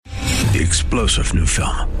The explosive new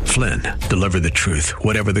film, Flynn, deliver the truth,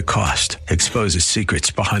 whatever the cost, exposes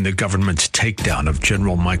secrets behind the government's takedown of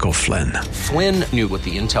General Michael Flynn. Flynn knew what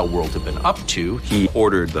the intel world had been up to. He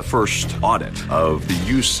ordered the first audit of the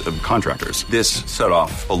use of contractors. This set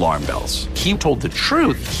off alarm bells. He told the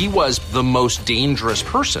truth. He was the most dangerous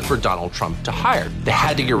person for Donald Trump to hire. They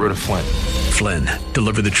had to get rid of Flynn. Flynn,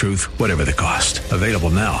 deliver the truth, whatever the cost. Available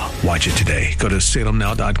now. Watch it today. Go to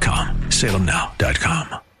salemnow.com.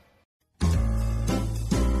 salemnow.com.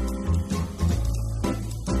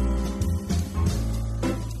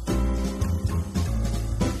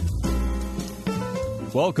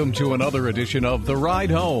 Welcome to another edition of The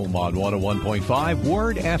Ride Home on 101.5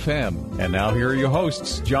 Word FM. And now here are your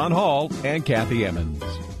hosts, John Hall and Kathy Emmons.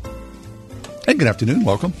 Hey, good afternoon.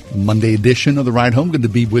 Welcome. Monday edition of The Ride Home. Good to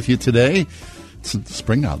be with you today. It's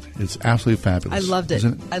spring out. It's absolutely fabulous. I loved it.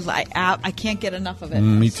 Isn't it? I can't get enough of it.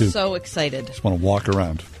 Me too. I'm so excited. Just want to walk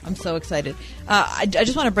around. I'm so excited. I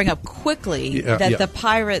just want to bring up quickly that the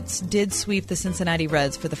Pirates did sweep the Cincinnati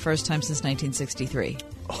Reds for the first time since 1963.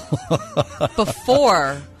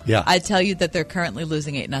 Before I tell you that they're currently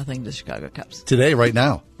losing 8-0 to Chicago Cubs. Today, right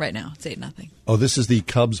now. Right now, it's 8-0. Oh, this is the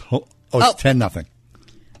Cubs. It's 10-0.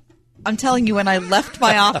 I'm telling you, when I left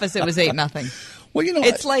my office, it was 8-0. Well, you know,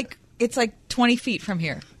 it's like 20 feet from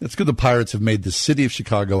here. It's good the Pirates have made the city of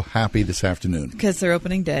Chicago happy this afternoon. Because they're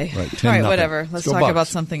opening day. Right, all right, whatever. Let's talk about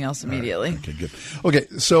something else immediately. Right, okay, good. Okay,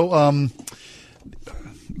 so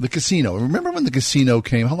the casino. Remember when the casino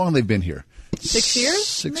came? How long have they been here? 6 years?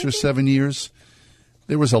 6 maybe? or 7 years.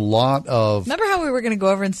 There was a lot of... Remember how we were going to go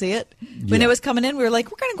over and see it? When it was coming in, we were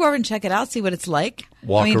like, we're going to go over and check it out, see what it's like.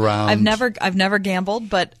 Walk around. I've never gambled,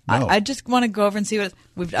 but no. I just want to go over and see what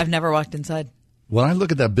I've never walked inside. When I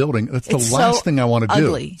look at that building, that's the last thing I want to do.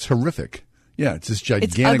 Ugly. It's horrific. Yeah, it's this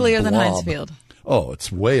gigantic It's uglier than blob. Heinz Field. Oh,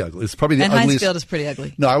 it's way ugly. It's probably the ugliest. And Heinz Field is pretty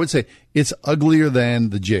ugly. No, I would say it's uglier than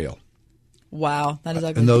the jail. Wow, that is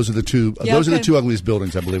ugly. And those are the two. Yeah, those are the two ugliest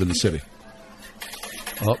buildings, I believe, in the city.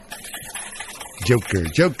 Oh, Joker.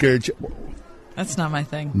 That's not my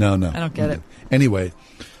thing. No, I don't get it. Anyway,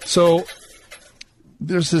 so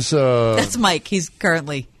there's this. That's Mike. He's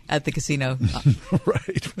currently at the casino.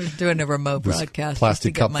 Right. We're doing a remote broadcast.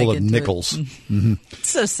 Plastic cup full of nickels. Mm-hmm. It's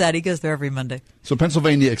so sad. He goes there every Monday. So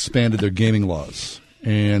Pennsylvania expanded their gaming laws.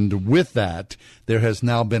 And with that, there has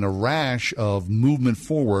now been a rash of movement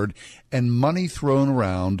forward and money thrown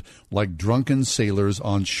around like drunken sailors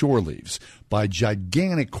on shore leaves by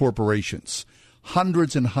gigantic corporations,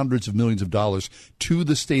 hundreds and hundreds of millions of dollars to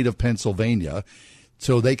the state of Pennsylvania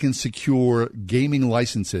so they can secure gaming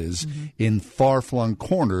licenses in far-flung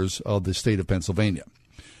corners of the state of Pennsylvania.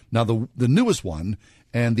 Now, the newest one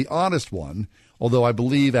and the oddest one, although I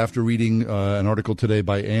believe after reading an article today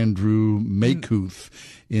by Andrew Maykuth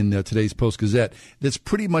in today's Post-Gazette, that's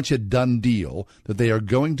pretty much a done deal that they are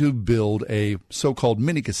going to build a so-called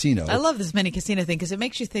mini casino. I love this mini casino thing because it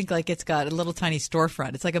makes you think like it's got a little tiny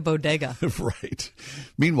storefront. It's like a bodega. Right.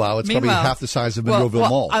 Meanwhile, it's probably half the size of Monroeville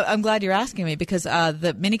Mall. I'm glad you're asking me because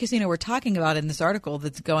the mini casino we're talking about in this article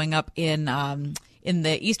that's going up in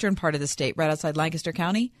the eastern part of the state, right outside Lancaster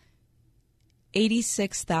County,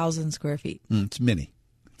 86,000 square feet. It's mini.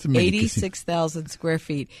 It's a mini 86,000 square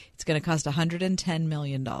feet. It's going to cost $110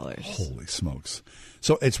 million. Holy smokes.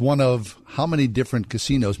 So it's one of how many different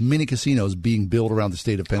casinos, mini casinos, being built around the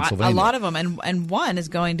state of Pennsylvania? A lot of them. And one is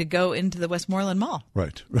going to go into the Westmoreland Mall.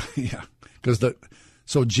 Right. Yeah.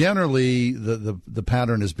 So generally, the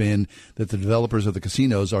pattern has been that the developers of the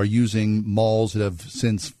casinos are using malls that have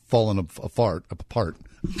since fallen apart.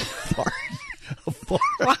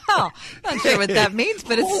 Wow. I'm not sure what that means,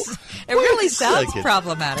 but it really sounds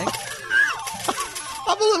problematic.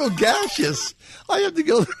 I'm a little gaseous. I have to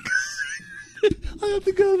go to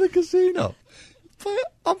the casino.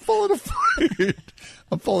 I'm falling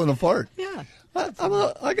apart. Yeah.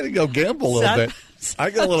 I got to go gamble a little bit. I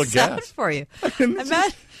got a little gas for you. I'm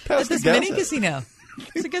at this mini casino.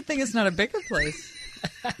 It's a good thing it's not a bigger place.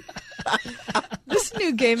 This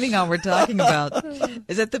new gaming hall we're talking about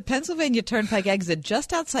is at the Pennsylvania Turnpike exit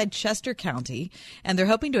just outside Chester County, and they're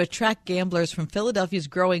hoping to attract gamblers from Philadelphia's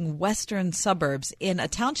growing western suburbs in a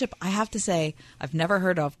township I have to say I've never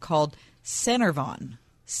heard of called Caernarvon.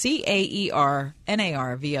 Caernarvon.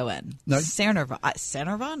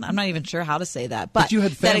 Caernarvon? I'm not even sure how to say that. But you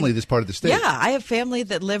had family in this part of the state. Yeah, I have family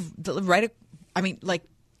that live right,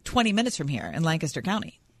 20 minutes from here in Lancaster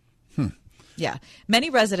County. Yeah. Many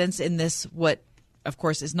residents in this, what of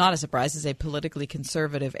course is not a surprise, is a politically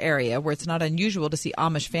conservative area where it's not unusual to see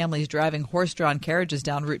Amish families driving horse-drawn carriages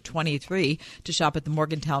down Route 23 to shop at the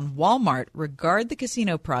Morgantown Walmart, regard the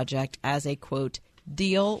casino project as a, quote,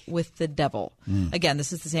 deal with the devil. Again,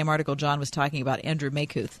 this is the same article John was talking about, Andrew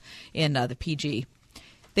Maycuth in the PG.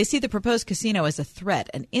 They see the proposed casino as a threat,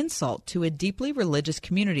 an insult to a deeply religious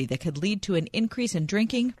community that could lead to an increase in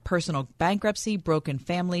drinking, personal bankruptcy, broken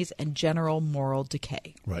families, and general moral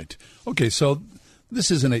decay. Right. Okay, so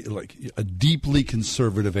this isn't a deeply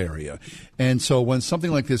conservative area. And so when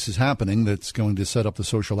something like this is happening that's going to set up the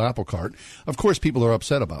social apple cart, of course people are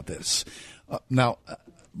upset about this. Now,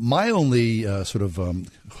 my only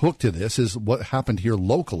hook to this is what happened here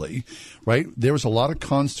locally, right? There was a lot of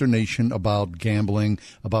consternation about gambling,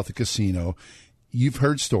 about the casino. You've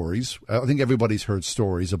heard stories. I think everybody's heard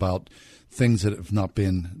stories about things that have not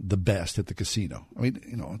been the best at the casino. I mean,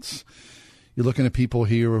 you're looking at people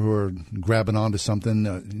here who are grabbing onto something,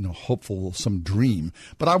 hopeful, some dream.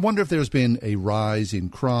 But I wonder if there's been a rise in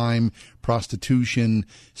crime, prostitution,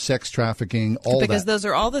 sex trafficking, all that. Because those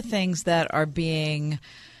are all the things that are being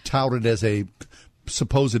touted as a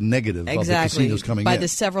supposed negative of the casinos coming by in. the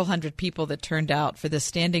several hundred people that turned out for the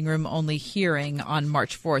standing room only hearing on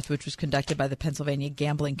March 4th, which was conducted by the Pennsylvania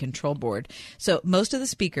Gambling Control Board. So most of the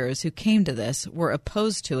speakers who came to this were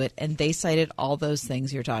opposed to it, and they cited all those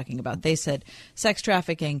things you're talking about. They said sex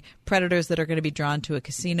trafficking, predators that are going to be drawn to a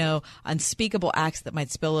casino, unspeakable acts that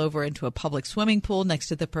might spill over into a public swimming pool next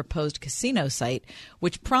to the proposed casino site,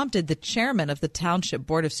 which prompted the chairman of the Township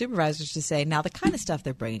Board of Supervisors to say, now the kind of stuff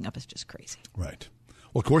they're bringing up is just crazy. Right.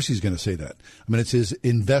 Well, of course he's going to say that. I mean, it's his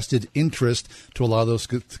invested interest to allow those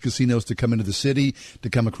casinos to come into the city, to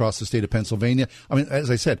come across the state of Pennsylvania. I mean,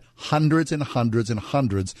 as I said, hundreds and hundreds and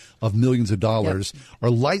hundreds of millions of dollars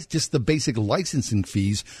are just the basic licensing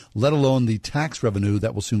fees, let alone the tax revenue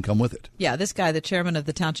that will soon come with it. Yeah, this guy, the chairman of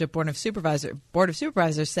the Township Board of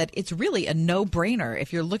Supervisors, said it's really a no-brainer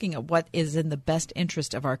if you're looking at what is in the best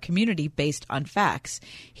interest of our community based on facts.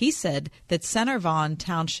 He said that Center Vaughan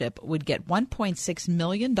Township would get $1.6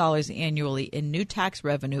 million annually in new tax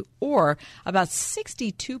revenue, or about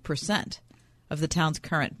 62% of the town's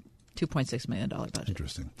current $2.6 million budget.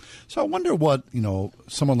 Interesting. So I wonder what,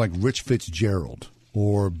 someone like Rich Fitzgerald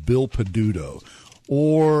or Bill Peduto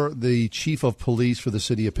or the chief of police for the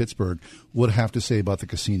city of Pittsburgh would have to say about the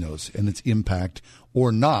casinos and its impact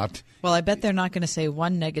or not. Well, I bet they're not going to say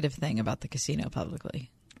one negative thing about the casino publicly.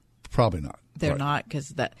 Probably not. They're not,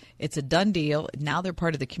 because it's a done deal. Now they're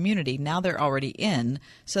part of the community. Now they're already in.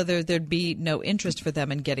 So there'd be no interest for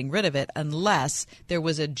them in getting rid of it unless there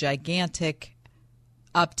was a gigantic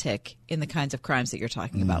uptick in the kinds of crimes that you're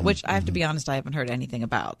talking about, which I have to be honest, I haven't heard anything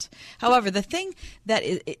about. However, the thing that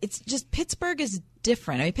it's just Pittsburgh is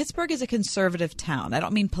different. I mean, Pittsburgh is a conservative town. I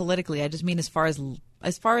don't mean politically. I just mean as far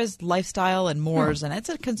as lifestyle and mores, and it's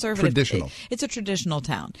a conservative. Traditional. It's a traditional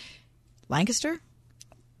town. Lancaster,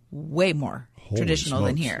 way more traditional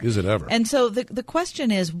than here. Is it ever? And so the question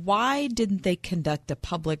is, why didn't they conduct a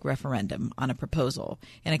public referendum on a proposal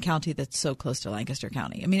in a county that's so close to Lancaster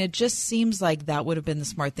County? I mean, it just seems like that would have been the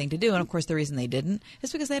smart thing to do. And, of course, the reason they didn't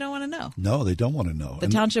is because they don't want to know. No, they don't want to know. The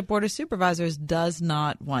Township Board of Supervisors does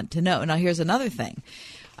not want to know. Now, here's another thing.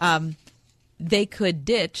 They could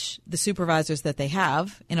ditch the supervisors that they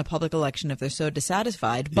have in a public election if they're so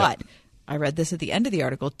dissatisfied, but I read this at the end of the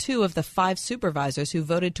article. 2 of the 5 supervisors who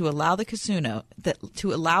voted to allow the casino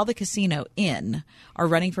in are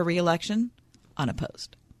running for re-election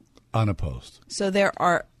unopposed. So there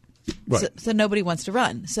are. Right. So nobody wants to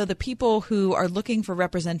run. So the people who are looking for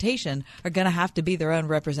representation are going to have to be their own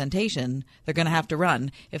representation. They're going to have to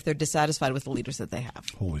run if they're dissatisfied with the leaders that they have.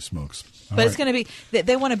 Holy smokes! But it's going to be.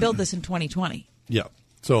 They want to build this in 2020. Yeah.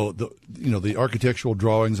 So the architectural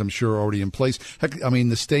drawings, I'm sure, are already in place. Heck, I mean,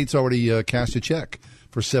 the state's already cast a check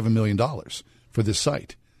for $7 million for this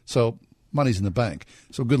site. So money's in the bank.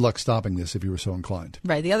 So good luck stopping this if you were so inclined.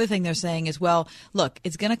 Right. The other thing they're saying is, well, look,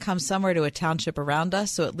 it's going to come somewhere to a township around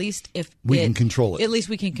us. So at least if we can control it. At least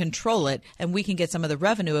we can control it, and we can get some of the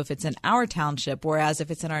revenue if it's in our township. Whereas if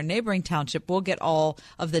it's in our neighboring township, we'll get all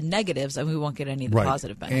of the negatives and we won't get any of the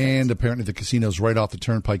positive benefits. And apparently the casino's right off the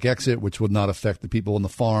Turnpike exit, which would not affect the people in the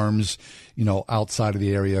farms, outside of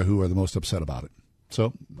the area who are the most upset about it.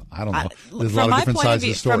 So I don't know. There's a lot of different sides of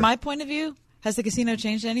the story. From my point of view, has the casino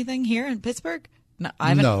changed anything here in Pittsburgh? No, I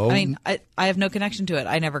haven't. No. I mean, I have no connection to it.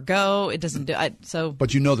 I never go. It doesn't do.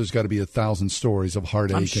 But there's got to be 1,000 stories of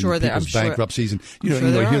heartache and people's bankruptcies, and you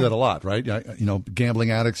hear that a lot, right?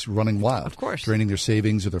 Gambling addicts running wild, of course, draining their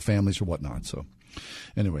savings or their families or whatnot. So,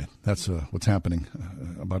 anyway, that's what's happening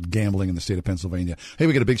about gambling in the state of Pennsylvania. Hey,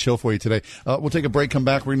 we got a big show for you today. We'll take a break. Come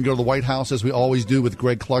back. We're going to go to the White House as we always do with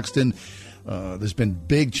Greg Clugston. There's been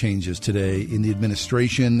big changes today in the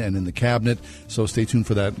administration and in the cabinet, so stay tuned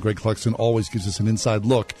for that. Greg Clugston always gives us an inside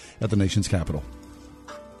look at the nation's capital.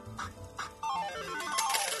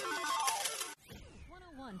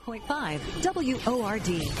 101.5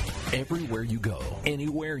 WORD. Everywhere you go,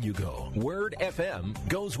 anywhere you go, Word FM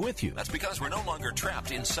goes with you. That's because we're no longer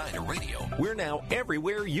trapped inside a radio. We're now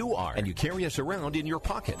everywhere you are, and you carry us around in your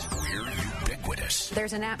pocket. We're ubiquitous.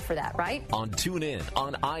 There's an app for that, right? On TuneIn,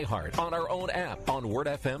 on iHeart, on our own app, on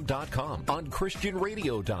WordFM.com, on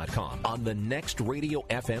ChristianRadio.com, on the next radio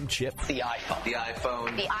FM chip. The iPhone. The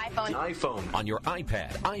iPhone. The iPhone. The iPhone. On your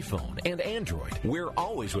iPad, iPhone, and Android. We're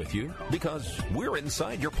always with you because we're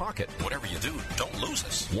inside your pocket. Whatever you do, don't lose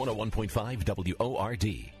us. 101.5 WORD.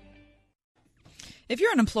 If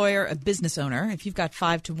you're an employer, a business owner, if you've got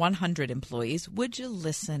 5 to 100 employees, would you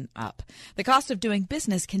listen up? The cost of doing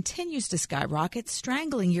business continues to skyrocket,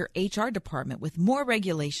 strangling your HR department with more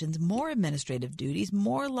regulations, more administrative duties,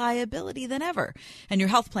 more liability than ever. And your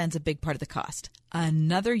health plan's a big part of the cost.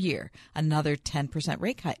 Another year, another 10%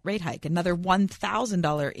 rate hike, another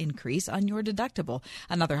 $1,000 increase on your deductible,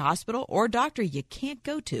 another hospital or doctor you can't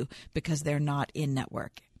go to because they're not in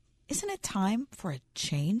network. Isn't it time for a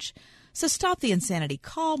change? So stop the insanity.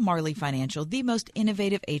 Call Marley Financial, the most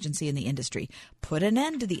innovative agency in the industry. Put an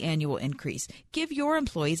end to the annual increase. Give your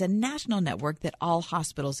employees a national network that all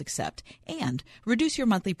hospitals accept. And reduce your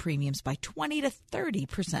monthly premiums by 20 to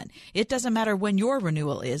 30%. It doesn't matter when your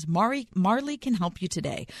renewal is. Marley can help you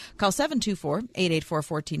today. Call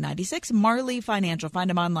 724-884-1496. Marley Financial. Find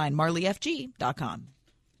them online, marleyfg.com.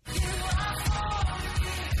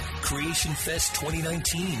 Creation Fest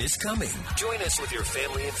 2019 is coming. Join us with your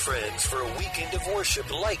family and friends for a weekend of worship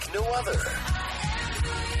like no other.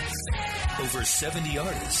 Over 70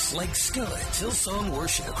 artists like Skillet, Hillsong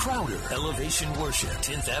Worship, Crowder, Elevation Worship,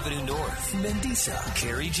 10th Avenue North, Mendisa,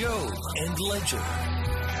 Carrie Joe, and Ledger.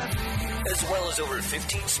 As well as over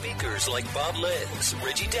 15 speakers like Bob Lenz,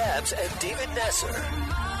 Reggie Dabbs, and David Nasser.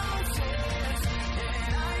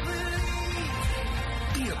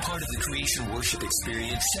 Be a part of the Creation Worship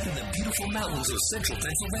experience set in the beautiful mountains of central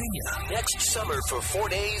Pennsylvania. Next summer for 4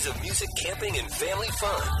 days of music, camping, and family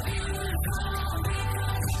fun.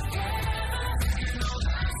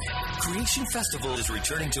 Creation Festival is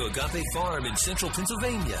returning to Agape Farm in central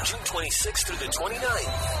Pennsylvania, June 26th through the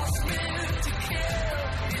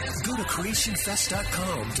 29th. Go to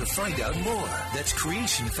CreationFest.com to find out more. That's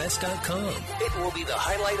CreationFest.com. It will be the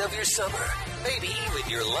highlight of your summer, maybe even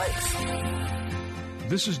your life.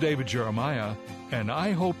 This is David Jeremiah, and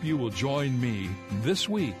I hope you will join me this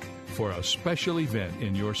week for a special event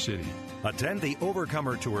in your city. Attend the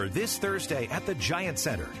Overcomer Tour this Thursday at the Giant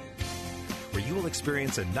Center, where you will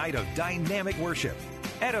experience a night of dynamic worship,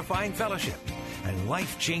 edifying fellowship, and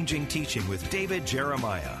life-changing teaching with David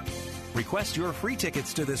Jeremiah. Request your free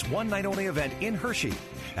tickets to this one-night-only event in Hershey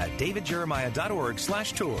at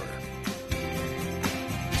davidjeremiah.org/tour.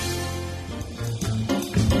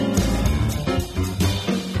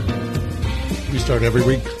 We start every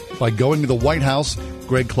week by going to the White House.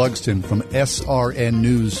 Greg Clugston from SRN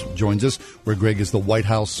News joins us, where Greg is the White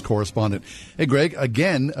House correspondent. Hey, Greg,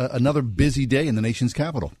 again, another busy day in the nation's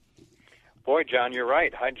capital. Boy, John, you're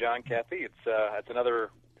right. Hi, John, Kathy. It's another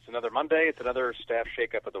Monday. It's another staff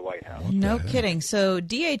shakeup at the White House. No kidding. So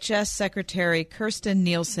DHS Secretary Kirstjen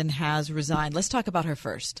Nielsen has resigned. Let's talk about her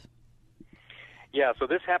first. Yeah, so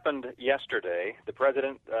this happened yesterday. The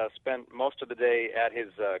president spent most of the day at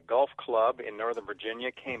his golf club in Northern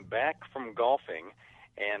Virginia, came back from golfing,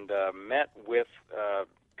 and met with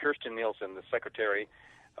Kirstjen Nielsen, the Secretary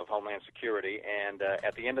of Homeland Security. And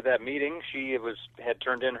at the end of that meeting, she had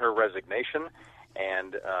turned in her resignation,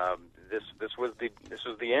 and this was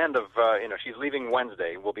the end of she's leaving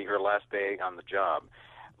Wednesday. Will be her last day on the job.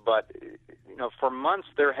 But for months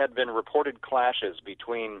there had been reported clashes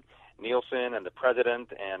between Nielsen and the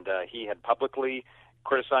president, and he had publicly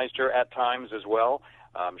criticized her at times as well.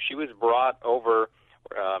 She was brought over.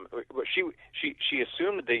 She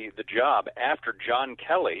assumed the job after John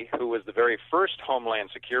Kelly, who was the very first Homeland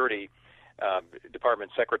Security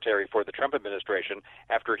Department secretary for the Trump administration,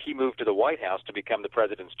 after he moved to the White House to become the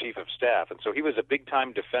president's chief of staff. And so he was a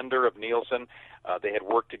big-time defender of Nielsen. They had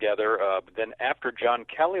worked together. Then after John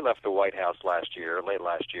Kelly left the White House late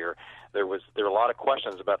last year, there were a lot of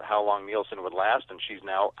questions about how long Nielsen would last, and she's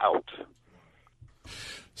now out.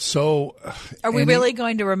 So, are we really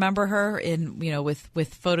going to remember her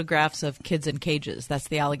with photographs of kids in cages? That's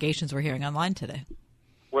the allegations we're hearing online today.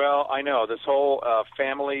 Well, I know this whole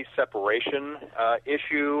family separation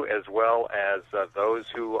issue, as well as those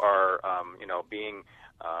who are, being,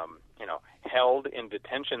 held in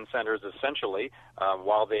detention centers, essentially,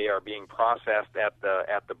 while they are being processed at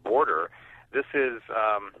the border. This is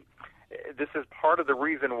this is part of the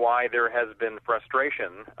reason why there has been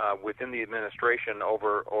frustration within the administration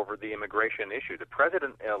over the immigration issue. The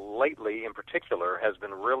president lately, in particular, has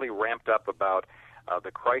been really ramped up about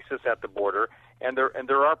the crisis at the border, and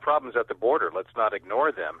there are problems at the border. Let's not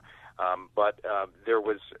ignore them. But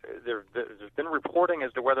there's been reporting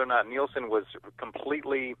as to whether or not Nielsen was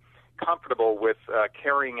completely comfortable with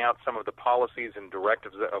carrying out some of the policies and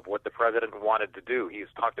directives of what the president wanted to do. He's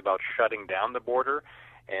talked about shutting down the border,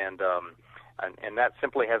 and that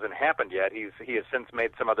simply hasn't happened yet. He has since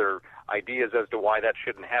made some other ideas as to why that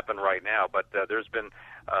shouldn't happen right now. But there's been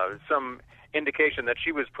some indication that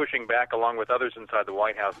she was pushing back, along with others inside the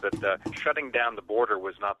White House, that shutting down the border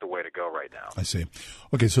was not the way to go right now. I see.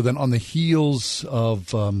 Okay, so then on the heels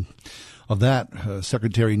of that,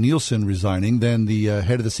 Secretary Nielsen resigning, then the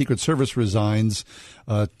head of the Secret Service resigns,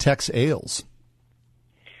 Tex Ailes.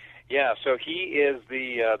 Yeah, so he is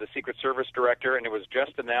the Secret Service director, and it was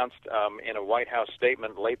just announced in a White House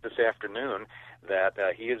statement late this afternoon that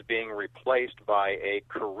he is being replaced by a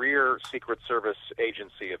career Secret Service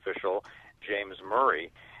agency official, James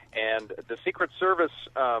Murray. And the Secret Service,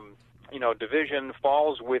 division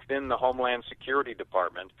falls within the Homeland Security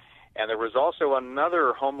Department. And there was also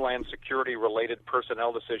another Homeland Security-related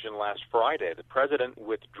personnel decision last Friday. The president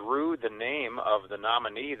withdrew the name of the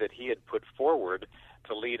nominee that he had put forward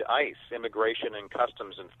to lead ICE, Immigration and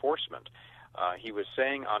Customs Enforcement. He was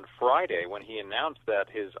saying on Friday, when he announced that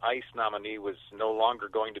his ICE nominee was no longer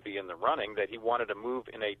going to be in the running, that he wanted to move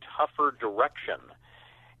in a tougher direction.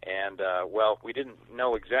 And, we didn't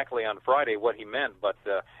know exactly on Friday what he meant, but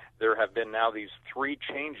there have been now these 3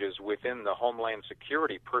 changes within the Homeland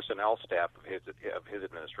Security personnel staff of his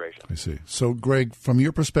administration. I see. So, Greg, from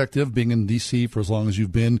your perspective, being in D.C. for as long as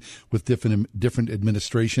you've been with different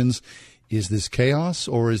administrations, is this chaos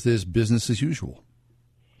or is this business as usual?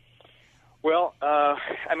 Well,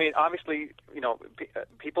 obviously,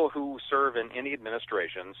 people who serve in any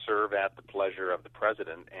administration serve at the pleasure of the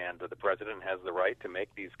president, and the president has the right to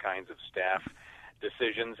make these kinds of staff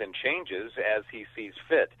decisions and changes as he sees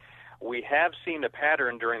fit. We have seen a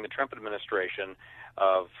pattern during the Trump administration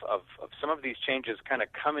of some of these changes kind of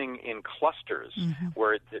coming in clusters,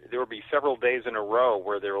 where there will be several days in a row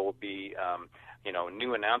where there will be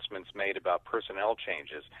new announcements made about personnel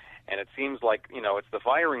changes. And it seems like, it's the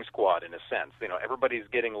firing squad in a sense. Everybody's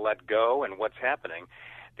getting let go, and what's happening.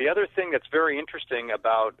 The other thing that's very interesting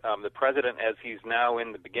about the president, as he's now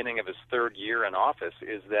in the beginning of his 3rd year in office,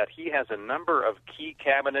 is that he has a number of key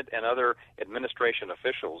cabinet and other administration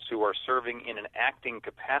officials who are serving in an acting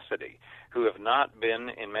capacity, who have not been,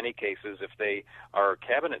 in many cases, if they are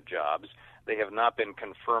cabinet jobs, they have not been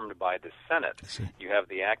confirmed by the Senate. You have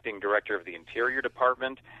the acting director of the Interior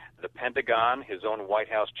Department, the Pentagon, his own White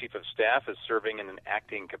House chief of staff is serving in an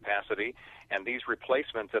acting capacity, and these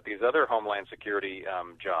replacements at these other Homeland Security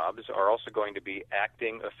jobs are also going to be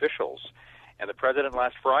acting officials. And the president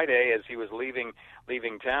last Friday, as he was leaving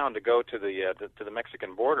town to go to the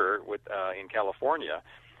Mexican border in California,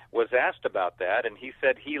 was asked about that, and he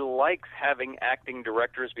said he likes having acting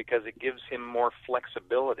directors because it gives him more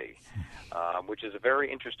flexibility, which is a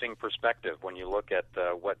very interesting perspective when you look at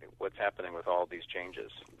what's happening with all these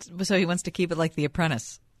changes. So he wants to keep it like The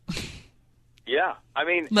Apprentice. Yeah,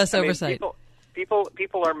 less oversight. People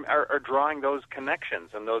are drawing those connections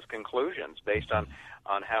and those conclusions based on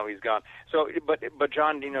how he's gone. So, but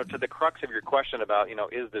John, to the crux of your question about,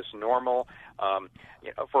 is this normal?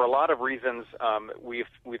 For a lot of reasons, we've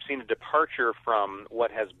seen a departure from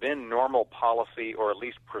what has been normal policy or at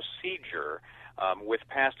least procedure with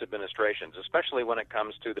past administrations, especially when it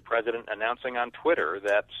comes to the president announcing on Twitter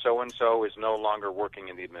that so-and-so is no longer working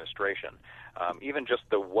in the administration. Even just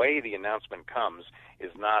the way the announcement comes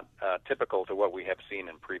is not typical to what we have seen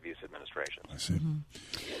in previous administrations. I see.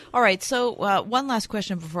 All right, so one last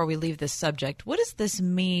question before we leave this subject. What does this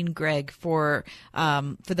mean, Greg, for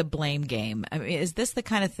the blame game? Is this the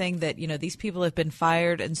kind of thing that, these people have been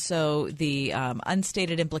fired, and so the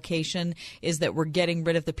unstated implication is that we're getting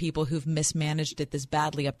rid of the people who've mismanaged it this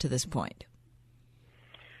badly up to this point?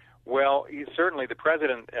 Well, certainly the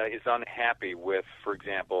president is unhappy with, for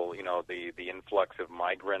example, the influx of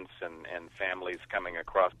migrants and families coming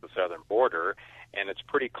across the southern border, and it's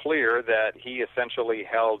pretty clear that he essentially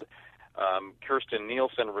held Kirstjen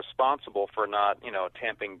Nielsen responsible for not,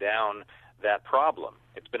 tamping down that problem.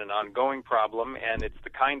 It's been an ongoing problem, and it's the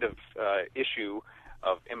kind of issue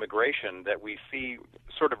of immigration that we see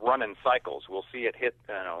sort of run in cycles. We'll see it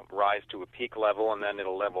rise to a peak level, and then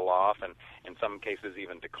it'll level off, and in some cases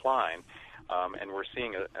even decline. And we're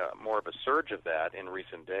seeing more of a surge of that in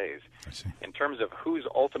recent days. In terms of who's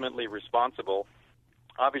ultimately responsible,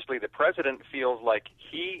 obviously the president feels like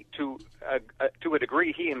he, to a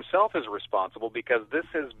degree, he himself is responsible because this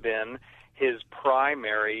has been his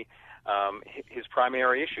primary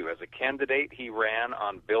issue. As a candidate, he ran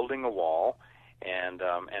on building a wall and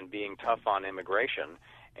being tough on immigration.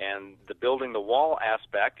 And the building the wall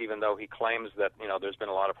aspect, even though he claims that there's been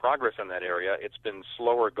a lot of progress in that area, it's been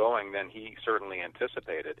slower going than he certainly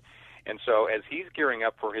anticipated. And so, as he's gearing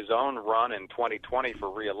up for his own run in 2020 for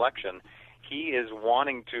re-election, he is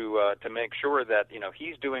wanting to make sure that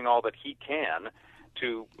he's doing all that he can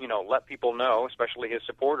to let people know, especially his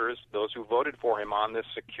supporters, those who voted for him on this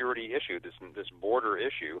security issue, this border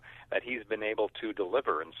issue, that he's been able to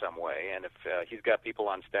deliver in some way. And if he's got people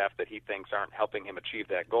on staff that he thinks aren't helping him achieve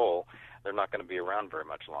that goal, they're not going to be around very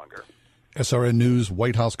much longer. SRN News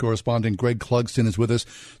White House correspondent Greg Clugston is with us.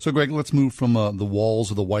 So, Greg, let's move from the walls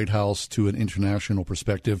of the White House to an international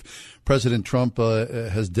perspective. President Trump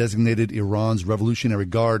has designated Iran's Revolutionary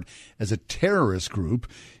Guard as a terrorist group.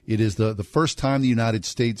 It is the first time the United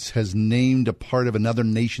States has named a part of another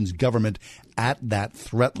nation's government at that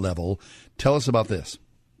threat level. Tell us about this.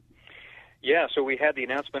 Yeah, so we had the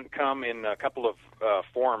announcement come in a couple of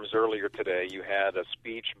forms earlier today. You had a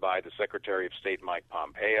speech by the Secretary of State, Mike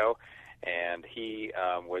Pompeo, and he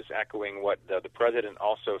was echoing what the president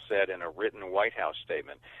also said in a written White House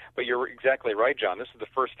statement. But you're exactly right, John. This is the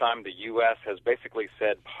first time the U.S. has basically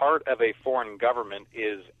said part of a foreign government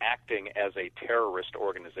is acting as a terrorist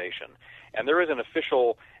organization. And there is an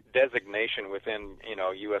official designation within,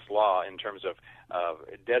 U.S. law in terms of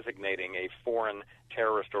designating a foreign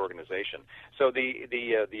terrorist organization. So the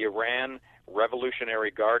Iran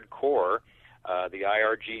Revolutionary Guard Corps, the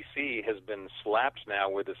IRGC, has been slapped now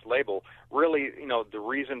with this label. Really, the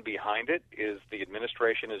reason behind it is the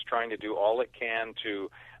administration is trying to do all it can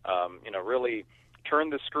to, really turn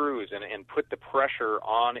the screws and put the pressure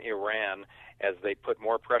on Iran as they put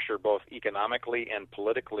more pressure both economically and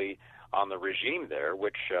politically on the regime there,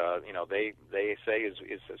 which they say is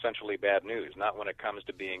essentially bad news. Not when it comes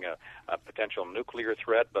to being a potential nuclear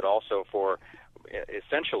threat, but also for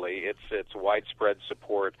essentially its widespread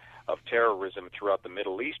support of terrorism throughout the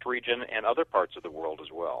Middle East region and other parts of the world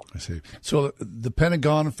as well. I see. So the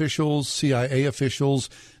Pentagon officials, CIA officials,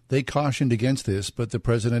 they cautioned against this, but the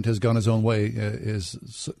president has gone his own way,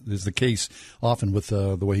 is the case often with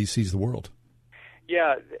the way he sees the world.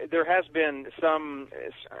 Yeah, there has been some,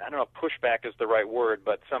 I don't know if pushback is the right word,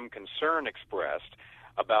 but some concern expressed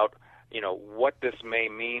about, what this may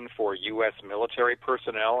mean for U.S. military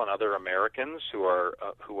personnel and other Americans who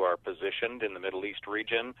are positioned in the Middle East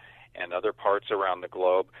region and other parts around the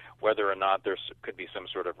globe, whether or not there could be some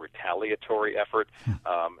sort of retaliatory effort.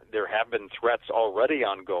 There have been threats already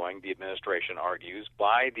ongoing, the administration argues,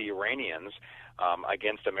 by the Iranians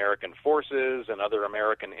against American forces and other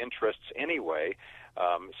American interests anyway.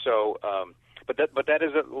 But that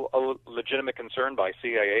is a legitimate concern by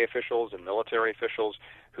CIA officials and military officials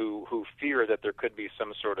who fear that there could be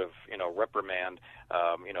some sort of reprimand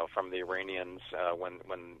from the Iranians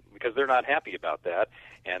because they're not happy about that,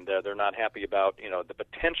 and they're not happy about the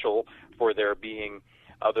potential for there being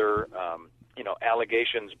other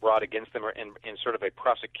allegations brought against them in sort of a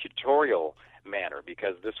prosecutorial manner,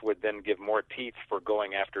 because this would then give more teeth for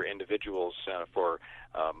going after individuals for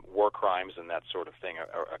war crimes and that sort of thing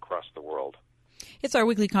across the world. It's our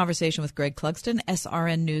weekly conversation with Greg Clugston,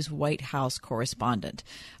 SRN News White House correspondent.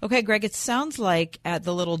 Okay, Greg, it sounds like at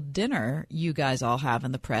the little dinner you guys all have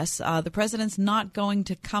in the press, the president's not going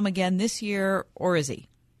to come again this year, or is he?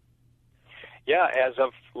 Yeah, as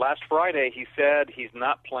of last Friday, he said he's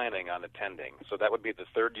not planning on attending. So that would be the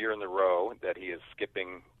third year in a row that he is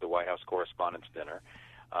skipping the White House Correspondents' Dinner.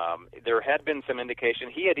 There had been some indication.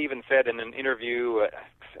 He had even said in an interview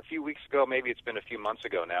a few weeks ago, maybe it's been a few months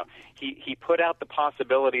ago now, he put out the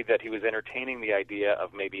possibility that he was entertaining the idea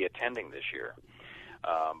of maybe attending this year.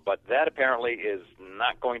 But that apparently is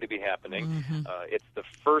not going to be happening. Mm-hmm. It's the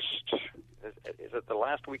first, is it the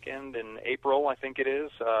last weekend in April, I think it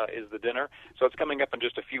is the dinner. So it's coming up in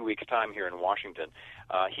just a few weeks' time here in Washington.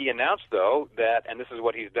 He announced, though, that, and this is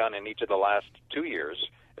what he's done in each of the last 2 years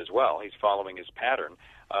as well, he's following his pattern,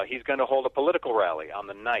 he's going to hold a political rally on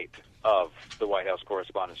the night of the White House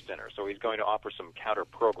Correspondents' Dinner. So he's going to offer some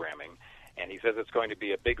counter-programming, and he says it's going to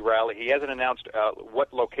be a big rally. He hasn't announced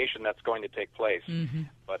what location that's going to take place,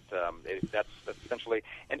 but that's essentially,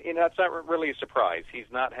 and that's not really a surprise. He's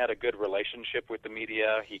not had a good relationship with the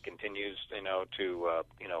media. He continues, to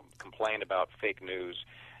complain about fake news,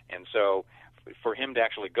 and so for him to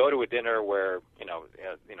actually go to a dinner where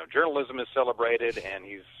journalism is celebrated and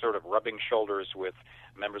he's sort of rubbing shoulders with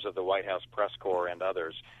members of the White House press corps and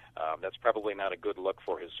others, That's probably not a good look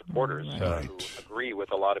for his supporters who agree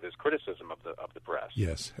with a lot of his criticism of the press.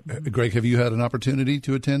 Yes. Greg, have you had an opportunity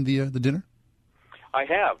to attend the dinner? I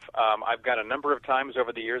have. I've gone a number of times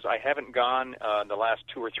over the years. I haven't gone in the last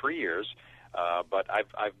 2 or 3 years, but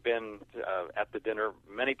I've been at the dinner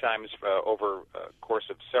many times over a course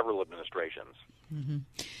of several administrations. Mm-hmm.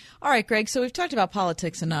 All right, Greg, so we've talked about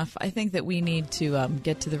politics enough. I think that we need to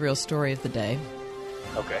get to the real story of the day.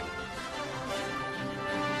 Okay.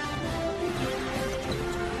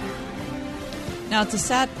 Now, it's a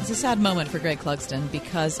sad moment for Greg Clugston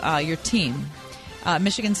because your team,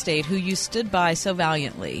 Michigan State, who you stood by so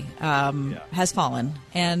valiantly, has fallen.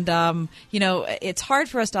 And, it's hard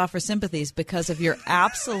for us to offer sympathies because of your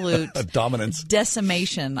absolute dominance,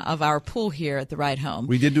 decimation of our pool here at the Ride Home.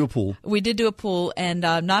 We did do a pool. And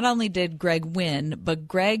not only did Greg win, but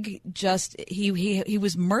Greg just he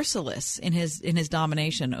was merciless in his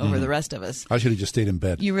domination over the rest of us. I should have just stayed in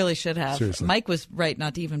bed. You really should have. Seriously. Mike was right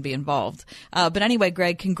not to even be involved. But anyway,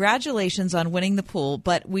 Greg, congratulations on winning the pool,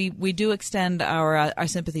 but we do extend our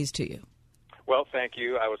sympathies to you. Well, thank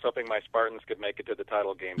you. I was hoping my Spartans could make it to the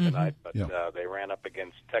title game tonight, but they ran up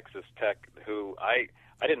against Texas Tech, who I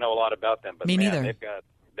didn't know a lot about them, but Me neither.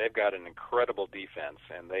 they've got an incredible defense,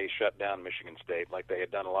 and they shut down Michigan State like they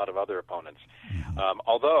had done a lot of other opponents.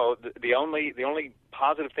 Although the only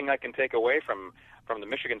positive thing I can take away from the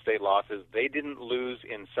Michigan State loss is they didn't lose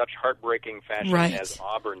in such heartbreaking fashion as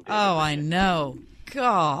Auburn did. Oh, I know.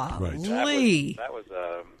 God, that was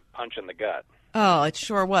a punch in the gut. Oh, it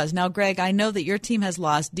sure was. Now, Greg, I know that your team has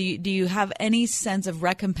lost. Do you have any sense of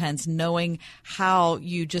recompense knowing how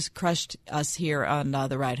you just crushed us here on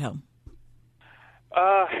the Ride Home?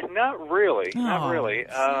 Not really. Not really.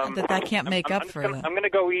 That can't make up for that. I'm going to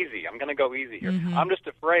go easy. Here. Mm-hmm. I'm just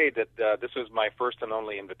afraid that this was my first and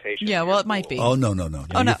only invitation. Yeah, well, it might be. Oh, no. Oh,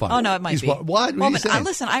 no, it might be. What?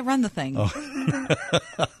 Listen, I run the thing. Oh.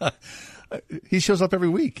 He shows up every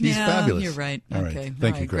week. He's fabulous. You're right. All Okay. Right.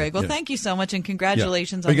 Thank you, Greg. Well, thank you so much, and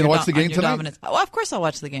congratulations Are you on going to watch the game tonight? dominance. Oh, of course I'll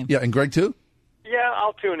watch the game. Yeah, and Greg, too? Yeah,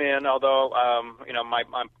 I'll tune in, although,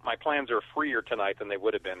 my plans are freer tonight than they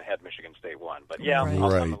would have been had Michigan State won. But, yeah, I'm a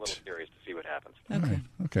little curious to see what happens.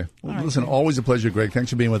 Okay. Well, listen, always a pleasure, Greg.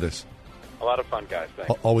 Thanks for being with us. A lot of fun, guys.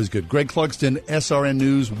 Thanks. Always good. Greg Clugston, SRN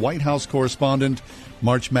News, White House correspondent,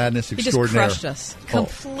 March Madness extraordinaire. He just crushed us.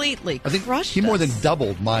 Completely crushed us. He more than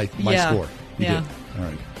doubled my score. He did. All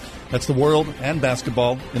right. That's the world and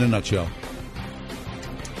basketball in a nutshell.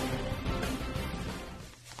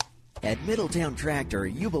 At Middletown Tractor,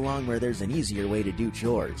 you belong where there's an easier way to do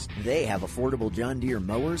chores. They have affordable John Deere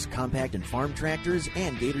mowers, compact and farm tractors,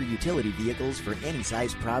 and Gator utility vehicles for any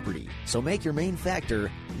size property. So make your main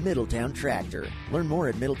factor Middletown Tractor. Learn more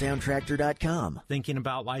at MiddletownTractor.com. Thinking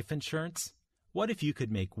about life insurance? What if you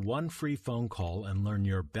could make one free phone call and learn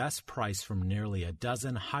your best price from nearly a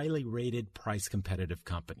dozen highly rated price-competitive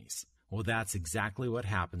companies? Well, that's exactly what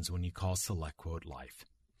happens when you call SelectQuote Life.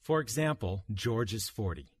 For example, George is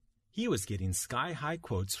 40. He was getting sky-high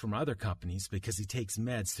quotes from other companies because he takes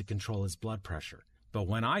meds to control his blood pressure. But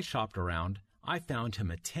when I shopped around, I found him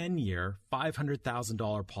a 10-year,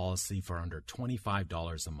 $500,000 policy for under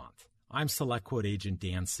 $25 a month. I'm SelectQuote agent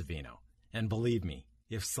Dan Savino. And believe me,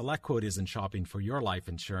 if SelectQuote isn't shopping for your life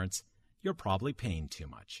insurance, you're probably paying too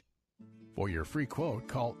much. For your free quote,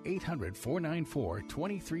 call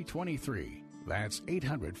 800-494-2323. That's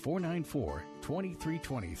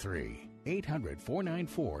 800-494-2323.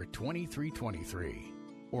 800-494-2323.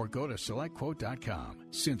 Or go to SelectQuote.com.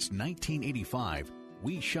 Since 1985,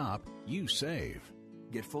 we shop, you save.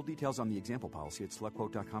 Get full details on the example policy at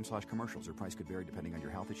SelectQuote.com/commercials. Or price could vary depending on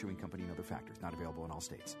your health, issuing company, and other factors. Not available in all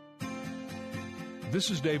states.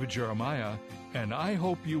 This is David Jeremiah, and I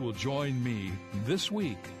hope you will join me this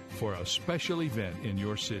week for a special event in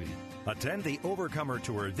your city. Attend the Overcomer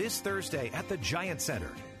Tour this Thursday at the Giant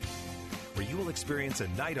Center, where you will experience a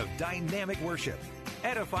night of dynamic worship,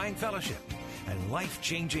 edifying fellowship, and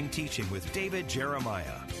life-changing teaching with David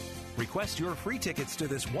Jeremiah. Request your free tickets to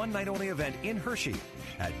this one-night-only event in Hershey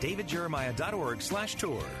at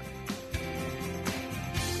davidjeremiah.org/tour.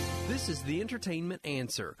 This is the Entertainment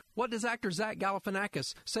Answer. What does actor Zach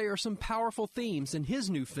Galifianakis say are some powerful themes in his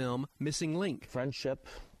new film, Missing Link? Friendship,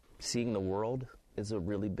 seeing the world is a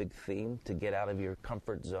really big theme, to get out of your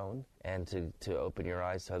comfort zone and to open your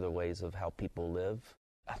eyes to other ways of how people live.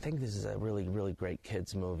 I think this is a really, really great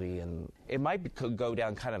kids movie, and it might go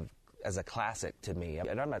down kind of as a classic to me.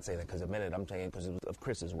 And I'm not saying that because of it, I'm saying it because of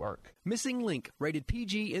Chris's work. Missing Link, rated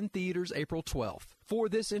PG, in theaters April 12th. For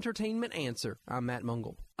this Entertainment Answer, I'm Matt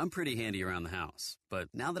Mungle. I'm pretty handy around the house, but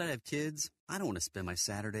now that I have kids, I don't want to spend my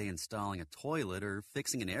Saturday installing a toilet or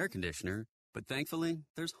fixing an air conditioner. But thankfully,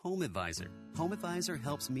 there's HomeAdvisor. HomeAdvisor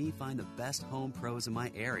helps me find the best home pros in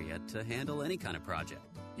my area to handle any kind of project.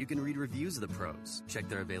 You can read reviews of the pros, check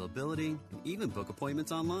their availability, and even book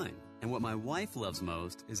appointments online. And what my wife loves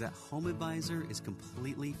most is that HomeAdvisor is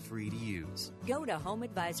completely free to use. Go to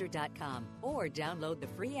HomeAdvisor.com or download the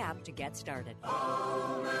free app to get started.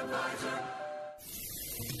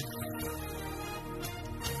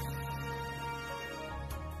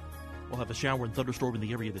 We'll have a shower and thunderstorm in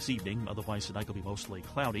the area this evening. Otherwise, tonight will be mostly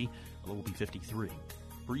cloudy. The low will be 53.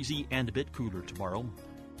 Breezy and a bit cooler tomorrow.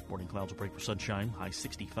 Morning clouds will break for sunshine, high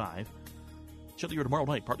 65. Chillier tomorrow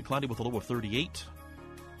night, partly cloudy with a low of 38.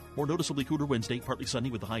 More noticeably cooler Wednesday, partly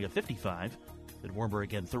sunny with a high of 55. Then warmer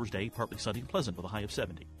again Thursday, partly sunny and pleasant with a high of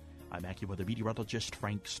 70. I'm AccuWeather meteorologist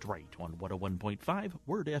Frank Strait on 101.5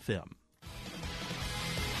 Word FM.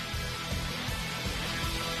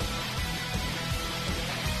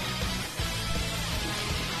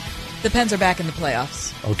 The Pens are back in the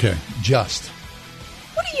playoffs. Okay, just.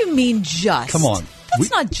 What do you mean just? Come on. That's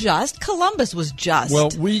not just. Columbus was just. Well,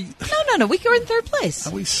 No. We were in third place.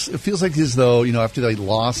 It feels like as though, after they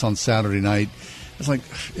lost on Saturday night, it's like,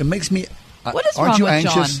 it makes me... What is aren't wrong you with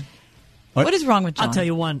anxious? John? What is wrong with John? I'll tell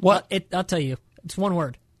you one. What? I'll tell you. It's one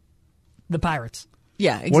word. The Pirates.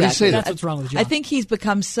 Yeah, exactly. What do you say? That's what's wrong with John. I think he's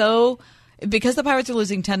become so... Because the Pirates are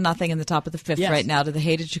losing 10-0 in the top of the fifth right now to the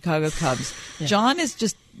hated Chicago Cubs. John is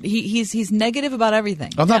just he's negative about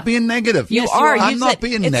everything. I'm not being negative. You are. I'm not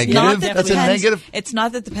being negative. That's a negative. It's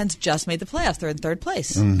not that the Pens just made the playoffs; they're in third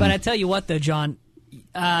place. Mm-hmm. But I tell you what, though, John,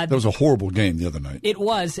 that was a horrible game the other night. It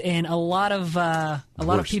was, and a lot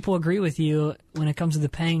of people agree with you when it comes to the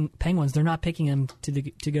Penguins. They're not picking them to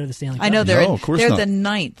go to the Stanley Cup. I know they're the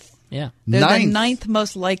ninth. Yeah, they're the ninth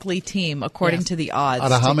most likely team according to the odds.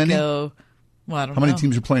 Out of how many? Well, I don't how know. many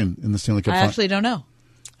teams are playing in the Stanley Cup? I actually don't know.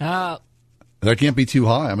 That can't be too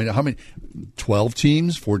high. I mean, how many? 12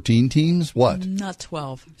 teams? 14 teams? What? Not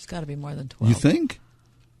 12. It's got to be more than 12. You think?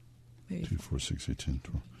 Maybe. 2, 4, 6, 8, 10,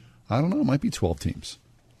 12. I don't know. It might be 12 teams.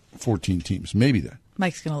 14 teams. Maybe that.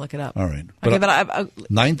 Mike's going to look it up. All right. Okay,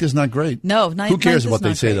 but ninth is not great. No, Who cares what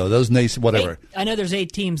they say, though? Those nays, whatever. I know there's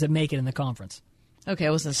 8 teams that make it in the conference. Okay,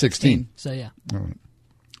 it was 16. So, yeah. All right.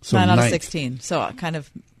 So 9 out of ninth. 16. So kind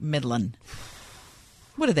of Midland.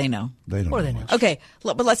 What do they know? They don't What do they know. know? Okay,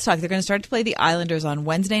 but let's talk. They're going to start to play the Islanders on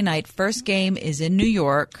Wednesday night. First game is in New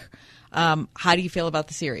York. How do you feel about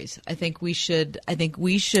the series? I think we should weigh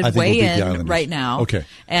we'll beat the in Islanders. right now. Okay.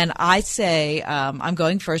 And I say I'm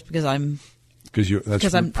going first because I'm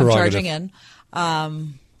I'm charging in.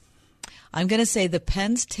 I'm going to say the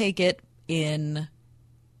Pens take it in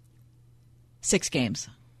 6 games.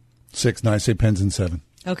 6. No, I say Pens in 7.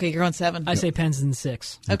 Okay, you're on 7. I say Pens in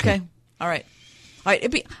 6. Okay. All right. I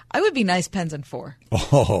would be nice Pens in 4.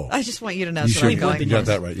 Oh. I just want you to know. You so I'm sure going. you got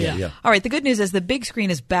that right. Yeah. All right. The good news is the big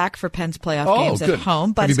screen is back for Pens playoff games good. at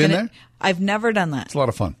home. But Have you been there? I've never done that. It's a lot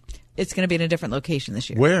of fun. It's going to be in a different location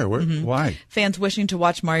this year. Where? Why? Fans wishing to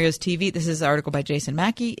watch Mario's TV. This is an article by Jason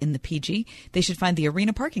Mackey in the PG. They should find the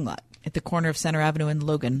arena parking lot at the corner of Center Avenue and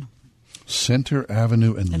Logan. Center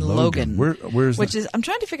Avenue and Logan. Where's Which that? is, I'm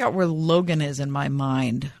trying to figure out where Logan is in my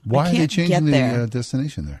mind. Why I are they can't changing get there. the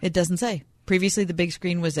destination there? It doesn't say. Previously, the big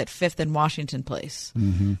screen was at 5th and Washington Place.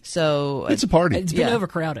 Mm-hmm. So it's a party. It's been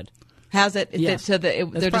overcrowded. Has it? Yes. So there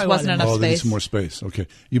just probably wasn't why enough They need space? some more space. Okay.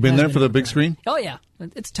 You been there for the big screen? Oh, yeah.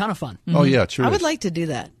 It's a ton of fun. Oh, yeah, it sure I is. would like to do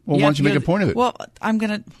that. Well, why don't you make a point of it? Well,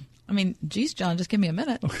 geez, John, just give me a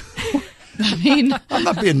minute. I mean, I'm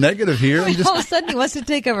not being negative here. I'm just... all of a sudden he wants to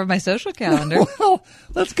take over my social calendar. Well,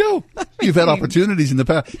 let's go. You've had opportunities in the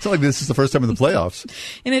past. It's not like this is the first time in the playoffs.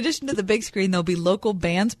 In addition to the big screen, there'll be local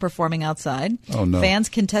bands performing outside. Oh, no. Fans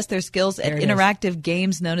can test their skills at interactive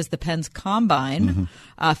games known as the Pens Combine. Mm-hmm.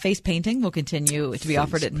 Face painting will continue to be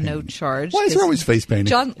offered at no charge. Why is there always face painting?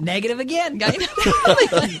 John, negative again.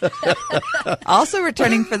 Also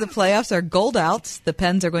returning for the playoffs are gold outs. The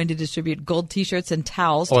Pens are going to distribute gold T-shirts and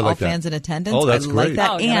towels to all fans in attendance. Oh, that's I like great.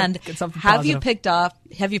 that. Oh, and have you picked up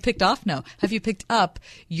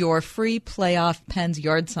your free playoff Pens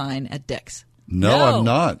yard sign at Dick's? No, I'm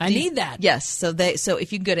not. I need that. Yes. So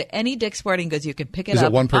if you can go to any Dick's Sporting Goods, you can pick it up. Is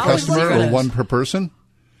it one per customer or one per person?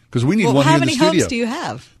 Because we need one here in the studio. How many homes do you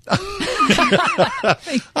have?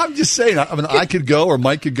 I'm just saying. I mean, I could go, or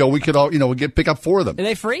Mike could go. We could all, pick up 4 of them. Are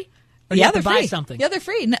they free? Or you have to buy something? Yeah, they're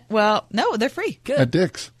free. No, they're free. Good. At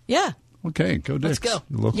Dick's. Yeah. Okay, go Dick's. Let's go.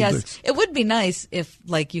 The local Yes, Dick's. it would be nice if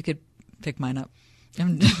you could pick mine up.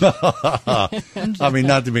 I mean,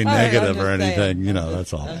 not to be negative or anything,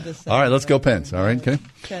 that's all. All right, let's go Pens. All right, okay.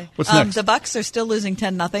 What's next? The Bucks are still losing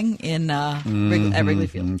 10-0 at Wrigley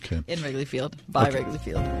Field. Okay. In Wrigley Field, by Wrigley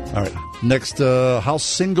Field. All right. Next, how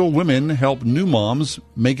single women help new moms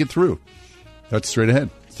make it through. That's straight ahead.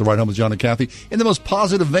 It's the Ride Home with John and Kathy in the most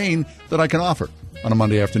positive vein that I can offer on a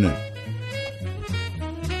Monday afternoon.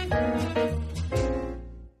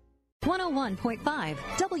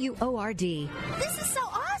 101.5 WORD. This is so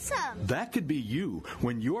awesome. That could be you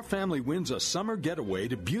when your family wins a summer getaway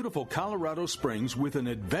to beautiful Colorado Springs with an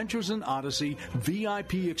Adventures in Odyssey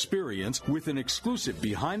VIP experience with an exclusive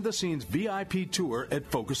behind-the-scenes VIP tour at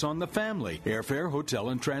Focus on the Family. Airfare, hotel,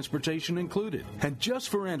 and transportation included. And just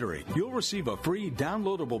for entering, you'll receive a free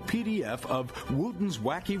downloadable PDF of Wooten's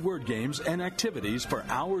wacky word games and activities for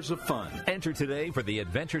hours of fun. Enter today for the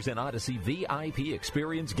Adventures in Odyssey VIP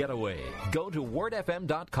experience getaway. Go to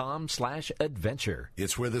wordfm.com/adventure.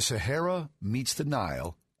 It's where the Sahara meets the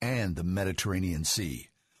Nile and the Mediterranean Sea.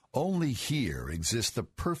 Only here exist the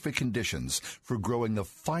perfect conditions for growing the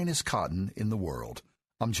finest cotton in the world.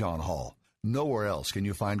 I'm John Hall. Nowhere else can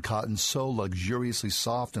you find cotton so luxuriously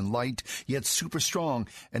soft and light, yet super strong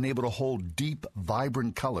and able to hold deep,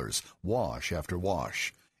 vibrant colors, wash after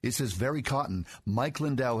wash. It's this very cotton Mike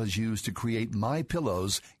Lindell has used to create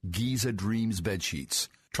MyPillow's Giza Dreams bed sheets.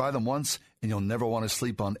 Try them once, and you'll never want to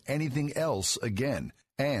sleep on anything else again.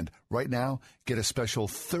 And right now, get a special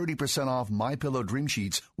 30% off MyPillow Dream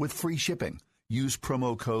Sheets with free shipping. Use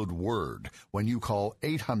promo code WORD when you call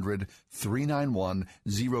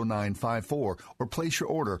 800-391-0954 or place your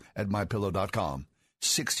order at MyPillow.com.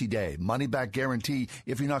 60-day money-back guarantee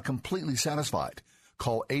if you're not completely satisfied.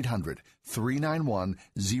 Call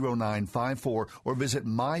 800-391-0954 or visit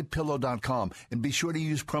MyPillow.com and be sure to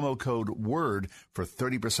use promo code WORD for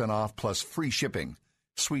 30% off plus free shipping.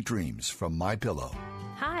 Sweet dreams from MyPillow.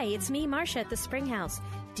 Hi, it's me, Marcia, at the Spring House.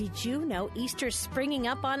 Did you know Easter's springing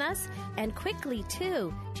up on us? And quickly,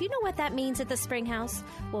 too. Do you know what that means at the Spring House?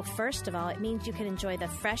 Well, first of all, it means you can enjoy the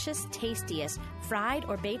freshest, tastiest, fried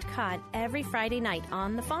or baked cod every Friday night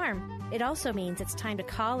on the farm. It also means it's time to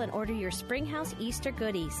call and order your Spring House Easter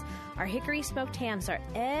goodies. Our hickory smoked hams are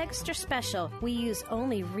extra special. We use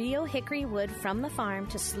only real hickory wood from the farm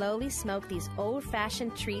to slowly smoke these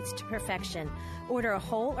old-fashioned treats to perfection. Order a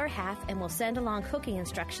whole or half and we'll send along cooking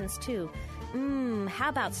instructions, too. How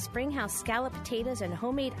about Springhouse scallop potatoes and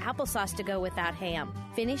homemade applesauce to go with that ham?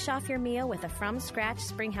 Finish off your meal with a from-scratch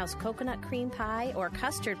Springhouse coconut cream pie or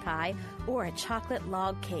custard pie or a chocolate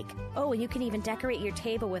log cake. Oh, and you can even decorate your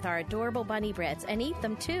table with our adorable bunny breads and eat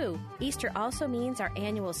them too. Easter also means our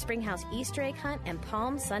annual Springhouse Easter egg hunt and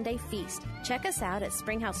Palm Sunday feast. Check us out at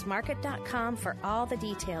springhousemarket.com for all the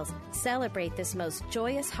details. Celebrate this most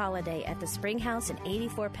joyous holiday at the Springhouse in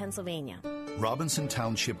 84, Pennsylvania. Robinson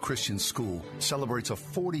Township Christian School celebrates a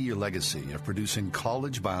 40-year legacy of producing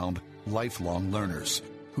college-bound, lifelong learners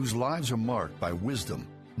whose lives are marked by wisdom,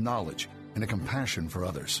 knowledge, and a compassion for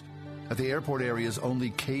others. At the airport area's only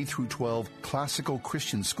K-12 classical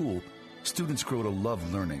Christian school, students grow to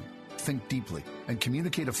love learning, think deeply, and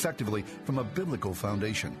communicate effectively from a biblical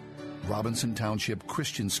foundation. Robinson Township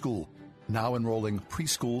Christian School, now enrolling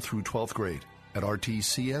preschool through 12th grade at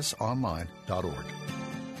rtcsonline.org.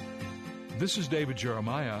 This is David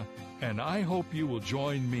Jeremiah, and I hope you will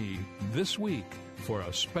join me this week for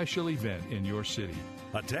a special event in your city.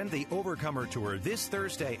 Attend the Overcomer Tour this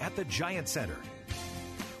Thursday at the Giant Center,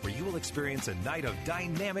 where you will experience a night of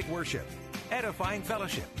dynamic worship, edifying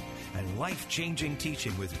fellowship, and life-changing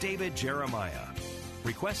teaching with David Jeremiah.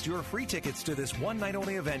 Request your free tickets to this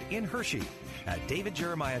one-night-only event in Hershey at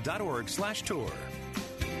davidjeremiah.org/tour.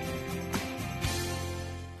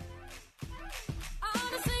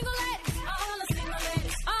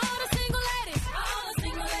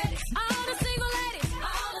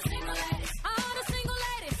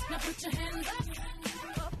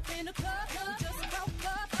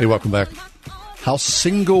 Hey, welcome back. How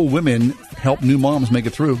single women help new moms make it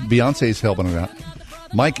through. Beyonce's helping her out.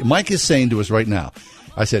 Mike is saying to us right now,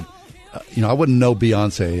 I said, I wouldn't know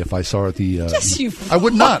Beyonce if I saw her at the... Yes, you I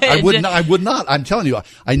would not. I would not. I'm telling you,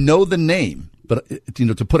 I know the name, but,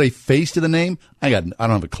 to put a face to the name, I don't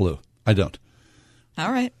have a clue. I don't.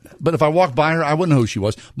 All right. But if I walked by her, I wouldn't know who she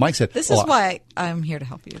was. Mike said... This is why I'm here to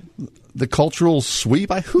help you. The cultural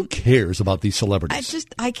sweep? Who cares about these celebrities?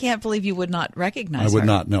 I can't believe you would not recognize her. I would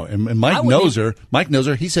not know. And Mike knows her. Mike knows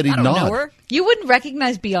her. He said he'd nod. Know her. You wouldn't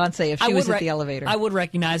recognize Beyonce if she was at the elevator. I would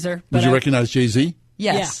recognize her. Would you recognize Jay-Z?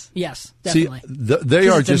 Yes. Yeah, yes, definitely. See, they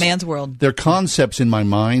are just... a man's world. They're concepts in my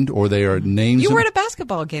mind, or they are names... You were at a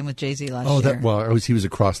basketball game with Jay-Z last year. He was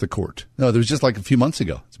across the court. No, it was just like a few months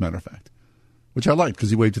ago, as a matter of fact. which I liked because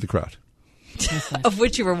he waved to the crowd. Of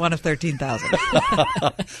which you were one of 13,000.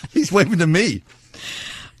 He's waving to me.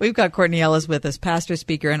 We've got Courtney Ellis with us, pastor,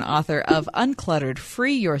 speaker, and author of Uncluttered,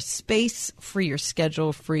 Free Your Space, Free Your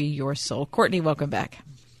Schedule, Free Your Soul. Courtney, welcome back.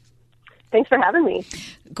 Thanks for having me.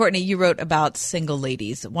 Courtney, you wrote about single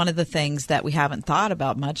ladies. One of the things that we haven't thought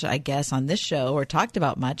about much, I guess, on this show or talked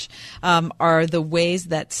about much are the ways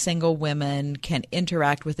that single women can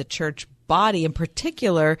interact with the church body. In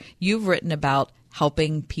particular, you've written about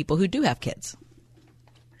helping people who do have kids.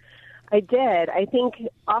 I did. I think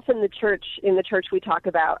often in the church we talk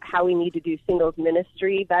about how we need to do singles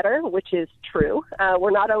ministry better, which is true.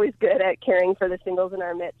 We're not always good at caring for the singles in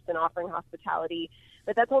our midst and offering hospitality,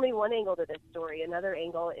 but that's only one angle to this story. Another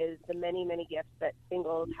angle is the many, many gifts that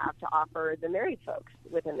singles have to offer the married folks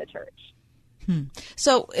within the church.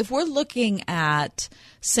 So if we're looking at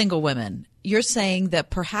single women, you're saying that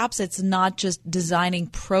perhaps it's not just designing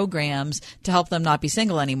programs to help them not be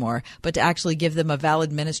single anymore, but to actually give them a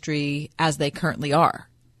valid ministry as they currently are.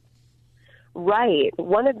 Right.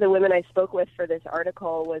 One of the women I spoke with for this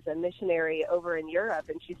article was a missionary over in Europe,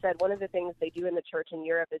 and she said one of the things they do in the church in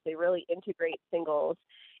Europe is they really integrate singles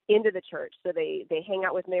into the church. So they hang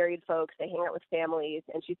out with married folks, they hang out with families,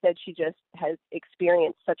 and she said she just has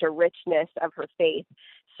experienced such a richness of her faith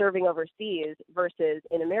serving overseas versus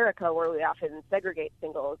in America where we often segregate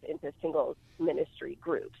singles into singles ministry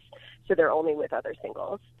groups. So they're only with other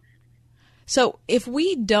singles. So if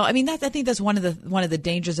we don't, I think that's one of the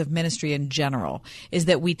dangers of ministry in general is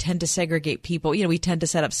that we tend to segregate people. We tend to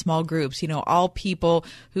set up small groups. All people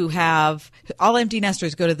all empty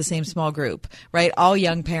nesters go to the same small group, right? All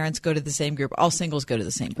young parents go to the same group. All singles go to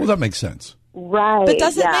the same group. Well, that makes sense. Right. But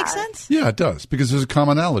does it make sense? Yeah, it does, because there's a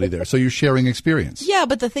commonality there. So you're sharing experience. Yeah,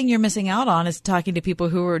 but the thing you're missing out on is talking to people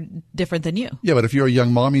who are different than you. Yeah, but if you're a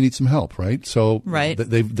young mom, you need some help, right? So right.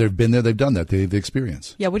 They've been there, they've done that, they've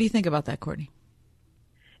experienced. Yeah, what do you think about that, Courtney?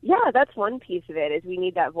 Yeah, that's one piece of it is we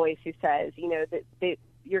need that voice who says, that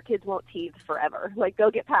your kids won't tease forever. Like,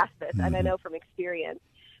 they'll get past this, and I know from experience.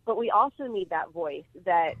 But we also need that voice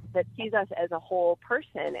that sees us as a whole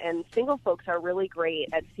person. And single folks are really great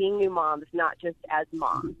at seeing new moms not just as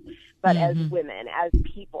moms, but as women, as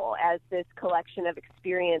people, as this collection of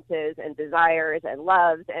experiences and desires and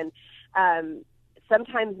loves. And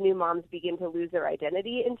sometimes new moms begin to lose their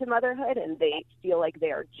identity into motherhood, and they feel like they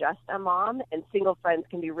are just a mom. And single friends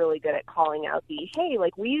can be really good at calling out hey,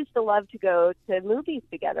 like, we used to love to go to movies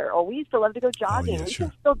together, or we used to love to go jogging. We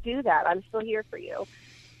can still do that. I'm still here for you.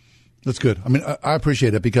 That's good. I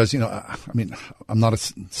appreciate it because, I'm not a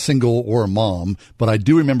single or a mom, but I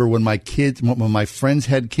do remember when my friends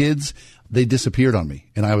had kids, they disappeared on me.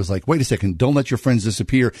 And I was like, wait a second, don't let your friends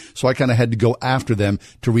disappear. So I kind of had to go after them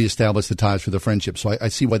to reestablish the ties for the friendship. So I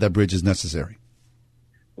see why that bridge is necessary.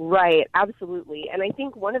 Right. Absolutely. And I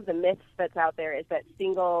think one of the myths that's out there is that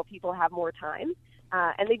single people have more time.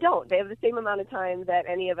 And they don't. They have the same amount of time that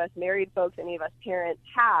any of us married folks, any of us parents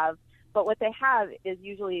have. But what they have is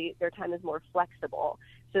usually their time is more flexible.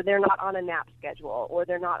 So they're not on a nap schedule or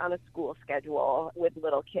they're not on a school schedule with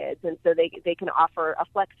little kids. And so they can offer a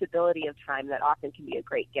flexibility of time that often can be a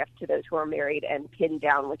great gift to those who are married and pinned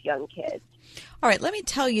down with young kids. All right, let me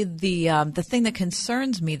tell you the thing that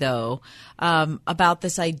concerns me, though, about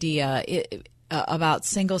this idea about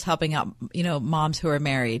singles helping out, moms who are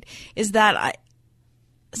married, is that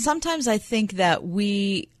sometimes I think that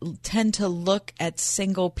we tend to look at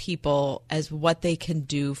single people as what they can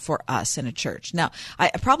do for us in a church. Now,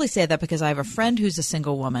 I probably say that because I have a friend who's a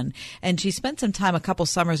single woman, and she spent some time a couple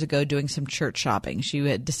summers ago doing some church shopping. She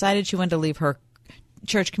had decided she wanted to leave her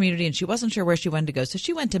church community, and she wasn't sure where she wanted to go. So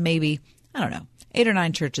she went to maybe, 8 or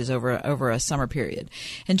 9 churches over a summer period.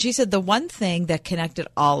 And she said the one thing that connected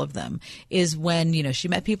all of them is when, she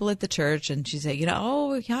met people at the church and she said,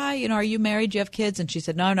 oh, hi, are you married? Do you have kids? And she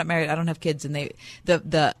said, no, I'm not married. I don't have kids. And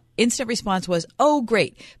the instant response was, oh,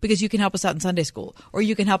 great, because you can help us out in Sunday school or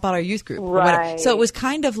you can help out our youth group. Right. So it was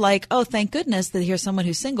kind of like, oh, thank goodness that here's someone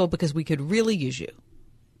who's single because we could really use you.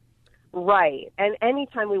 Right. And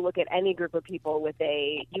anytime we look at any group of people with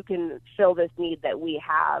you can fill this need that we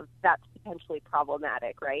have, that's potentially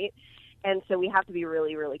problematic, right? And so we have to be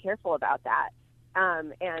really, really careful about that.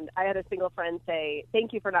 And I had a single friend say,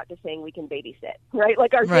 thank you for not just saying we can babysit, right?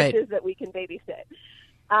 Like our gift is that we can babysit.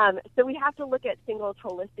 So we have to look at singles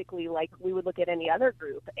holistically like we would look at any other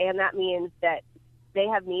group. And that means that they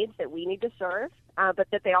have needs that we need to serve, but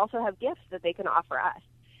that they also have gifts that they can offer us.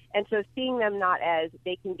 And so seeing them not as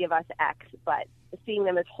they can give us X, but seeing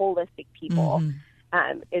them as holistic people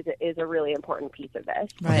is a really important piece of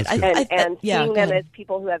this. Right. And seeing them as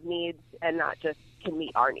people who have needs and not just can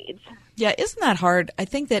meet our needs. Yeah, isn't that hard? I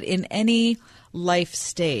think that in any life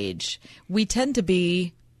stage, we tend to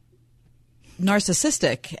be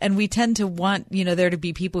narcissistic, and we tend to want, there to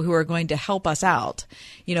be people who are going to help us out,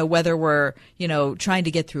 whether we're, trying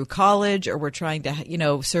to get through college, or we're trying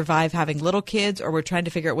to, survive having little kids, or we're trying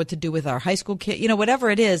to figure out what to do with our high school kid,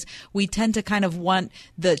 whatever it is, we tend to kind of want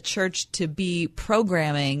the church to be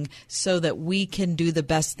programming so that we can do the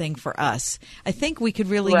best thing for us. I think we could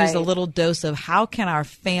really use a little dose of how can our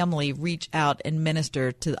family reach out and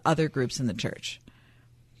minister to other groups in the church.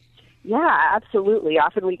 Yeah, absolutely.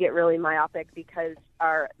 Often we get really myopic because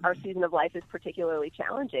our season of life is particularly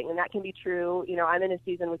challenging, and that can be true. I'm in a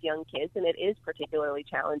season with young kids, and it is particularly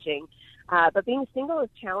challenging. But being single is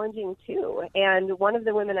challenging too. And one of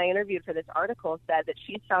the women I interviewed for this article said that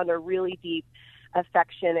she's found a really deep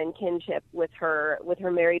affection and kinship with her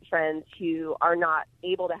married friends who are not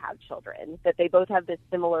able to have children, that they both have this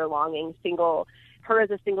similar longing, her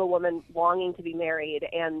as a single woman longing to be married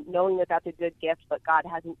and knowing that that's a good gift, but God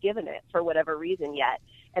hasn't given it for whatever reason yet.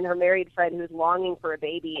 And her married friend who's longing for a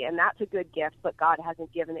baby, and that's a good gift, but God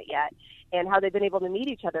hasn't given it yet. And how they've been able to meet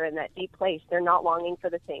each other in that deep place. They're not longing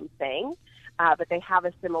for the same thing, but they have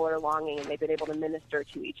a similar longing, and they've been able to minister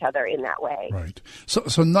to each other in that way. Right.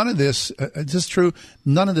 So none of this, is this true?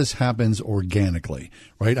 None of this happens organically,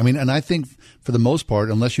 right? I mean, and I think for the most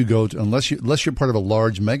part, unless you're part of a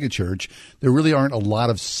large megachurch, there really aren't a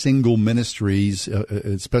lot of single ministries,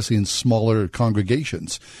 especially in smaller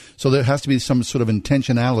congregations. So there has to be some sort of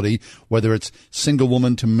intentionality, whether it's single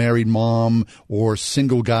woman to married mom or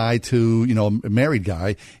single guy to, a married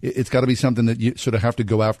guy. It's got to be something that you sort of have to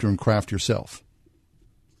go after and craft yourself.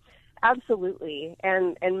 Absolutely.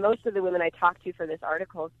 And most of the women I talked to for this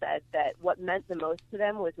article said that what meant the most to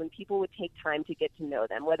them was when people would take time to get to know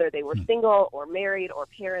them, whether they were single or married or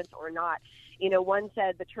parents or not. One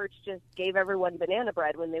said the church just gave everyone banana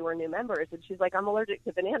bread when they were new members. And she's like, I'm allergic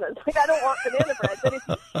to bananas. Like, I don't want banana bread.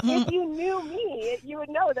 But if you knew me, you would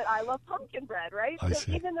know that I love pumpkin bread, right?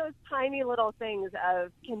 So even those tiny little things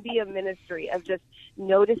can be a ministry of just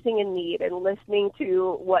noticing a need and listening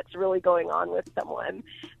to what's really going on with someone.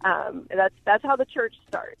 That's how the church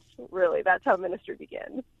starts, really. That's how ministry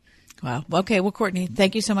begins. Wow. Okay. Well, Courtney,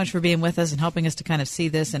 thank you so much for being with us and helping us to kind of see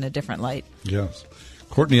this in a different light. Yes.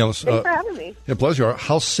 Courtney Ellis. Thanks for having me. Yeah, pleasure.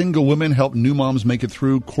 How Single Women Help New Moms Make It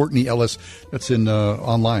Through. Courtney Ellis. That's in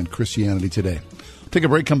online, Christianity Today. Take a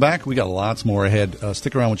break, come back. We got lots more ahead.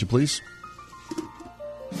 Stick around, would you please?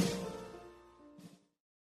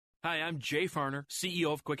 Hi, I'm Jay Farner,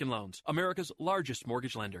 CEO of Quicken Loans, America's largest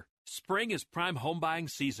mortgage lender. Spring is prime home buying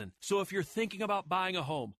season, so if you're thinking about buying a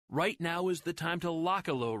home, right now is the time to lock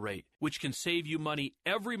a low rate, which can save you money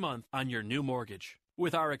every month on your new mortgage.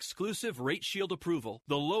 With our exclusive Rate Shield approval,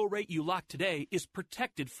 the low rate you lock today is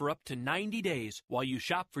protected for up to 90 days while you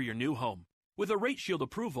shop for your new home. With a Rate Shield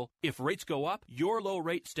approval, if rates go up, your low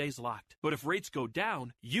rate stays locked. But if rates go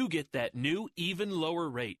down, you get that new, even lower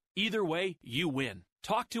rate. Either way, you win.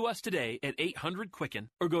 Talk to us today at 800-QUICKEN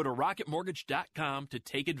or go to rocketmortgage.com to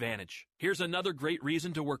take advantage. Here's another great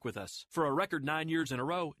reason to work with us. For a record 9 years in a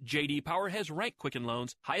row, J.D. Power has ranked Quicken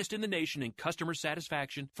Loans highest in the nation in customer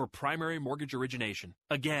satisfaction for primary mortgage origination.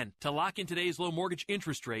 Again, to lock in today's low mortgage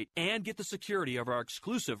interest rate and get the security of our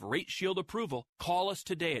exclusive Rate Shield approval, call us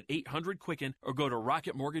today at 800-QUICKEN or go to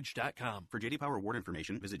rocketmortgage.com. For J.D. Power award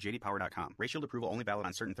information, visit jdpower.com. Rate Shield approval only valid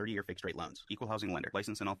on certain 30-year fixed-rate loans. Equal housing lender.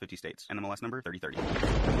 License in all 50 states. NMLS number 3030.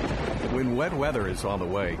 When wet weather is on the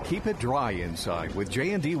way, keep it dry inside with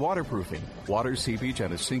J&D Waterproofing. Water seepage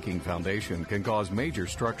and a sinking foundation can cause major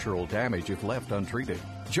structural damage if left untreated.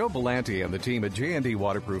 Joe Belanti and the team at J&D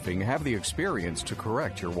Waterproofing have the experience to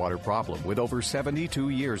correct your water problem with over 72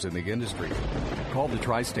 years in the industry. Call the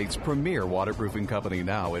Tri-State's premier waterproofing company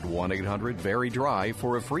now at 1-800-VERY-DRY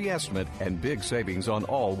for a free estimate and big savings on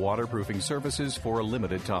all waterproofing services for a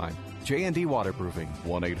limited time. J&D Waterproofing,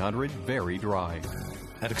 1-800-VERY-DRY.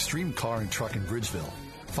 At Extreme Car and Truck in Bridgeville,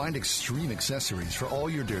 find extreme accessories for all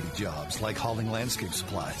your dirty jobs like hauling landscape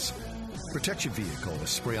supplies. Protect your vehicle with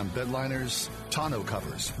spray-on bed liners, tonneau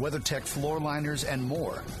covers, WeatherTech floor liners, and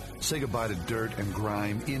more. Say goodbye to dirt and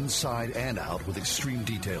grime inside and out with extreme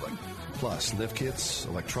detailing. Plus, lift kits,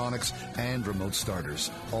 electronics, and remote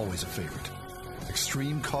starters. Always a favorite.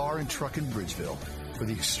 Extreme Car and Truck in Bridgeville. For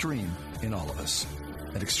the extreme in all of us.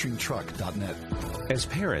 At extremetruck.net. As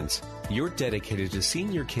parents, you're dedicated to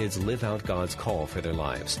seeing your kids live out God's call for their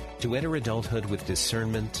lives, to enter adulthood with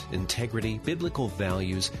discernment, integrity, biblical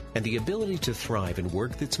values, and the ability to thrive in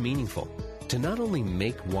work that's meaningful. to not only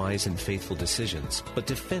make wise and faithful decisions, but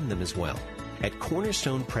defend them as well. At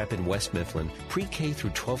Cornerstone Prep in West Mifflin, pre-K through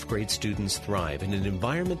 12th grade students thrive in an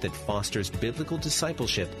environment that fosters biblical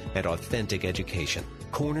discipleship and authentic education.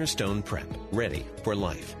 Cornerstone Prep, ready for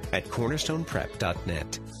life at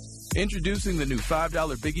cornerstoneprep.net. Introducing the new $5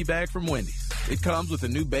 Biggie Bag from Wendy's. It comes with a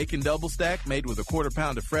new bacon double stack made with a quarter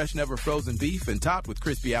pound of fresh, never frozen beef and topped with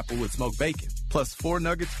crispy Applewood smoked bacon. Plus 4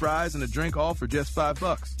 nuggets, fries, and a drink, all for just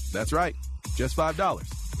 $5. That's right, just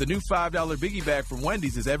 $5. The new $5 Biggie Bag from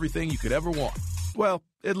Wendy's is everything you could ever want. Well,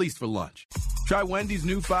 at least for lunch. Try Wendy's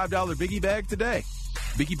new $5 Biggie Bag today.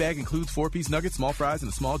 Biggie Bag includes 4-piece nuggets, small fries, and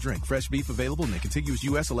a small drink. Fresh beef available in the contiguous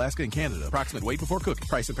U.S., Alaska, and Canada. Approximate weight before cooking.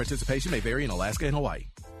 Price and participation may vary in Alaska and Hawaii.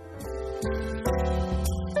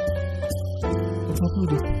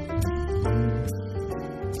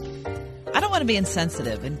 I don't want to be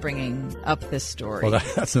insensitive in bringing up this story. Well,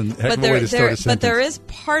 that's a heck of a way to start a sentence. But there is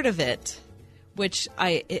part of it which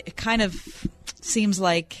it kind of seems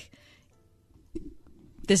like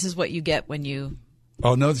this is what you get when you.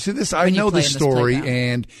 Oh no! See this. I know this story,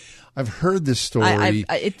 and I've heard this story,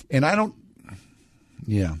 and I don't.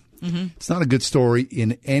 Yeah, It's not a good story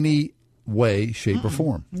in any way, shape, or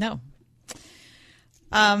form. No.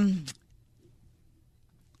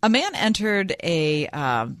 A man entered a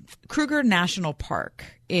Kruger National Park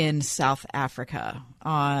in South Africa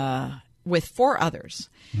with 4 others.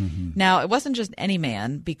 Now, it wasn't just any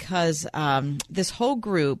man, because this whole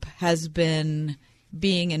group has been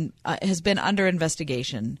under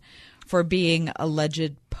investigation for being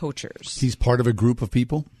alleged poachers. He's part of a group of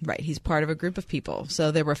people? Right. He's part of a group of people.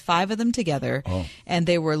 So there were 5 of them together, and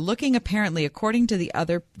they were looking, apparently, according to the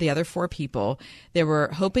other 4 people, they were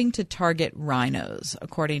hoping to target rhinos,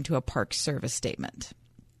 according to a Park Service statement.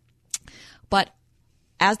 But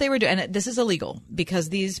as they were doing, and this is illegal because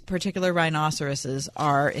these particular rhinoceroses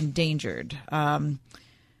are endangered.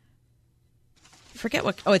 Forget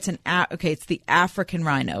what. Oh, it's it's the African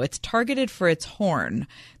rhino. It's targeted for its horn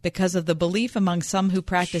because of the belief among some who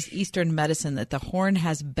practice Eastern medicine that the horn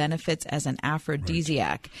has benefits as an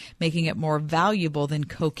aphrodisiac, making it more valuable than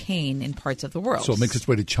cocaine in parts of the world. So it makes its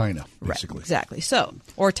way to China, basically. Right, exactly. So,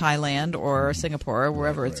 or Thailand, or Singapore, or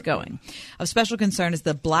wherever it's going. Of special concern is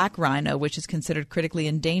the black rhino, which is considered critically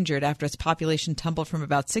endangered after its population tumbled from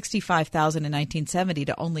about 65,000 in 1970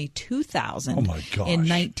 to only 2,000 in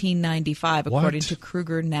 1995, according to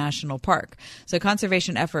Kruger National Park. So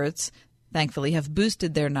conservation efforts, thankfully, have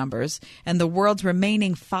boosted their numbers, and the world's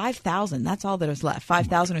remaining 5,000, that's all that is left.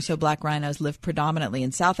 5,000 or so black rhinos live predominantly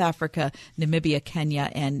in South Africa, Namibia,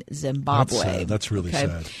 Kenya, and Zimbabwe. That's really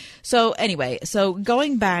sad. So anyway,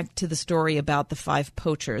 going back to the story about the 5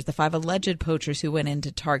 poachers, the 5 alleged poachers who went in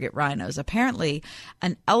to target rhinos, apparently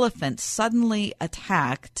an elephant suddenly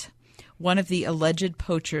attacked one of the alleged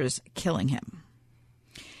poachers, killing him.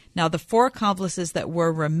 Now, the 4 accomplices that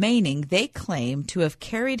were remaining, they claim to have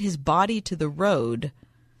carried his body to the road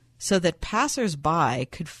so that passersby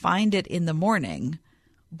could find it in the morning,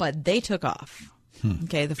 but they took off.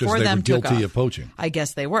 Okay, the 4 of them took off. Guilty of poaching. I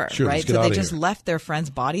guess they were, sure, right? So they just left their friend's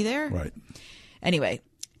body there? Right. Anyway,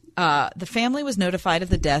 the family was notified of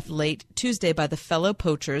the death late Tuesday by the fellow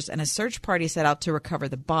poachers, and a search party set out to recover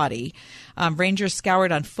the body. Rangers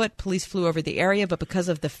scoured on foot. Police flew over the area, but because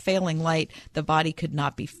of the failing light, the body could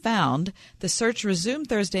not be found. The search resumed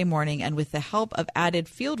Thursday morning, and with the help of added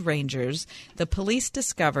field rangers, the police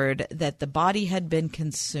discovered that the body had been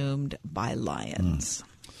consumed by lions.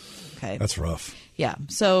 Okay, that's rough. Yeah.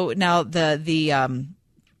 So now the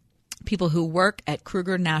people who work at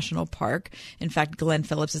Kruger National Park. In fact, Glenn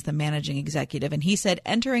Phillips is the managing executive, and he said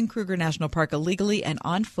entering Kruger National Park illegally and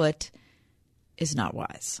on foot is not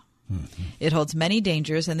wise. It holds many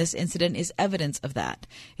dangers, and this incident is evidence of that.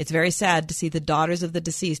 It's very sad to see the daughters of the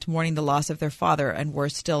deceased mourning the loss of their father, and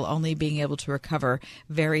worse still, only being able to recover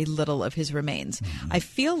very little of his remains. I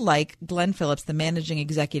feel like Glenn Phillips, the managing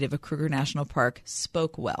executive of Kruger National Park,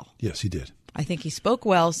 spoke well. Yes, he did. I think he spoke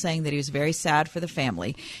well, saying that he was very sad for the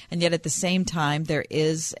family. And yet at the same time, there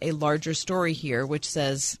is a larger story here which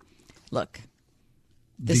says, look,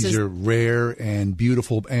 these are rare and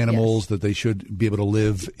beautiful animals that they should be able to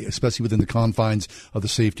live, especially within the confines of the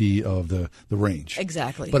safety of the range.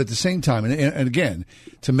 Exactly. But at the same time, and again,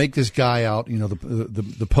 to make this guy out,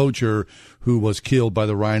 the poacher who was killed by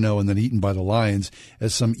the rhino and then eaten by the lions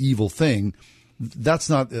as some evil thing, that's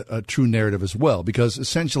not a true narrative as well, because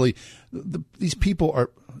essentially these people are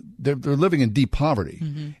they're living in deep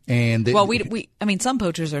poverty, and I mean, some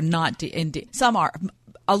poachers are not some are.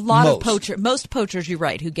 A lot of most poachers, you're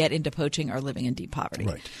right, who get into poaching are living in deep poverty.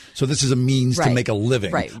 Right. So this is a means to make a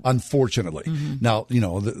living, right. Unfortunately. Mm-hmm. Now,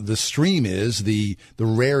 the stream is the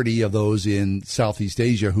rarity of those in Southeast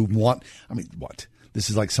Asia who want, what? This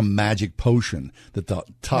is like some magic potion that the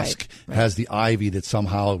tusk has the ivy that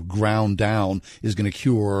somehow ground down is going to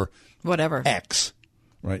cure whatever X,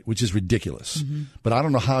 right? Which is ridiculous. Mm-hmm. But I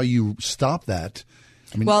don't know how you stop that.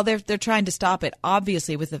 Well, they're trying to stop it,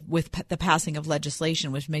 obviously, with the passing of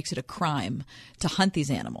legislation, which makes it a crime to hunt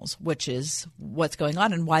these animals, which is what's going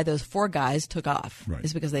on, and why those 4 guys took off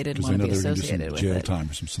is because they didn't want to be associated with it. Jail time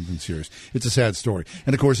or something serious. It's a sad story,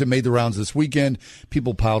 and of course, it made the rounds this weekend.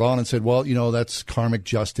 People piled on and said, "Well, that's karmic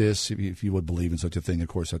justice, if you would believe in such a thing." Of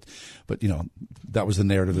course, but that was the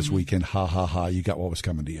narrative this weekend. Ha ha ha! You got what was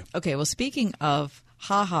coming to you. Okay, well, speaking of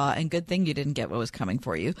ha-ha, and good thing you didn't get what was coming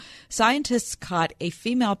for you. Scientists caught a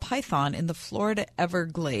female python in the Florida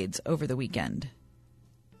Everglades over the weekend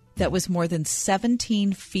that was more than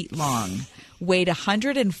 17 feet long, weighed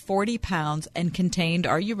 140 pounds, and contained,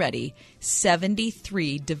 are you ready,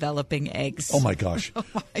 73 developing eggs. Oh, my gosh. Oh,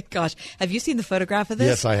 my gosh. Have you seen the photograph of this?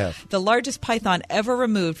 Yes, I have. The largest python ever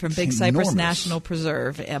removed from Big Cypress National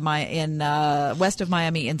Preserve in west of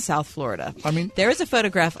Miami in South Florida. There is a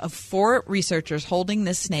photograph of 4 researchers holding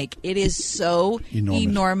this snake. It is so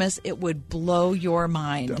enormous. It would blow your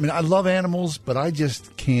mind. I love animals, but I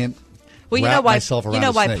just can't. Well, you know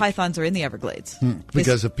why pythons are in the Everglades?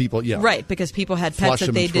 Because of people, Right, because people had pets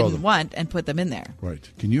that they didn't want and put them in there. Right.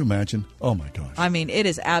 Can you imagine? Oh, my gosh. It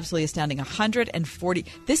is absolutely astounding. 140.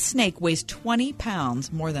 This snake weighs 20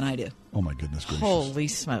 pounds more than I do. Oh, my goodness gracious. Holy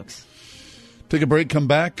smokes. Take a break, come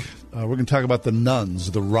back. We're going to talk about the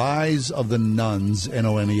nuns, the rise of the nuns,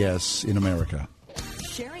 N-O-N-E-S, in America.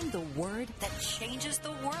 Sharing the word that changes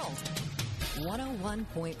the world.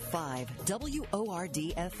 101.5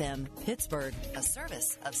 WORD-FM, Pittsburgh, a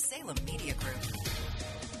service of Salem Media Group.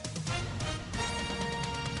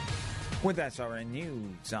 With SRN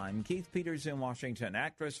News, I'm Keith Peters in Washington.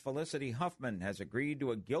 Actress Felicity Huffman has agreed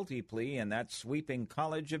to a guilty plea in that sweeping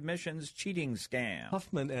college admissions cheating scam.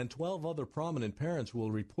 Huffman and 12 other prominent parents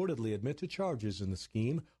will reportedly admit to charges in the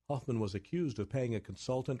scheme. Huffman was accused of paying a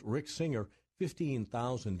consultant, Rick Singer,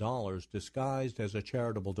 $15,000 disguised as a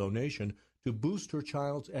charitable donation to boost her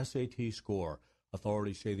child's SAT score.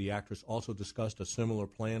 Authorities say the actress also discussed a similar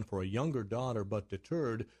plan for a younger daughter, but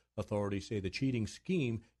deterred. Authorities say the cheating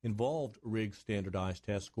scheme involved rigged standardized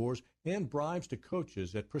test scores and bribes to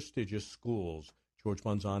coaches at prestigious schools. George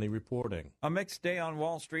Manzani reporting. A mixed day on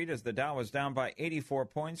Wall Street as the Dow was down by 84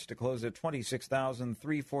 points to close at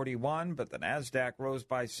 26,341, but the Nasdaq rose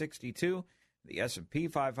by 62. The S&P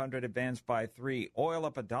 500 advanced by 3. Oil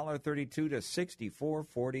up $1.32 to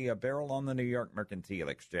 $64.40 a barrel on the New York Mercantile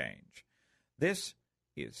Exchange. This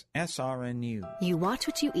is SRN News. You watch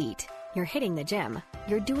what you eat. You're hitting the gym.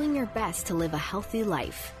 You're doing your best to live a healthy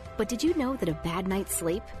life. But did you know that a bad night's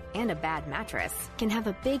sleep and a bad mattress can have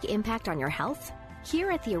a big impact on your health?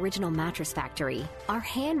 Here at the Original Mattress Factory, our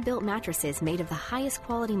hand-built mattresses made of the highest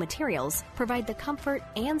quality materials provide the comfort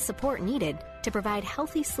and support needed to provide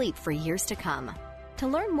healthy sleep for years to come. To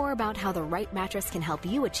learn more about how the right mattress can help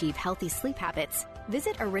you achieve healthy sleep habits,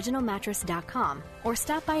 visit originalmattress.com or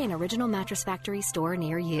stop by an Original Mattress Factory store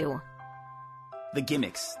near you. The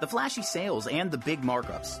gimmicks, the flashy sales, and the big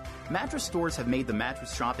markups. Mattress stores have made the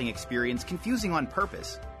mattress shopping experience confusing on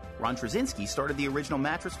purpose. Ron Trzynski started the Original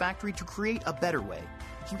Mattress Factory to create a better way.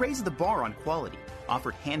 He raised the bar on quality,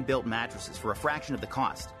 offered hand-built mattresses for a fraction of the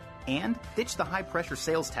cost, and ditched the high-pressure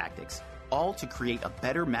sales tactics, all to create a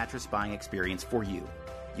better mattress buying experience for you.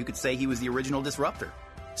 You could say he was the original disruptor.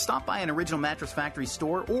 Stop by an Original Mattress Factory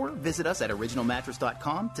store or visit us at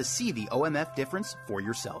originalmattress.com to see the OMF difference for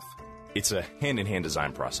yourself. It's a hand-in-hand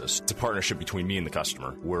design process. It's a partnership between me and the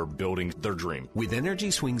customer. We're building their dream. With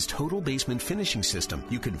Energy Swing's total basement finishing system,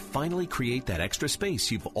 you can finally create that extra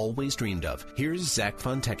space you've always dreamed of. Here's Zach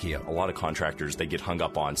Fontecchio. A lot of contractors, they get hung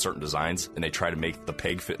up on certain designs, and they try to make the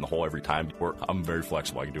peg fit in the hole every time. I'm very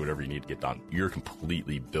flexible. I can do whatever you need to get done. You're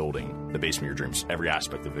completely building the basement of your dreams. Every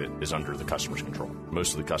aspect of it is under the customer's control.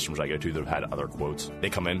 Most of the customers I go to that have had other quotes, they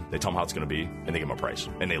come in, they tell them how it's going to be, and they give them a price,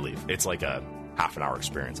 and they leave. It's like a half-an-hour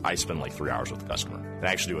experience. I spend like 3 hours with the customer and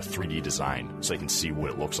actually do a 3D design so they can see what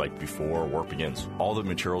it looks like before work begins. All the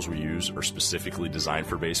materials we use are specifically designed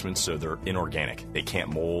for basements, so they're inorganic. They can't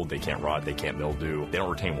mold, they can't rot, they can't mildew, they don't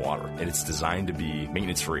retain water, and it's designed to be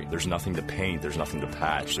maintenance-free. There's nothing to paint, there's nothing to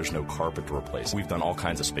patch, there's no carpet to replace. We've done all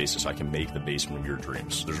kinds of spaces so I can make the basement of your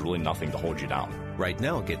dreams. There's really nothing to hold you down. Right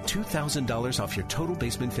now, get $2,000 off your total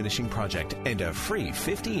basement finishing project and a free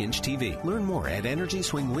 50-inch TV. Learn more at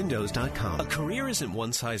EnergySwingWindows.com. A career career isn't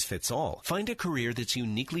one size fits all. Find a career that's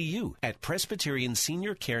uniquely you at Presbyterian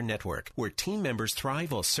Senior Care Network, where team members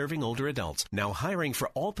thrive while serving older adults. Now hiring for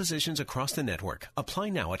all positions across the network. Apply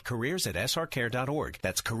now at careers@srcare.org.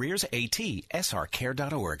 That's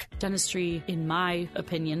careers@srcare.org. Dentistry, in my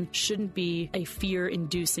opinion, shouldn't be a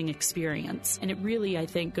fear-inducing experience. And it really, I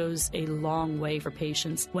think, goes a long way for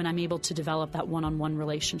patients when I'm able to develop that one-on-one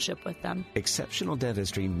relationship with them. Exceptional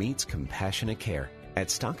dentistry meets compassionate care at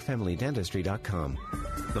StockFamilyDentistry.com.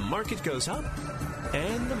 The market goes up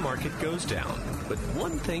and the market goes down, but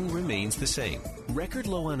one thing remains the same. Record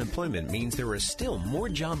low unemployment means there are still more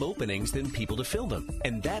job openings than people to fill them,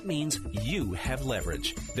 and that means you have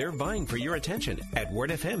leverage. They're vying for your attention at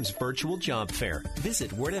WordFM's virtual job fair.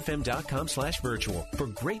 Visit wordfm.com/virtual for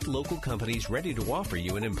great local companies ready to offer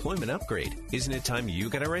you an employment upgrade. Isn't it time you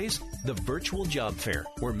got a raise? The virtual job fair,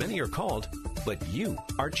 where many are called, but you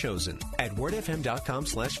are chosen at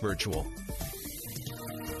wordfm.com/virtual.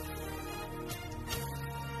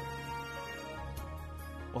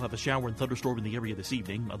 We'll have a shower and thunderstorm in the area this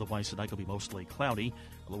evening. Otherwise, tonight will be mostly cloudy.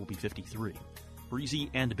 The low will be 53. Breezy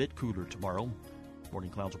and a bit cooler tomorrow. Morning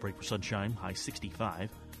clouds will break for sunshine, high 65.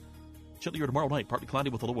 Chillier tomorrow night, partly cloudy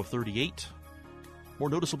with a low of 38. More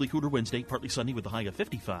noticeably cooler Wednesday, partly sunny with a high of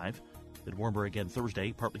 55. Then warmer again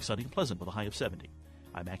Thursday, partly sunny and pleasant with a high of 70.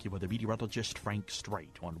 I'm AccuWeather meteorologist Frank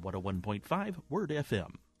Streit on 101.5 Word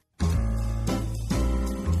FM.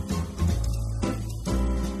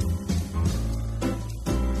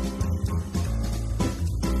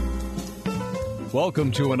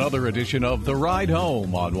 Welcome to another edition of The Ride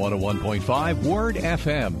Home on 101.5 Word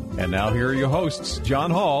FM. And now here are your hosts,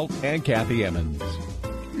 John Hall and Kathy Emmons.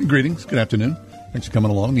 Greetings. Good afternoon. Thanks for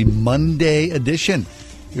coming along. The Monday edition.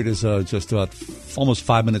 Here it is just about almost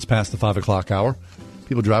 5 minutes past the 5 o'clock hour.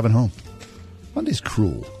 People driving home. Monday's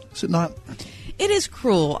cruel. Is it not? It is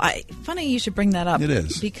cruel. Funny you should bring that up. It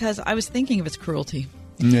is. Because I was thinking of its cruelty.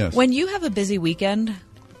 Yes. When you have a busy weekend...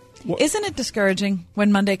 Isn't it discouraging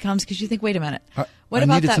when Monday comes because you think, wait a minute, what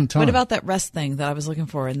about that rest thing that I was looking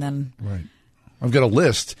for? And then right, I've got a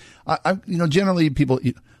list. Generally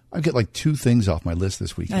I get like 2 things off my list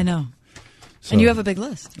this weekend. I know, so, and you have a big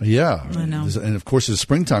list. Yeah, I know. And of course, as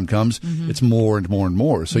springtime comes, it's more and more and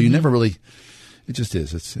more. So you never really. It just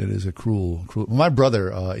is. It is a cruel. My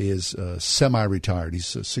brother is semi-retired.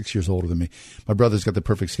 He's 6 years older than me. My brother's got the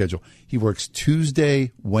perfect schedule. He works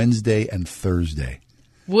Tuesday, Wednesday, and Thursday.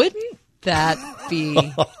 Wouldn't that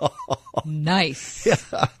be nice? Yeah.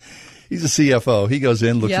 He's a CFO. He goes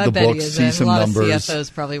in, looks at the books, sees some numbers. A lot of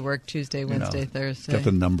CFOs probably work Tuesday, Wednesday, Thursday. Got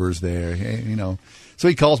the numbers there, So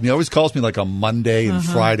he calls me. Always calls me like on Monday and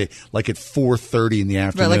Friday, like at 4:30 in the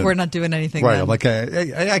afternoon. Right, like we're not doing anything. Right. Then. I'm like,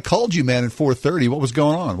 I called you, man, at 4:30. What was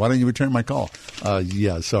going on? Why didn't you return my call?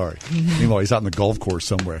 Yeah, sorry. Meanwhile, he's out on the golf course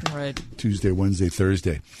somewhere. Right. Tuesday, Wednesday,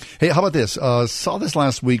 Thursday. Hey, how about this? Saw this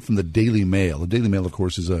last week from the Daily Mail. The Daily Mail, of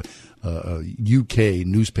course, is a UK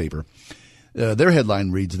newspaper. Their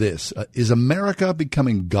headline reads this: Is America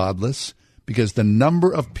becoming godless because the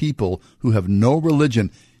number of people who have no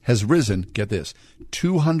religion has risen, get this,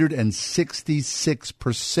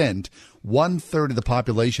 266%, 1/3 of the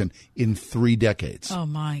population in 3 decades. Oh,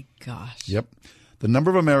 my gosh. Yep. The number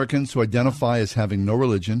of Americans who identify as having no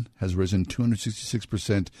religion has risen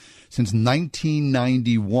 266% since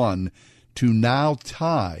 1991 to now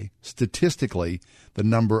tie, statistically, the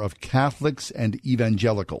number of Catholics and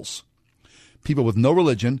evangelicals. People with no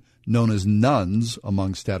religion, known as nuns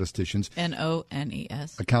among statisticians,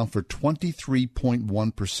 NONES, account for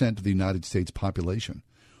 23.1% of the United States population.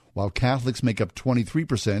 While Catholics make up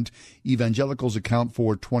 23%, evangelicals account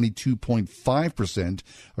for 22.5%,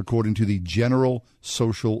 according to the General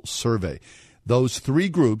Social Survey. Those 3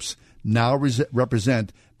 groups now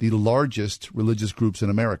represent the largest religious groups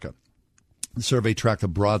in America. The survey tracked a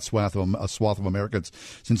broad swath of Americans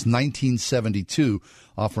since 1972,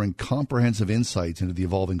 offering comprehensive insights into the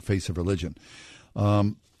evolving face of religion.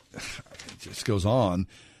 It just goes on.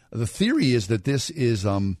 The theory is that this is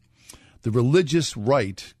the religious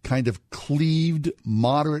right kind of cleaved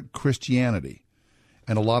moderate Christianity,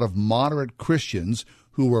 and a lot of moderate Christians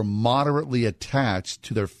who were moderately attached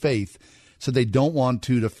to their faith said they don't want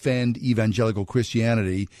to defend evangelical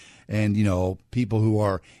Christianity and, people who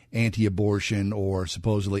are anti-abortion or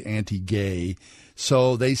supposedly anti-gay.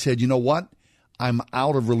 So they said, you know what? I'm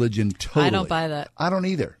out of religion totally. I don't buy that. I don't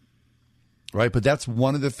either. right? But that's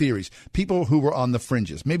one of the theories. People who were on the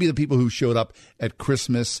fringes, maybe the people who showed up at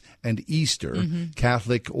Christmas and Easter,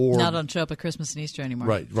 Catholic or... Now don't show up at Christmas and Easter anymore.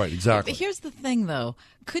 Right, exactly. But here's the thing, though.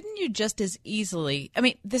 Couldn't you just as easily... I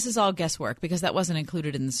mean, this is all guesswork because that wasn't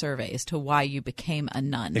included in the survey as to why you became a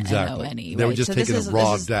nun, Exactly. N-O-N-E. They were right? just So taking this is-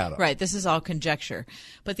 raw this is- data. Right, this is all conjecture.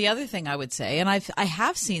 But the other thing I would say, and I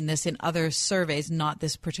have seen this in other surveys, not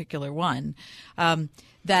this particular one,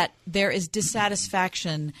 that there is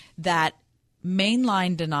dissatisfaction that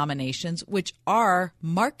mainline denominations, which are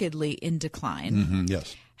markedly in decline,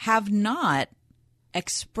 yes, have not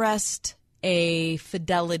expressed a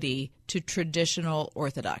fidelity to traditional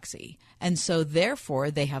orthodoxy. And so,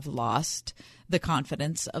 therefore, they have lost the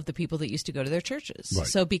confidence of the people that used to go to their churches. Right.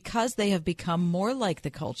 So because they have become more like the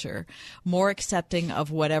culture, more accepting of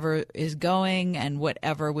whatever is going and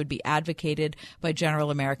whatever would be advocated by general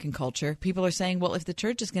American culture, people are saying, well, if the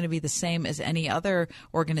church is going to be the same as any other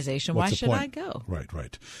organization, why should I go?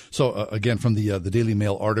 Right. So, again, from the Daily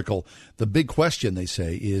Mail article, the big question, they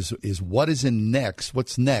say, is what is next?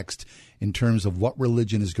 What's next in terms of what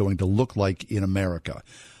religion is going to look like in America?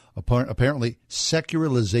 Apparently,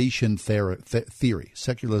 secularization theory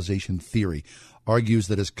argues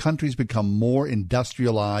that as countries become more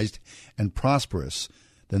industrialized and prosperous,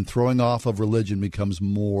 then throwing off of religion becomes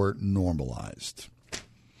more normalized.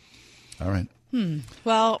 All right.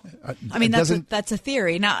 Well, I mean, doesn't- that's a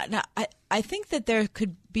theory. Now, I think that there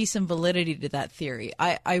could be some validity to that theory.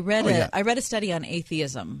 I read a study on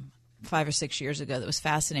atheism 5 or 6 years ago that was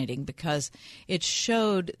fascinating because it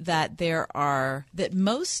showed that that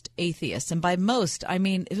most atheists, and by most I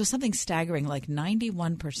mean it was something staggering, like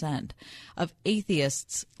 91% of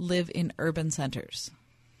atheists live in urban centers.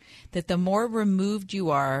 That the more removed you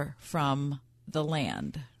are from the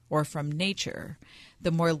land or from nature, the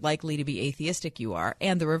more likely to be atheistic you are.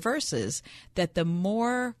 And the reverse is that the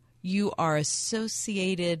more you are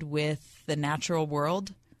associated with the natural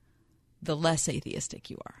world, the less atheistic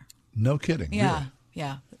you are. No kidding. Yeah, really.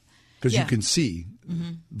 yeah. Because you can see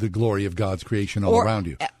the glory of God's creation all around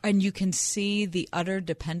you. And you can see the utter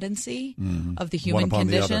dependency of the One human upon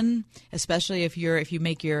the condition, especially if you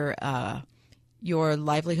make your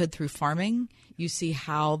livelihood through farming. You see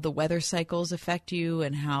how the weather cycles affect you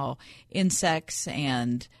and how insects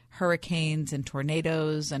and hurricanes and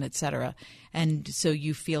tornadoes and et cetera. And so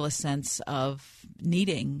you feel a sense of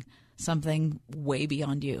needing something way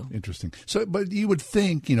beyond you. Interesting. So, but you would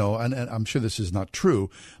think, and I'm sure this is not true,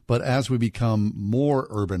 but as we become more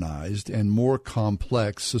urbanized and more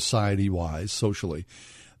complex society-wise, socially,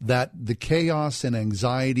 that the chaos and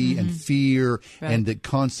anxiety and fear and the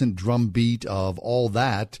constant drumbeat of all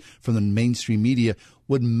that from the mainstream media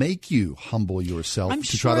would make you humble yourself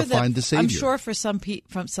to try to find the Savior. I'm sure for some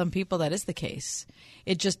people that is the case.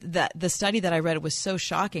 It just that the study that I read was so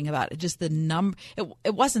shocking about it. Just the number.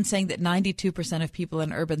 It wasn't saying that 92% of people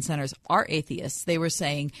in urban centers are atheists. They were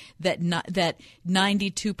saying that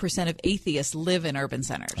 92% of atheists live in urban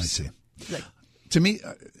centers. I see. To me,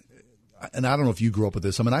 and I don't know if you grew up with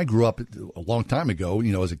this. I mean, I grew up a long time ago,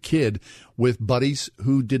 as a kid, with buddies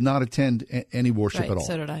who did not attend any worship at all.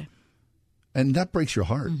 So did I. And that breaks your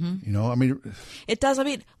heart, I mean, it does. I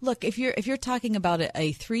mean, look, if you're talking about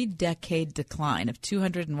a 3-decade decline of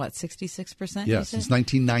 266%, yes, since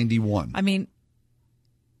 1991. I mean,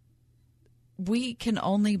 we can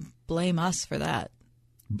only blame us for that.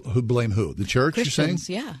 Who blame who? The church? Christians,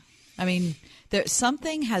 you're saying? Yeah. I mean,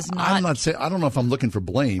 something has not. I'm not saying. I don't know if I'm looking for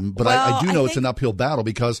blame, but I do know it's an uphill battle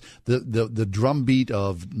because the drumbeat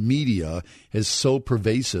of media is so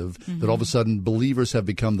pervasive that all of a sudden believers have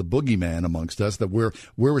become the boogeyman amongst us. That we're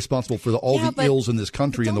responsible for all the ills in this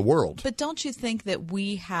country and the world. But don't you think that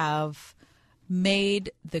we have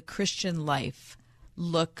made the Christian life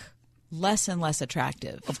look less and less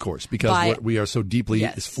attractive? Of course, because we are so deeply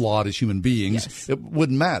flawed as human beings, it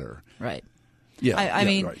wouldn't matter. Right. Yeah. I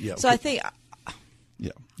mean, right, yeah. So I think.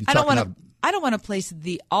 Yeah. I don't want to place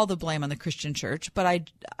all the blame on the Christian church, but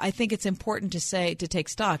I think it's important to take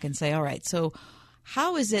stock and say, all right, so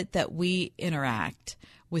how is it that we interact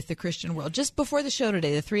with the Christian world? Just before the show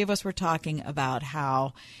today, the three of us were talking about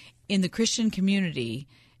how in the Christian community,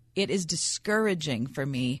 it is discouraging for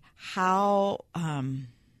me how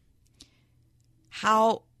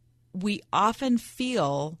we often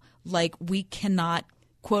feel like we cannot,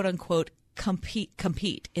 quote unquote,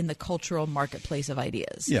 compete in the cultural marketplace of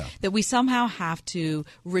ideas. Yeah. That we somehow have to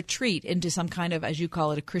retreat into some kind of, as you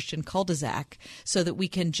call it, a Christian cul-de-sac so that we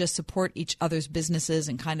can just support each other's businesses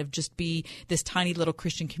and kind of just be this tiny little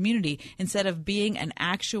Christian community instead of being an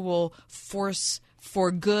actual force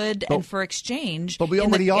for good and for exchange but we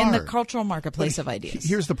already in the are. cultural marketplace of ideas.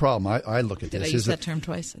 Here's the problem. I look at Did this. I use that term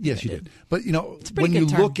twice? Yes, you did. But, It's a pretty when you good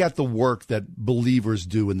term. look at the work that believers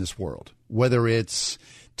do in this world, whether it's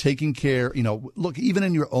taking care, look, even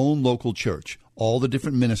in your own local church, all the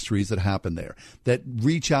different ministries that happen there that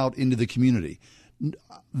reach out into the community.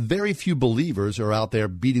 Very few believers are out there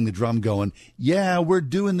beating the drum going, yeah, we're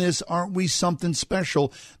doing this. Aren't we something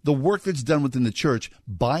special? The work that's done within the church,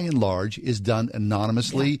 by and large, is done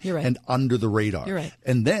anonymously you're right. and under the radar. You're right.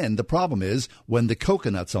 And then the problem is when the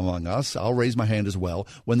coconuts among us, I'll raise my hand as well,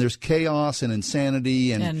 when there's chaos and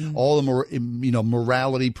insanity and all the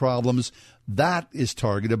morality problems, that is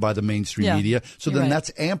targeted by the mainstream media. So then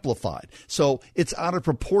that's amplified. So it's out of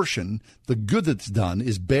proportion. The good that's done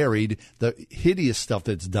is buried. The hideous stuff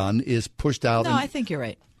that's done is pushed out. No, I think you're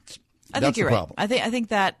right. I That's think you're the right. problem.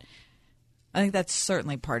 I think that's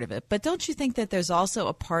certainly part of it. But don't you think that there's also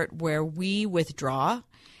a part where we withdraw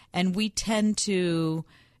and we tend to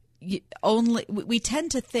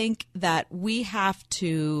think that we have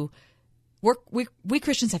to we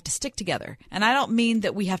Christians have to stick together. And I don't mean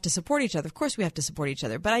that we have to support each other. Of course we have to support each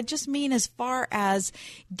other. But I just mean as far as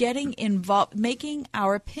getting involved, making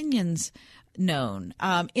our opinions known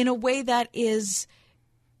in a way that is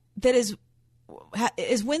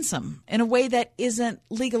winsome, in a way that isn't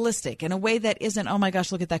legalistic, in a way that isn't, oh my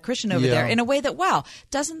gosh, look at that Christian over there, in a way that, wow,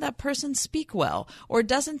 doesn't that person speak well? Or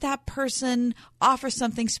doesn't that person offer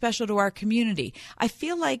something special to our community? I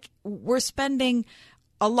feel like we're spending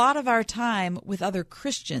a lot of our time with other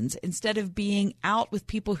Christians instead of being out with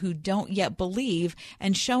people who don't yet believe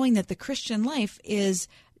and showing that the Christian life is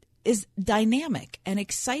dynamic and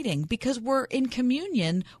exciting because we're in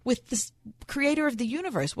communion with the creator of the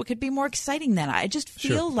universe. What could be more exciting than that? I just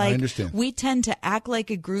feel like we tend to act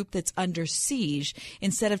like a group that's under siege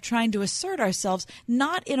instead of trying to assert ourselves,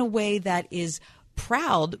 not in a way that is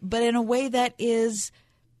proud, but in a way that is,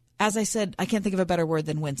 as I said, I can't think of a better word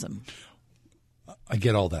than winsome. I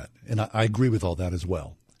get all that, and I agree with all that as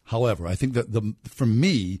well. However, I think that for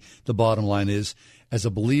me, the bottom line is, as a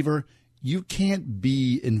believer, you can't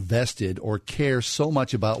be invested or care so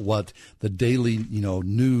much about what the daily,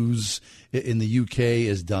 news in the UK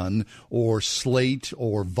has done, or Slate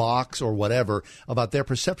or Vox or whatever, about their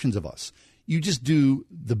perceptions of us. You just do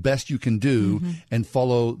the best you can do and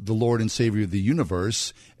follow the Lord and Savior of the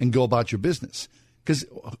universe and go about your business. Because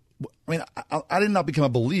I did not become a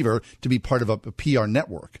believer to be part of a PR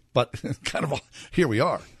network, but here we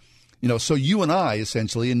are. So you and I,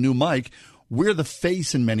 essentially, and New Mike, we're the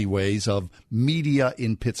face in many ways of media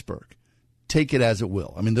in Pittsburgh. Take it as it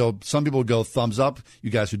will. Some people go thumbs up.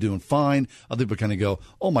 You guys are doing fine. Other people kind of go,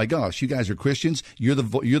 oh my gosh, you guys are Christians. You're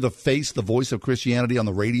the face, the voice of Christianity on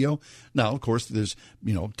the radio. Now, of course, there's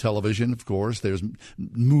television. Of course, there's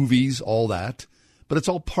movies, all that, but it's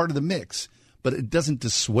all part of the mix. But it doesn't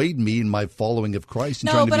dissuade me in my following of Christ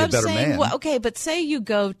and trying to be a better man. Well, okay, but say you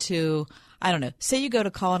go to, say you go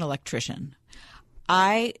to call an electrician.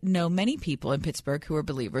 I know many people in Pittsburgh who are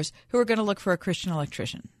believers who are going to look for a Christian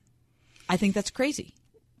electrician. I think that's crazy.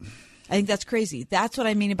 That's what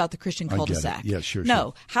I mean about the Christian cul-de-sac. Yeah, sure.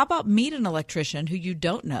 No, how about meet an electrician who you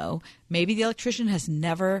don't know? Maybe the electrician has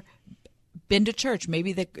never been to church.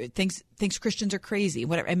 Maybe that thinks Christians are crazy,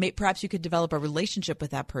 whatever. And perhaps you could develop a relationship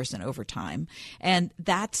with that person over time. And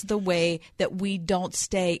that's the way that we don't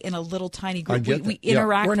stay in a little tiny group. We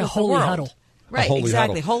interact We're in a with holy the world. huddle. Right,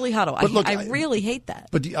 exactly. Holy huddle. I really hate that.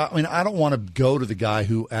 But I don't want to go to the guy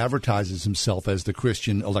who advertises himself as the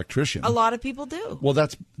Christian electrician. A lot of people do. Well,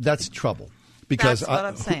 that's trouble. Because that's what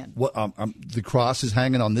I'm saying. The cross is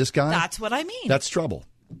hanging on this guy? That's what I mean. That's trouble.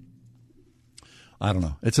 I don't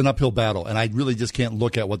know. It's an uphill battle, and I really just can't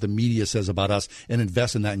look at what the media says about us and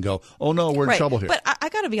invest in that and go, oh, no, we're in trouble here. But I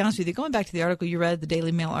got to be honest with you. Going back to the article you read, the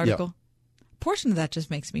Daily Mail article, a portion of that just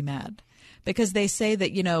makes me mad. Because they say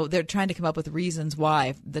that, they're trying to come up with reasons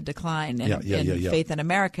why the decline in faith in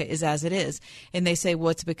America is as it is. And they say, well,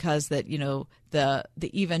 it's because that,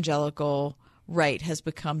 the evangelical right has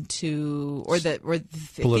become too, or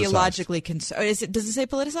theologically concerned. Does it say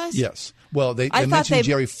politicized? Yes. Well, they mentioned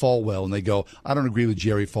Jerry Falwell, and they go, I don't agree with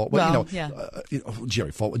Jerry Falwell. Well,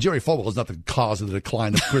 Jerry Falwell. Jerry Falwell is not the cause of the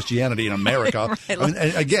decline of Christianity in America. Right.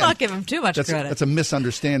 Again, let's not give him too much credit. That's a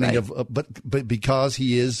misunderstanding of, but because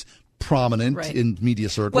he is prominent in media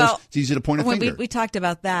circles, it's easy to point a finger. We talked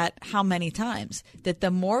about that how many times, that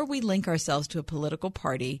the more we link ourselves to a political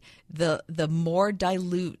party, the more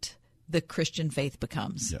dilute the Christian faith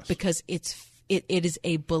becomes, because it's It is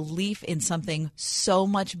a belief in something so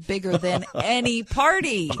much bigger than any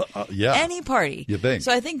party. Any party. You think?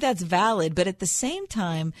 So I think that's valid. But at the same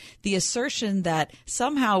time, the assertion that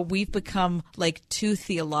somehow we've become like too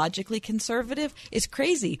theologically conservative is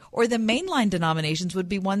crazy. Or the mainline denominations would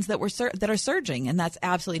be ones that are surging, and that's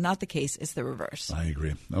absolutely not the case. It's the reverse. I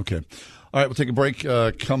agree. Okay. All right, we'll take a break.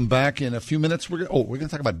 Come back in a few minutes. We're going to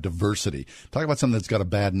talk about diversity. Talk about something that's got a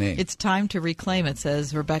bad name. It's time to reclaim it,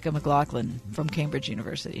 says Rebecca McLaughlin from Cambridge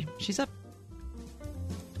University. She's up.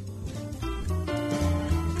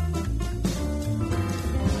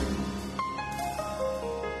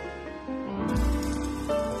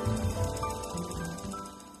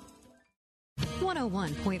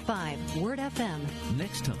 .5 Word FM.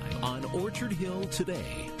 Next time on Orchard Hill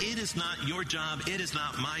Today. It is not your job, it is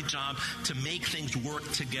not my job to make things work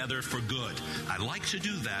together for good. I like to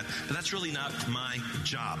do that, but that's really not my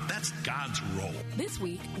job. That's God's role. This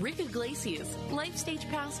week, Rick Iglesias, life stage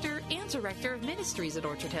pastor and director of ministries at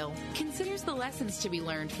Orchard Hill, considers the lessons to be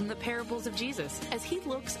learned from the parables of Jesus as he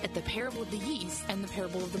looks at the parable of the yeast and the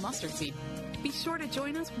parable of the mustard seed. Be sure to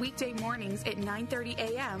join us weekday mornings at 9:30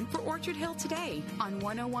 a.m. for Orchard Hill Today on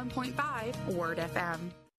 101.5 Word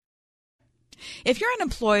FM. If you're an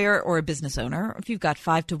employer or a business owner, if you've got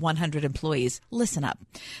 5 to 100 employees, listen up.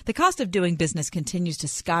 The cost of doing business continues to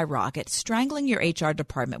skyrocket, strangling your HR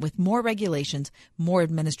department with more regulations, more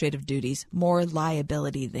administrative duties, more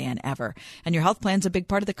liability than ever. And your health plan's a big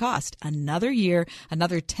part of the cost. Another year,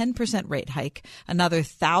 another 10% rate hike, another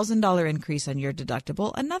 $1,000 increase on your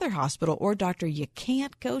deductible, another hospital or doctor you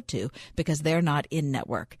can't go to because they're not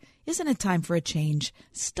in-network. Isn't it time for a change?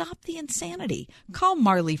 Stop the insanity. Call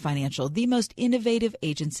Marley Financial, the most innovative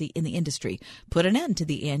agency in the industry. Put an end to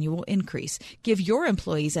the annual increase. Give your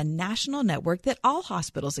employees a national network that all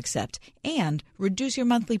hospitals accept and reduce your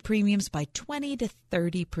monthly premiums by 20 to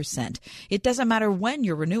 30%. It doesn't matter when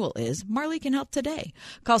your renewal is. Marley can help today.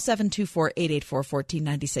 Call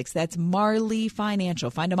 724-884-1496. That's Marley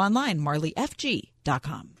Financial. Find them online,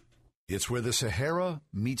 marleyfg.com. It's where the Sahara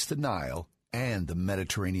meets the Nile and the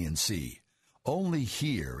Mediterranean Sea. Only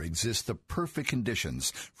here exist the perfect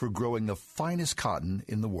conditions for growing the finest cotton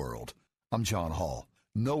in the world. I'm John Hall.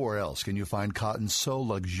 Nowhere else can you find cotton so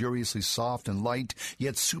luxuriously soft and light,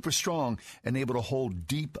 yet super strong and able to hold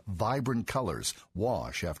deep, vibrant colors,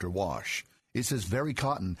 wash after wash. It's this very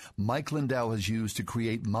cotton Mike Lindell has used to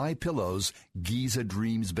create MyPillow's Giza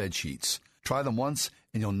Dreams bed sheets. Try them once,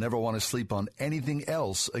 and you'll never want to sleep on anything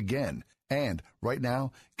else again. And right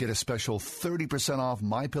now, get a special 30% off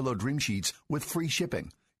MyPillow Dream Sheets with free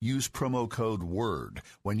shipping. Use promo code WORD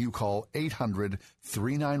when you call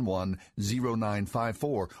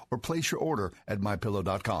 800-391-0954 or place your order at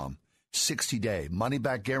MyPillow.com. 60-day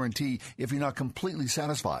money-back guarantee if you're not completely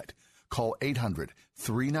satisfied. Call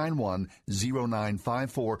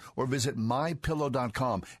 800-391-0954 or visit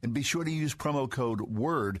MyPillow.com and be sure to use promo code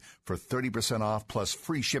WORD for 30% off plus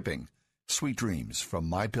free shipping. Sweet dreams from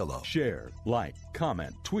MyPillow. Share, like,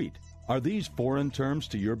 comment, tweet. Are these foreign terms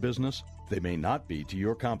to your business? They may not be to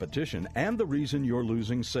your competition and the reason you're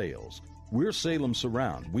losing sales. We're Salem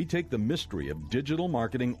Surround. We take the mystery of digital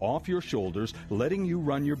marketing off your shoulders, letting you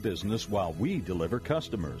run your business while we deliver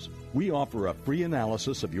customers. We offer a free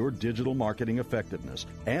analysis of your digital marketing effectiveness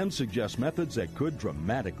and suggest methods that could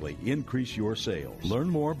dramatically increase your sales. Learn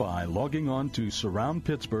more by logging on to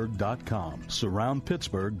surroundpittsburgh.com.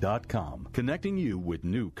 Surroundpittsburgh.com, connecting you with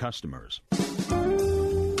new customers.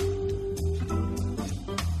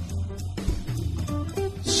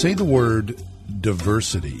 Say the word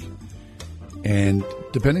diversity. And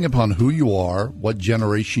depending upon who you are, what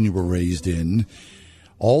generation you were raised in,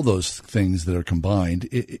 all those things that are combined,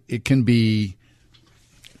 it can be,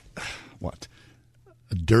 what,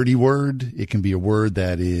 a dirty word? It can be a word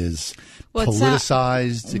that is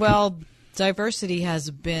politicized. Diversity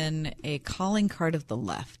has been a calling card of the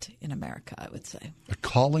left in America, I would say. A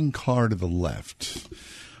calling card of the left.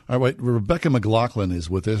 All right, Rebecca McLaughlin is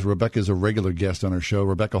with us. Rebecca is a regular guest on our show.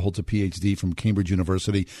 Rebecca holds a Ph.D. from Cambridge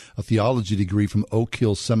University, a theology degree from Oak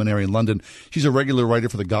Hill Seminary in London. She's a regular writer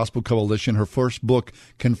for the Gospel Coalition. Her first book,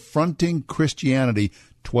 Confronting Christianity,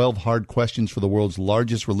 12 Hard Questions for the World's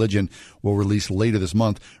Largest Religion, will release later this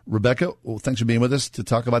month. Rebecca, thanks for being with us to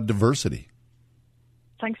talk about diversity.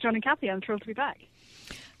 Thanks, John and Kathy. I'm thrilled to be back.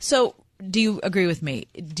 So, do you agree with me?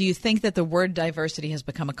 Do you think that the word diversity has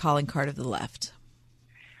become a calling card of the left?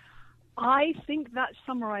 I think that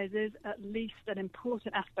summarizes at least an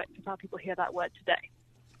important aspect of how people hear that word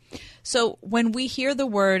today. So when we hear the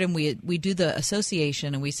word and we do the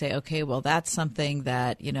association and we say, okay, well, that's something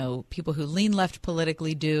that, people who lean left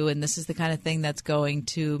politically do, and this is the kind of thing that's going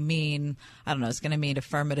to mean, I don't know, it's going to mean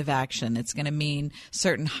affirmative action. It's going to mean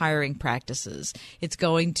certain hiring practices. It's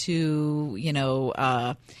going to,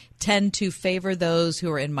 tend to favor those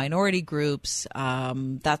who are in minority groups,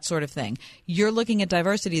 that sort of thing. You're looking at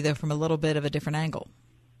diversity, though, from a little bit of a different angle.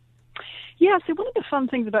 Yeah, so one of the fun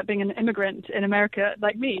things about being an immigrant in America,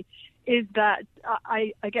 like me, is that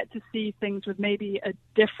I get to see things with maybe a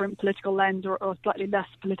different political lens or slightly less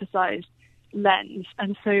politicized lens.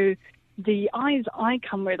 And so the eyes I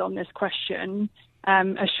come with on this question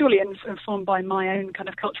are surely informed by my own kind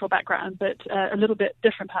of cultural background, but a little bit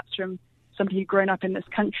different perhaps from somebody who's grown up in this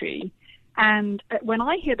country. And when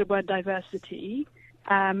I hear the word diversity,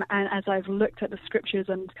 and as I've looked at the scriptures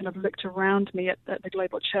and kind of looked around me at the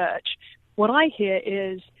global church, what I hear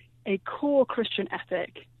is a core Christian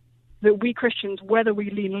ethic that we Christians, whether we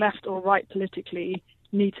lean left or right politically,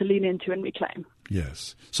 need to lean into and reclaim.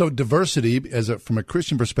 Yes. So diversity, from a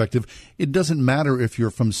Christian perspective, it doesn't matter if you're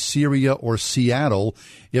from Syria or Seattle.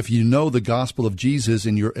 If you know the gospel of Jesus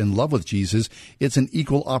and you're in love with Jesus, it's an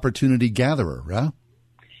equal opportunity gatherer, right?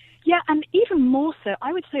 Yeah, and even more so,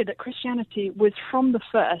 I would say that Christianity was from the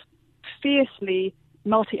first fiercely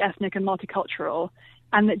multi-ethnic and multicultural,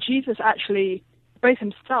 and that Jesus actually, both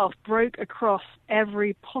himself, broke across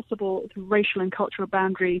every possible racial and cultural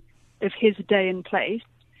boundary of his day and place,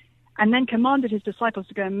 and then commanded his disciples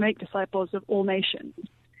to go and make disciples of all nations.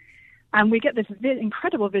 And we get this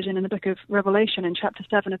incredible vision in the book of Revelation in chapter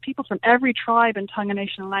 7 of people from every tribe and tongue and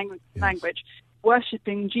nation and language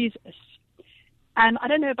worshiping Jesus. And I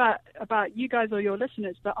don't know about you guys or your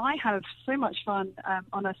listeners, but I have so much fun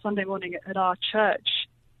on a Sunday morning at our church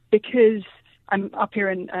because I'm up here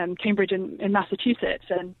in Cambridge in Massachusetts,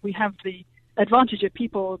 and we have the advantage of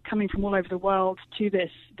people coming from all over the world to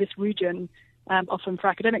this region, often for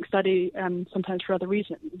academic study, sometimes for other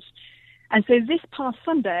reasons. And so this past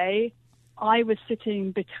Sunday, I was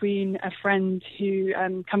sitting between a friend who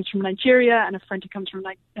comes from Nigeria and a friend who comes from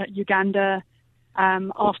Uganda.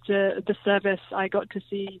 After the service, I got to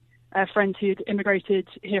see a friend who'd immigrated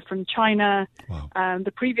here from China. Wow.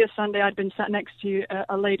 The previous Sunday, I'd been sat next to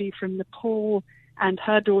a lady from Nepal and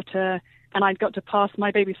her daughter, and I'd got to pass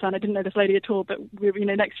my baby son. I didn't know this lady at all, but we were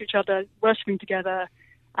next to each other, worshiping together.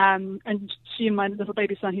 And she and my little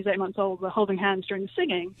baby son, he's 8 months old, were holding hands during the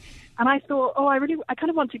singing. And I thought, I kind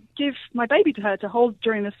of want to give my baby to her to hold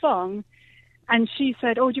during the song. And she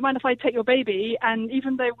said, do you mind if I take your baby? And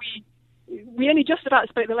even though we only just about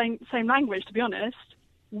spoke the same language, to be honest,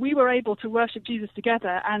 we were able to worship Jesus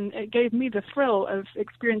together, and it gave me the thrill of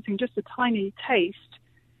experiencing just a tiny taste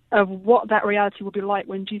of what that reality will be like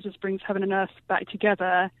when Jesus brings heaven and earth back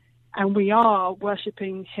together, and we are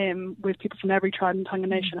worshiping him with people from every tribe and tongue and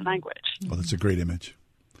nation and language. Well, that's a great image.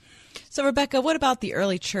 So, Rebecca, what about the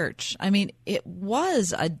early church? I mean, it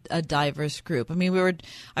was a diverse group. I mean,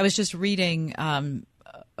 I was just reading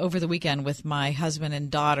over the weekend with my husband and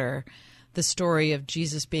daughter the story of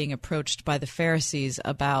Jesus being approached by the Pharisees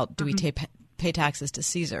about, do we pay taxes to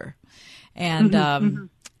Caesar? And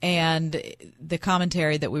and the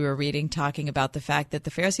commentary that we were reading talking about the fact that the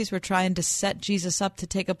Pharisees were trying to set Jesus up to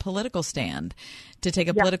take a political stand.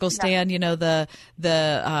 The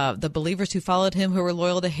believers who followed him who were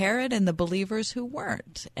loyal to Herod and the believers who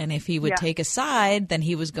weren't. And if he would take a side, then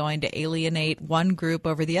he was going to alienate one group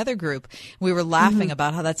over the other group. We were laughing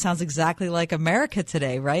about how that sounds exactly like America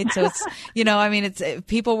today, right? So it's,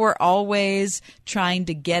 people were always trying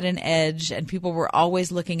to get an edge, and people were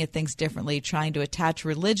always looking at things differently, trying to attach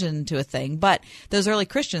religion to a thing. But those early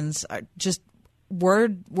Christians are just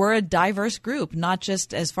were a diverse group, not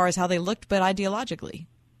just as far as how they looked, but ideologically.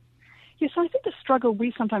 Yes, I think the struggle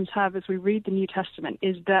we sometimes have as we read the New Testament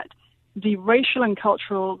is that the racial and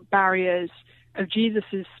cultural barriers of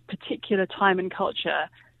Jesus' particular time and culture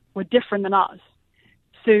were different than ours.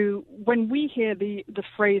 So when we hear the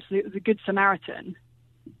phrase, the Good Samaritan,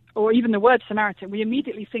 or even the word Samaritan, we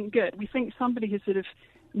immediately think good. We think somebody who's sort of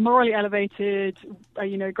morally elevated,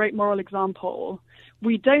 great moral example.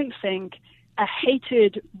 We don't think a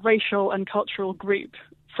hated racial and cultural group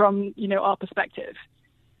from, our perspective.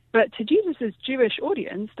 But to Jesus' Jewish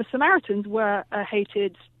audience, the Samaritans were a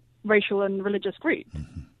hated racial and religious group.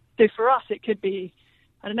 So for us, it could be,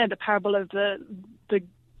 the parable of the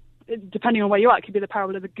depending on where you are, it could be the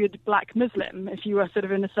parable of the good black Muslim if you were sort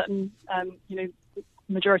of in a certain,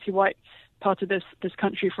 majority white part of this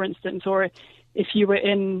country, for instance, or if you were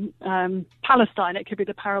in Palestine, it could be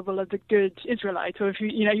the parable of the good Israelite, or if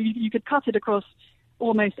you could cut it across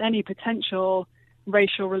almost any potential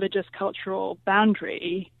racial, religious, cultural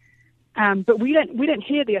boundary. But we don't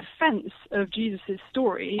hear the offense of Jesus'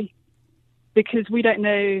 story because we don't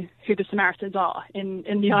know who the Samaritans are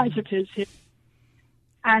in the eyes of his.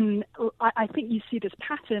 And I think you see this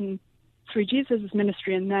pattern through Jesus'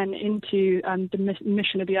 ministry and then into the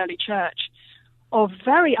mission of the early church of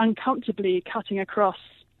very uncomfortably cutting across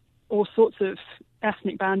all sorts of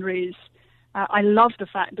ethnic boundaries. I love the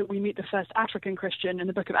fact that we meet the first African Christian in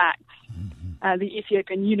the book of Acts, the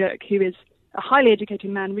Ethiopian eunuch, who is a highly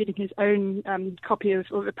educated man reading his own copy of,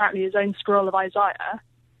 or apparently his own scroll of Isaiah,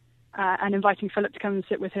 and inviting Philip to come and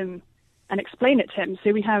sit with him and explain it to him.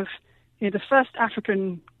 So we have the first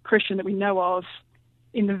African Christian that we know of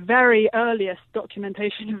in the very earliest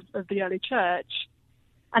documentation of the early church.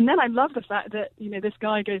 And then I love the fact that, this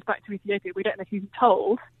guy goes back to Ethiopia. We don't know who he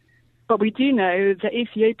told, but we do know that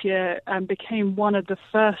Ethiopia became one of the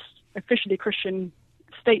first officially Christian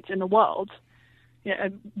states in the world,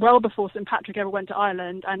 well before St. Patrick ever went to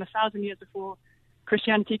Ireland, and 1,000 years before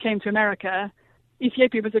Christianity came to America.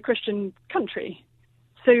 Ethiopia was a Christian country.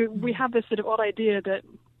 So we have this sort of odd idea that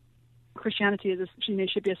Christianity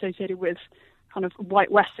should be associated with kind of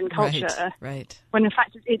white Western culture, right? When in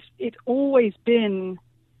fact it's always been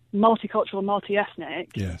multicultural, multi-ethnic.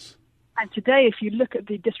 Yes. And today, if you look at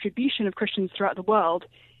the distribution of Christians throughout the world,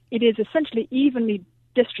 it is essentially evenly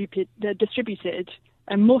distributed,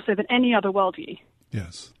 and more so than any other worldview.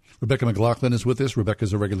 Yes. Rebecca McLaughlin is with us.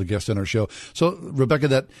 Rebecca's a regular guest on our show. So,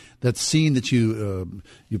 Rebecca, that scene that you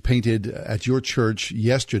painted at your church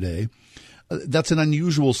yesterday, that's an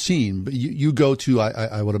unusual scene. But you go to,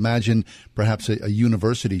 I would imagine, perhaps a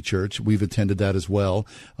university church. We've attended that as well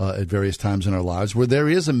at various times in our lives, where there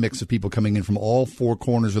is a mix of people coming in from all four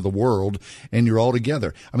corners of the world, and you're all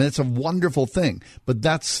together. I mean, it's a wonderful thing, but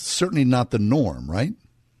that's certainly not the norm, right?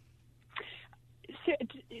 So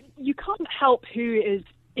you can't help who is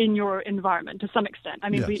in your environment to some extent. I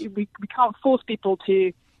mean, yes. we can't force people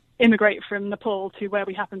to immigrate from Nepal to where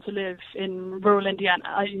we happen to live in rural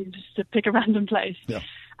Indiana, just to pick a random place. Yeah.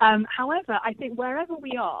 However, I think wherever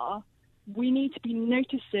we are, we need to be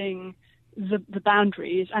noticing the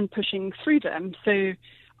boundaries and pushing through them. So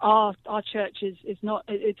our church is not,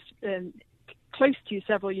 it's close to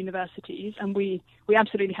several universities, and we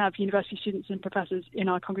absolutely have university students and professors in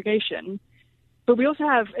our congregation. But we also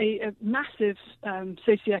have a massive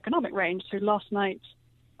socioeconomic range. So last night,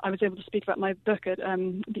 I was able to speak about my book at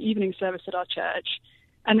the evening service at our church.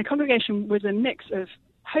 And the congregation was a mix of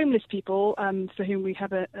homeless people for whom we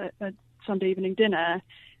have a Sunday evening dinner,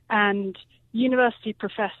 and university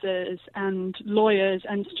professors and lawyers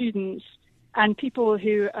and students and people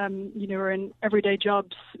who, are in everyday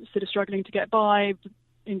jobs, sort of struggling to get by,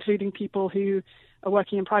 including people who are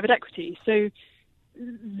working in private equity. So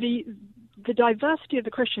the diversity of the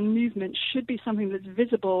Christian movement should be something that's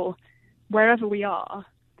visible wherever we are.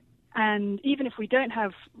 And even if we don't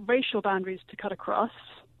have racial boundaries to cut across,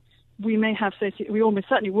 we almost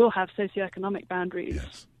certainly will have socioeconomic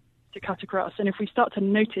boundaries to cut across. And if we start to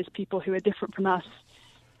notice people who are different from us,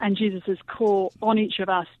 and Jesus' call on each of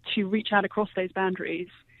us to reach out across those boundaries,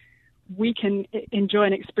 we can enjoy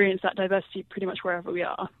and experience that diversity pretty much wherever we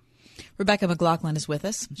are. Rebecca McLaughlin is with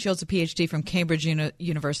us. She holds a PhD from Cambridge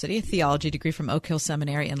University, a theology degree from Oak Hill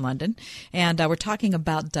Seminary in London. And we're talking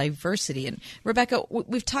about diversity. And Rebecca,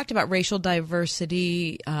 we've talked about racial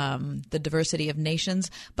diversity, the diversity of nations,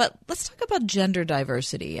 but let's talk about gender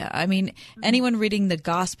diversity. I mean, anyone reading the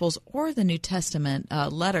Gospels or the New Testament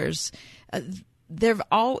letters, there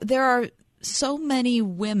are so many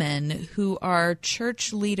women who are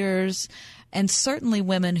church leaders, and certainly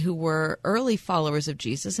women who were early followers of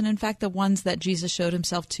Jesus, and in fact the ones that Jesus showed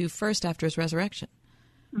himself to first after his resurrection.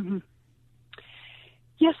 Mm-hmm.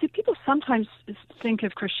 Yes, so people sometimes think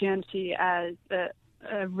of Christianity as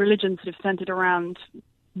a religion sort of centered around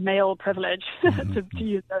male privilege, to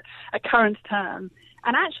use a current term.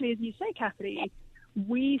 And actually, as you say, Kathy,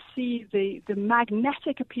 we see the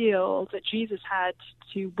magnetic appeal that Jesus had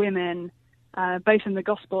to women, both in the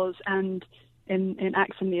Gospels and in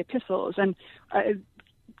Acts and the Epistles. And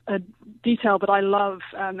a detail that I love,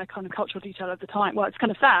 a kind of cultural detail of the time, well, it's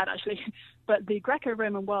kind of sad actually, but the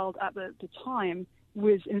Greco-Roman world at the time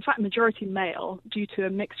was in fact majority male due to a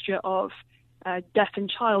mixture of death in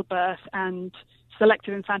childbirth and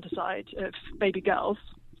selective infanticide of baby girls.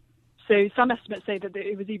 So some estimates say that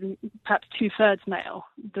it was even perhaps 2/3 male,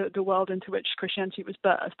 the world into which Christianity was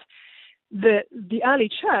birthed. The early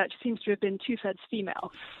church seems to have been 2/3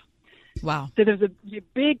 female. Wow. So there was a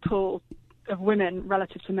big pool of women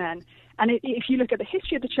relative to men. And if you look at the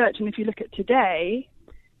history of the church and if you look at today,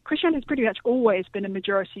 Christianity has pretty much always been a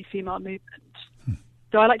majority female movement.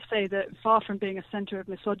 So I like to say that far from being a center of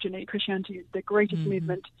misogyny, Christianity is the greatest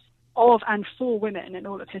movement of and for women in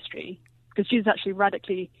all of history, because Jesus actually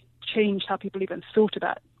radically changed how people even thought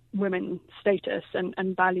about women's status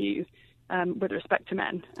and value with respect to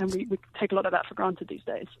men. And we take a lot of that for granted these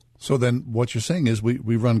days. So then what you're saying is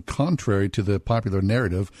we run contrary to the popular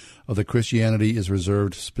narrative of that Christianity is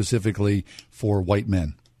reserved specifically for white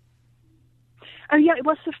men. Oh, yeah, it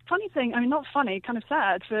was a funny thing. I mean, not funny, kind of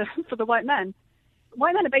sad for the white men.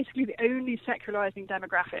 White men are basically the only secularizing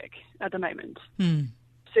demographic at the moment.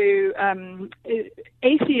 So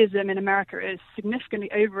atheism in America is significantly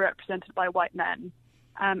overrepresented by white men.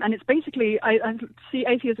 And it's basically, I see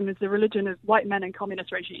atheism as the religion of white men and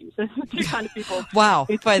communist regimes. There's two kind of people. Wow.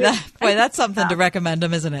 Boy, that's something to recommend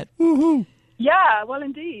them, isn't it? Woo-hoo. Yeah, well,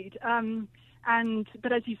 indeed.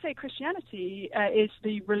 But as you say, Christianity is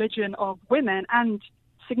the religion of women and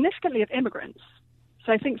significantly of immigrants.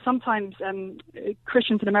 So I think sometimes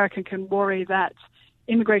Christians in America can worry that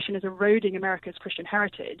immigration is eroding America's Christian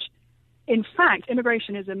heritage. In fact,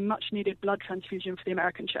 immigration is a much-needed blood transfusion for the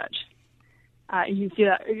American church. You can see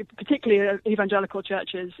that particularly evangelical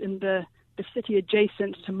churches in the city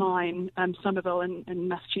adjacent to mine, Somerville in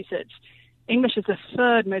Massachusetts. English is the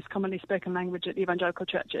third most commonly spoken language at evangelical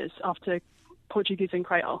churches after Portuguese and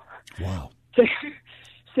Creole. Wow. So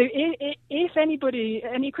if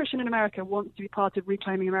any Christian in America wants to be part of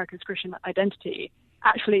reclaiming America's Christian identity,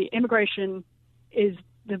 actually immigration is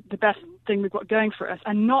the best thing we've got going for us,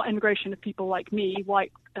 and not immigration of people like me,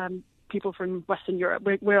 white people from Western Europe.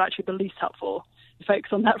 We're actually the least helpful folks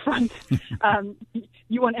on that front.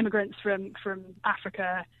 You want immigrants from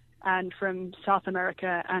Africa and from South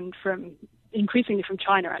America and increasingly from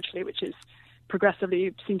China, actually, which is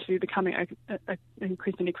progressively seems to be becoming an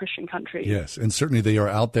increasingly Christian country. Yes, and certainly they are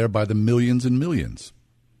out there by the millions and millions.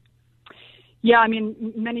 Yeah, I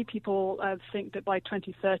mean, many people think that by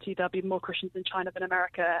 2030 there'll be more Christians in China than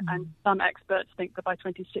America, and some experts think that by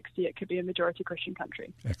 2060 it could be a majority Christian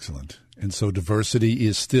country. Excellent. And so diversity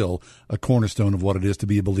is still a cornerstone of what it is to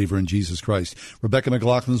be a believer in Jesus Christ. Rebecca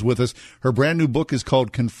McLaughlin is with us. Her brand new book is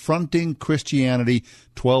called Confronting Christianity,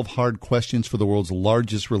 12 Hard Questions for the World's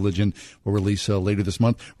Largest Religion. Will release later this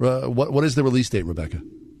month. What is the release date, Rebecca?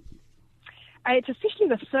 It's officially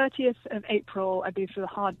the 30th of April, I believe, for the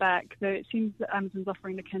hardback, though it seems that Amazon's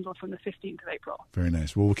offering the Kindle from the 15th of April. Very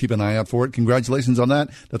nice. Well, we'll keep an eye out for it. Congratulations on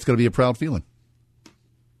that. That's going to be a proud feeling.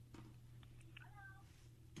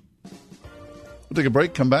 We'll take a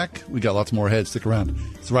break, come back. We got lots more ahead. Stick around.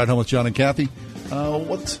 It's the Ride Home with John and Kathy. Don't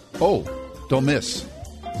miss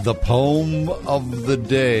the poem of the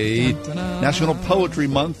day. Dun-dun-dun. National Poetry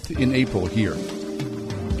Month in April here.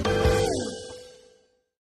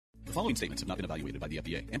 The following statements have not been evaluated by the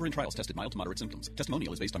FDA. Amberen trials tested mild to moderate symptoms.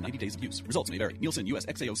 Testimonial is based on 90 days of use. Results may vary. Nielsen US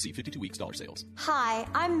XAOC 52 weeks dollar sales. Hi,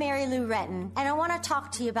 I'm Mary Lou Retton, and I want to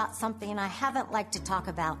talk to you about something I haven't liked to talk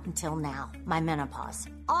about until now, my menopause.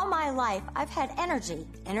 All my life, I've had energy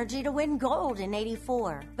to win gold in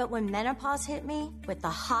 '84. But when menopause hit me, with the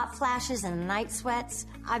hot flashes and night sweats,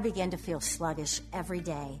 I began to feel sluggish every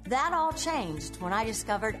day. That all changed when I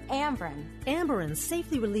discovered Amberen. Amberen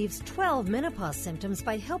safely relieves 12 menopause symptoms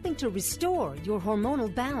by helping to restore your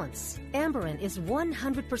hormonal balance. Amberen is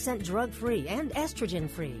 100% drug-free and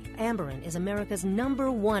estrogen-free. Amberen is America's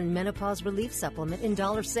 #1 menopause relief supplement in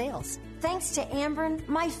dollar sales. Thanks to Amberen,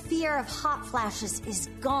 my fear of hot flashes is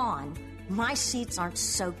gone. My sheets aren't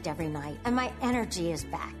soaked every night, and my energy is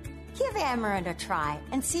back. Give Amberen a try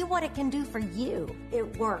and see what it can do for you.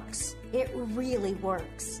 It works. It really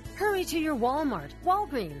works. Hurry to your Walmart,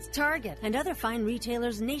 Walgreens, Target, and other fine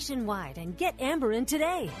retailers nationwide and get Amberen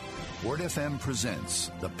today. Word FM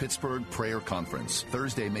presents the Pittsburgh Prayer Conference,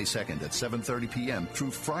 Thursday, May 2nd at 7:30 p.m.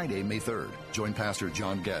 through Friday, May 3rd. Join Pastor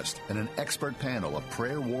John Guest and an expert panel of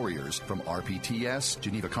prayer warriors from RPTS,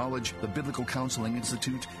 Geneva College, the Biblical Counseling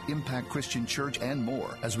Institute, Impact Christian Church, and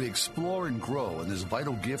more as we explore and grow in this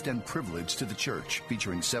vital gift and privilege to the church,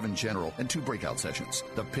 featuring 7 general and 2 breakout sessions.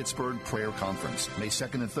 The Pittsburgh Prayer Conference, May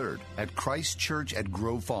 2nd and 3rd at Christ Church at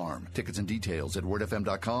Grove Farm. Tickets and details at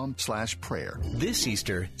wordfm.com/prayer. This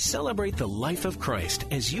Easter, celebrate the life of Christ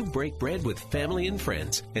as you break bread with family and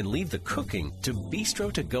friends and leave the cooking to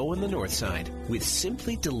Bistro to Go on the North Side with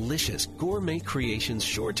simply delicious gourmet creations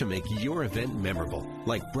sure to make your event memorable,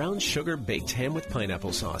 like brown sugar baked ham with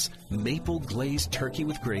pineapple sauce, maple glazed turkey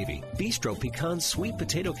with gravy, Bistro pecan sweet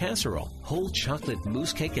potato casserole, whole chocolate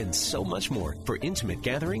mousse cake, and so much more for intimate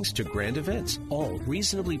gatherings to grand events, all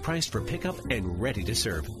reasonably priced for pickup and ready to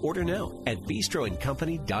serve. Order now at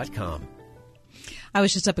bistroandcompany.com. I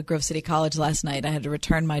was just up at Grove City College last night. I had to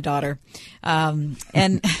return my daughter, and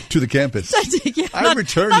to the campus. Yeah, I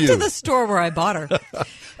return not you to the store where I bought her.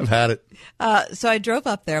 I've had it. So I drove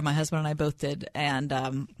up there. My husband and I both did, and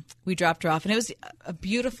We dropped her off, and it was a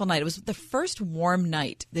beautiful night. It was the first warm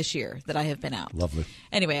night this year that I have been out. Lovely.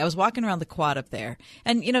 Anyway, I was walking around the quad up there.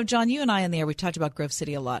 And, John, you and I in the air, we've talked about Grove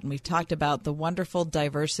City a lot, and we've talked about the wonderful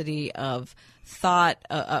diversity of thought,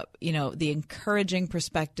 the encouraging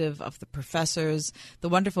perspective of the professors, the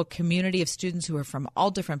wonderful community of students who are from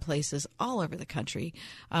all different places all over the country,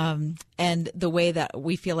 and the way that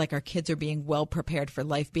we feel like our kids are being well prepared for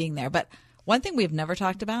life being there. But one thing we've never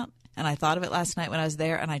talked about, and I thought of it last night when I was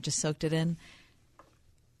there, and I just soaked it in.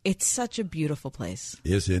 It's such a beautiful place.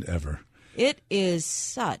 Is it ever? It is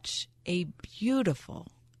such a beautiful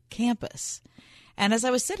campus. And as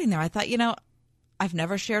I was sitting there, I thought, I've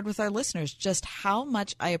never shared with our listeners just how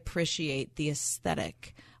much I appreciate the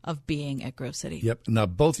aesthetic of being at Grove City. Yep. Now,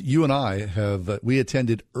 both you and I we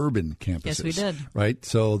attended urban campuses. Yes, we did. Right?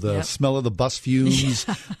 So the smell of the bus fumes,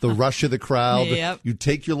 the rush of the crowd, you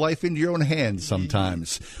take your life into your own hands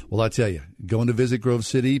sometimes. Well, I tell you, going to visit Grove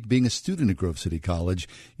City, being a student at Grove City College,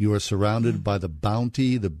 you are surrounded by the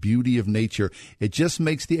bounty, the beauty of nature. It just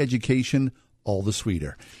makes the education all the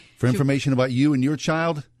sweeter. For information about you and your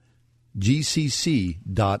child, gcc.edu,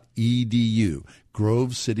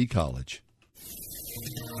 Grove City College.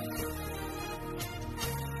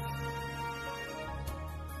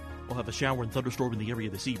 We'll have a shower and thunderstorm in the area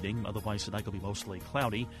this evening. Otherwise, tonight will be mostly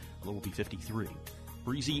cloudy. The low will be 53.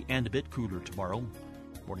 Breezy and a bit cooler tomorrow.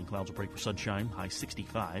 Morning clouds will break for sunshine. High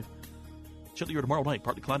 65. Chillier tomorrow night.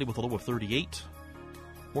 Partly cloudy with a low of 38.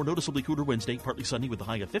 More noticeably cooler Wednesday. Partly sunny with a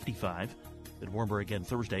high of 55. Then warmer again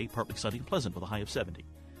Thursday. Partly sunny and pleasant with a high of 70.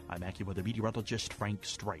 I'm AccuWeather meteorologist Frank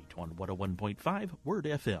Strait on 101.5 Word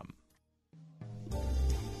FM.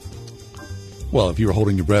 Well, if you were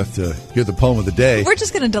holding your breath to hear the poem of the day, we're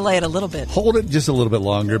just going to delay it a little bit. Hold it just a little bit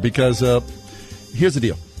longer because here's the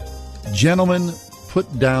deal. Gentlemen,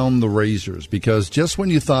 put down the razors because just when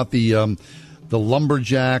you thought the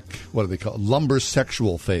lumberjack, what do they call it? Lumber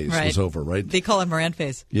sexual phase was over, right? They call it Moran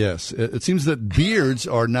phase. Yes. It seems that beards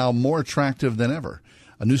are now more attractive than ever.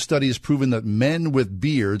 A new study has proven that men with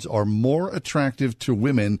beards are more attractive to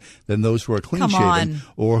women than those who are clean-shaven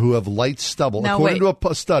or who have light stubble, according to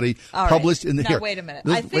a study published in the... Now, wait a minute.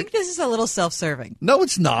 I think this is a little self-serving. No,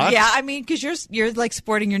 it's not. Yeah, I mean, because you're like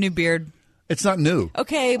sporting your new beard. It's not new.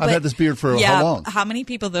 Okay, I've had this beard for how long? How many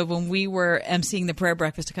people, though, when we were emceeing the prayer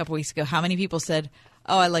breakfast a couple weeks ago, how many people said,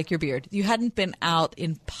 oh, I like your beard? You hadn't been out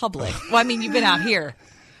in public. Well, I mean, you've been out here.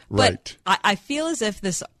 Right. But I feel as if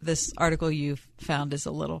this article you found is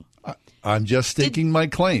a little... I'm just staking my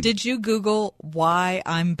claim. Did you Google why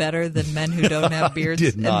I'm better than men who don't have beards?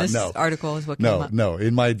 Did not, and this article is what came up. No.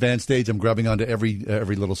 In my advanced age, I'm grabbing onto every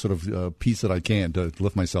little sort of piece that I can to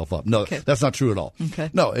lift myself up. No, that's not true at all. Okay.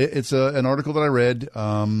 No, it's an article that I read.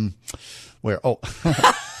 Where? Oh,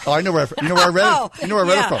 I know where I read it. You know where I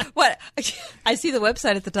read it from. What? I see the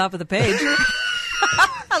website at the top of the page.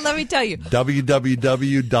 Let me tell you.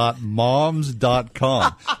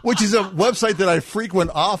 www.moms.com, which is a website that I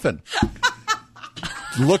frequent often,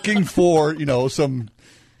 looking for, some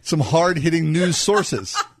hard-hitting news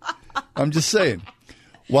sources. I'm just saying.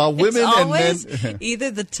 While women it's and always men... either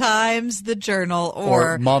the Times, the Journal,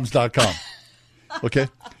 or moms.com. Okay?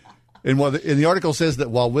 And the article says that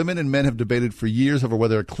while women and men have debated for years over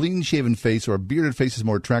whether a clean-shaven face or a bearded face is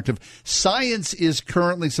more attractive, science is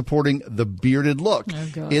currently supporting the bearded look. Oh,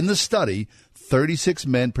 God. In the study, 36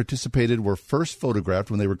 men participated were first photographed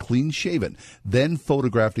when they were clean-shaven, then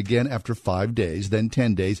photographed again after 5 days, then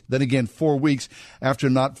 10 days, then again 4 weeks after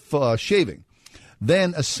not shaving.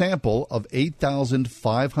 Then a sample of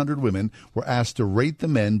 8,500 women were asked to rate the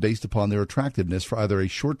men based upon their attractiveness for either a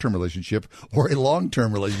short-term relationship or a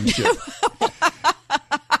long-term relationship.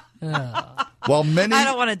 While many, I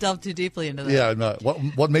don't want to delve too deeply into that. Yeah, no,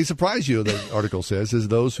 what may surprise you, the article says, is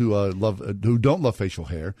those who don't love facial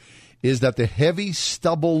hair, is that the heavy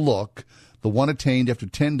stubble look, the one attained after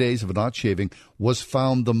 10 days of not shaving, was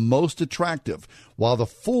found the most attractive, while the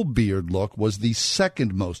full beard look was the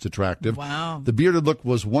second most attractive. Wow. The bearded look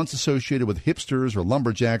was once associated with hipsters or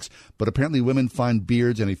lumberjacks, but apparently women find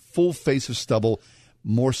beards and a full face of stubble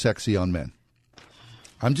more sexy on men.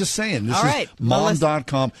 I'm just saying, this is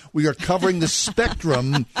mom.com. We are covering the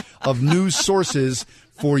spectrum of news sources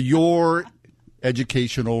for your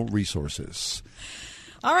educational resources.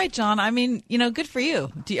 All right, John. I mean, good for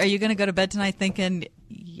you. Are you going to go to bed tonight thinking,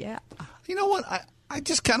 yeah? You know what? I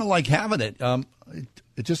just kind of like having it.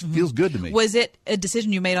 It just feels good to me. Was it a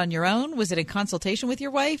decision you made on your own? Was it in consultation with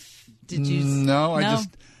your wife? Did you? No, I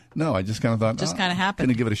just kind of thought. Just kind of happened.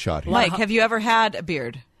 Going to give it a shot here. Mike, have you ever had a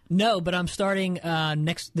beard? No, but I'm starting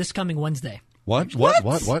this coming Wednesday. What?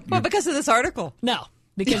 Well, because of this article. No,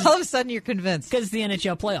 because all of a sudden you're convinced. Because the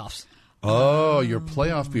NHL playoffs. Oh, your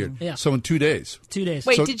playoff beard. Yeah. So in 2 days. 2 days.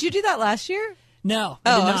 Wait, did you do that last year? No.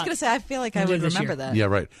 Oh, I was going to say, I feel like I would remember that. Yeah,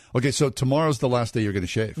 right. Okay, so tomorrow's the last day you're going to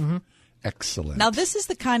shave. Mm-hmm. Excellent. Now, this is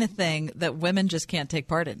the kind of thing that women just can't take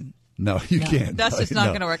part in. No, you can't. That's just not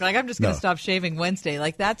No. going to work. Like, I'm just going to No. stop shaving Wednesday.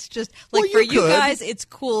 Like, that's just, like, Well, for you you could. guys, it's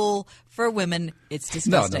cool. For women, it's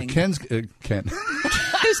disgusting. No, Ken's Ken.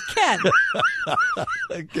 Who's Ken?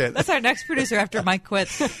 Ken. That's our next producer after Mike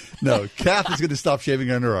quits. No, Kath is going to stop shaving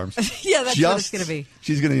her underarms. Yeah, that's what it's going to be.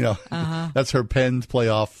 She's going to, Uh-huh. that's her Penn's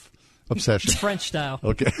playoff obsession. French style.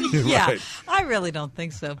 Okay. Yeah, Right. I really don't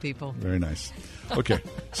think so, people. Very nice. Okay.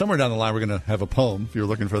 Somewhere down the line, we're going to have a poem if you're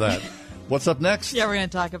looking for that. What's up next? Yeah, we're going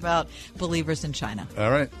to talk about believers in China.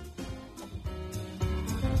 All right.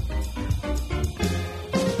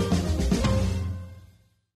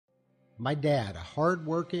 My dad, a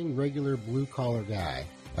hard-working, regular blue-collar guy,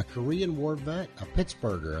 a Korean War vet, a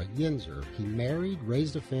Pittsburgher, a Yinzer. He married,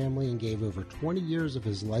 raised a family, and gave over 20 years of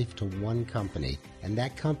his life to one company, and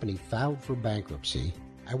that company filed for bankruptcy.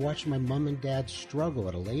 I watched my mom and dad struggle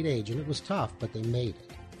at a late age, and it was tough, but they made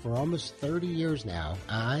it. For almost 30 years now,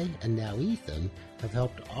 I, and now Ethan, have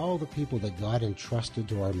helped all the people that God entrusted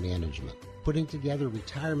to our management, putting together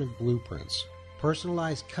retirement blueprints,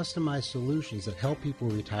 personalized, customized solutions that help people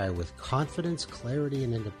retire with confidence, clarity,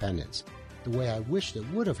 and independence, the way I wished it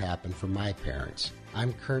would have happened for my parents.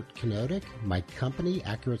 I'm Kurt Kenotic. My company,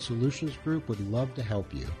 Accurate Solutions Group, would love to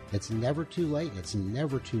help you. It's never too late. It's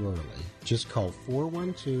never too early. Just call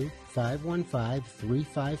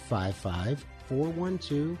 412-515-3555,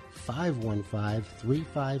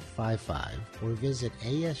 412-515-3555, or visit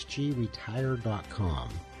asgretire.com.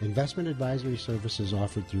 Investment advisory services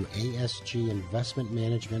offered through ASG Investment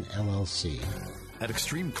Management, LLC. At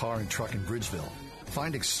Extreme Car and Truck in Bridgeville,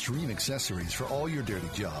 find extreme accessories for all your dirty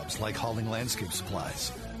jobs, like hauling landscape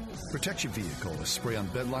supplies. Protect your vehicle with spray-on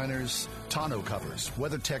bed liners, tonneau covers,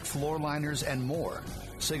 WeatherTech floor liners, and more.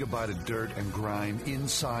 Say goodbye to dirt and grime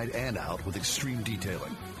inside and out with extreme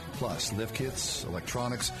detailing. Plus, lift kits,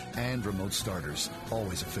 electronics, and remote starters.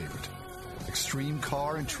 Always a favorite. Extreme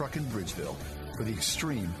Car and Truck in Bridgeville. For the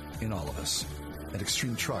extreme in all of us. At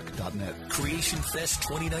extremetruck.net. Creation Fest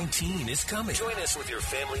 2019 is coming. Join us with your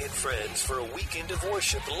family and friends for a weekend of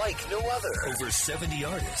worship like no other. Over 70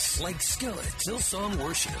 artists like Skillet, Hillsong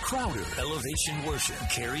Worship, Crowder, Elevation Worship,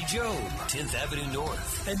 Carrie Job, 10th Avenue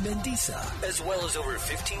North, and Mendisa, as well as over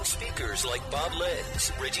 15 speakers like Bob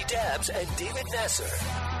Lenz, Reggie Dabbs, and David Nasser.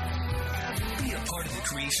 Be a part of the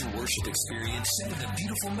Creation Worship experience set in the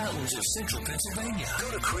beautiful mountains of central Pennsylvania.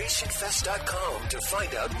 Go to CreationFest.com to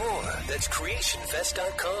find out more. That's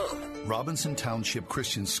CreationFest.com. Robinson Township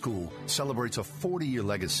Christian School celebrates a 40-year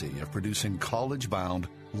legacy of producing college-bound,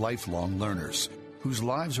 lifelong learners whose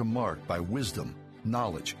lives are marked by wisdom,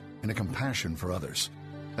 knowledge, and a compassion for others.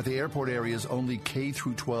 At the airport area's only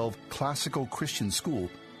K-12 classical Christian school,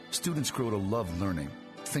 students grow to love learning,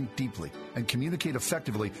 think deeply, and communicate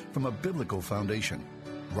effectively from a biblical foundation.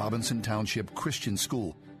 Robinson Township Christian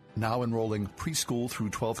School, now enrolling preschool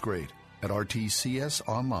through 12th grade at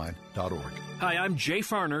rtcsonline.org. Hi, I'm Jay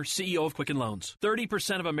Farner, CEO of Quicken Loans.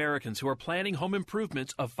 30% of Americans who are planning home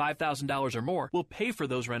improvements of $5,000 or more will pay for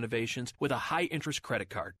those renovations with a high-interest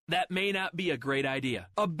credit card. That may not be a great idea.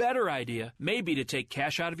 A better idea may be to take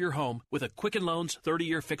cash out of your home with a Quicken Loans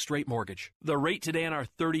 30-year fixed-rate mortgage. The rate today on our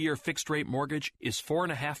 30-year fixed-rate mortgage is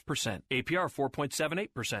 4.5%, APR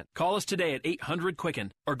 4.78%. Call us today at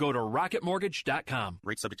 800-QUICKEN or go to rocketmortgage.com.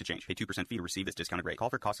 Rate subject to change. Pay 2% fee to receive this discounted rate.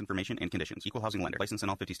 Call for cost information and conditions. Equal housing lender. License in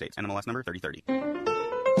all 50 states. NMLS number 3030.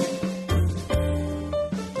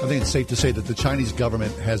 I think it's safe to say that the Chinese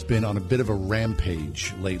government has been on a bit of a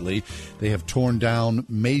rampage lately. They have torn down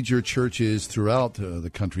major churches throughout the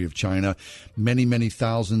country of China. Many, many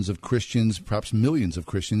thousands of Christians, perhaps millions of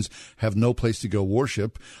Christians, have no place to go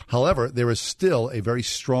worship. However, there is still a very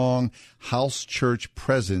strong house church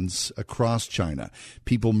presence across China.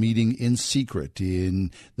 People meeting in secret, in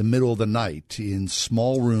the middle of the night, in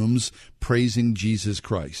small rooms, praising Jesus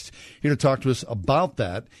Christ. Here to talk to us about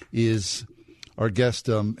that is our guest,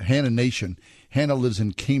 Hannah Nation. Hannah lives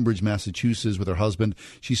in Cambridge, Massachusetts with her husband.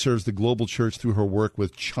 She serves the global church through her work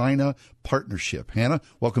with China Partnership. Hannah,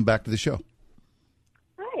 welcome back to the show.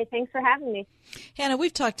 Hi, thanks for having me. Hannah,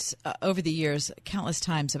 we've talked over the years countless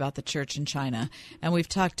times about the church in China, and we've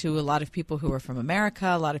talked to a lot of people who are from America,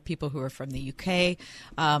 a lot of people who are from the UK,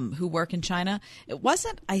 who work in China. It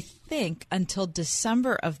wasn't, I think, until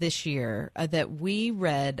December of this year that we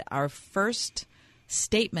read our first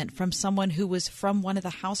statement from someone who was from one of the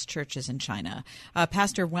house churches in China.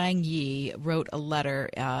 Pastor Wang Yi wrote a letter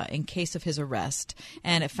in case of his arrest,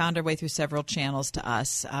 and it found our way through several channels to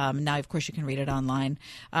us. Now, of course, you can read it online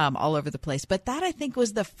all over the place. But that, I think,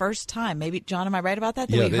 was the first time. Maybe, John, am I right about that?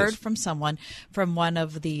 That we heard from someone from one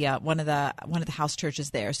of the house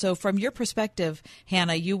churches there. So, from your perspective,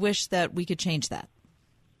 Hannah, you wish that we could change that.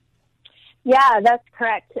 Yeah, that's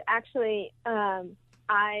correct. Actually,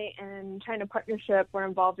 I and China Partnership were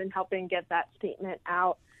involved in helping get that statement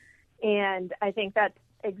out. And I think that's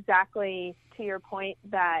exactly to your point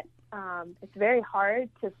that it's very hard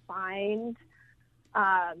to find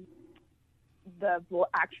the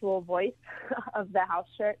actual voice of the house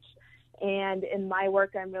church. And in my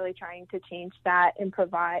work, I'm really trying to change that and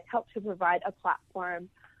help to provide a platform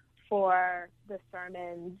for the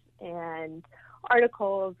sermons and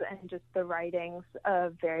articles and just the writings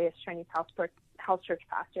of various Chinese house church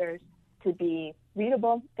pastors to be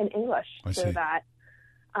readable in English so that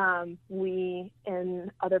we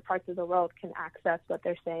in other parts of the world can access what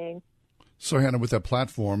they're saying. So, Hannah, with that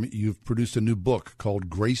platform, you've produced a new book called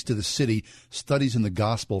Grace to the City, Studies in the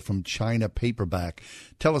Gospel from China paperback.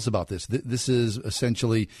 Tell us about this. This is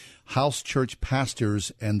essentially house church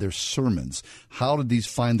pastors and their sermons. How did these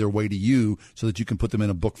find their way to you so that you can put them in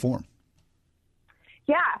a book form?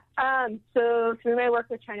 Yeah. So through my work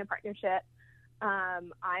with China Partnership,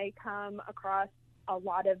 I come across a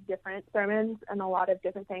lot of different sermons and a lot of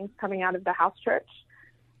different things coming out of the house church.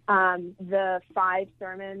 The 5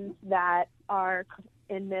 sermons that are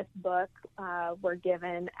in this book were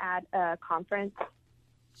given at a conference,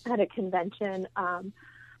 at a convention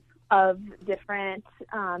of different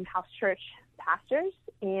house church pastors,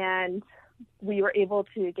 and we were able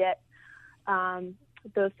to get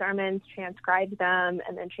those sermons, transcribe them,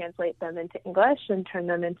 and then translate them into English and turn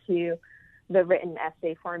them into the written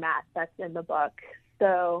essay format that's in the book.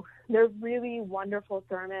 So they're really wonderful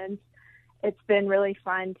sermons. It's been really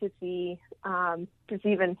fun to see just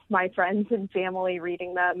even my friends and family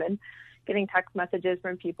reading them and getting text messages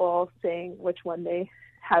from people saying which one they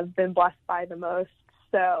have been blessed by the most.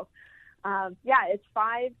 So, it's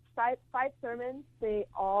five sermons. They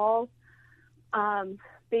all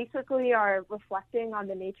basically are reflecting on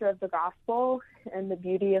the nature of the gospel and the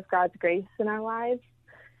beauty of God's grace in our lives.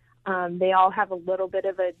 They all have a little bit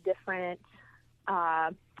of a different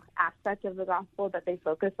aspect of the gospel that they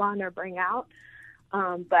focus on or bring out.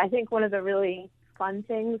 But I think one of the really fun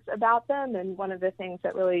things about them, and one of the things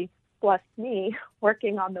that really blessed me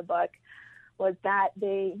working on the book, was that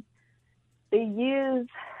they use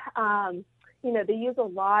a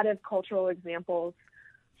lot of cultural examples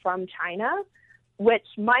from China, which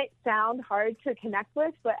might sound hard to connect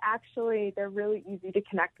with, but actually they're really easy to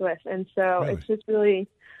connect with. And so It's just really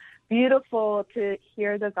beautiful to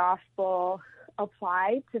hear the gospel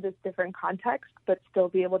apply to this different context, but still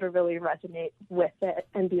be able to really resonate with it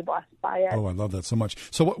and be blessed by it. Oh, I love that so much.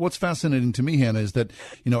 So what's fascinating to me, Hannah, is that,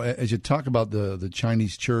 as you talk about the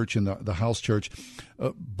Chinese church and the house church,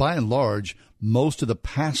 by and large, most of the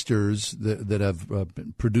pastors that have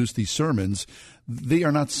produced these sermons, they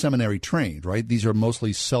are not seminary trained, right? These are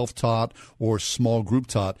mostly self-taught or small group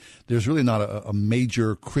taught. There's really not a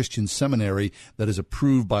major Christian seminary that is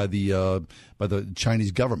approved by the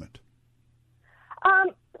Chinese government.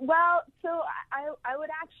 So I would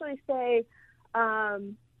actually say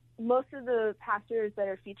most of the pastors that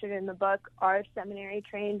are featured in the book are seminary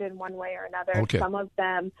trained in one way or another. Okay. Some of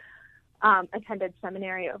them attended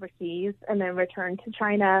seminary overseas and then returned to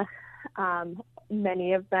China.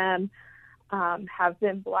 Many of them have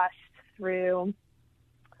been blessed through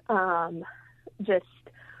just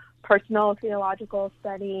personal theological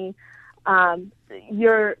study.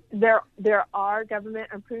 There are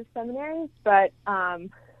government-approved seminaries, but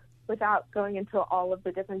without going into all of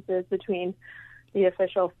the differences between the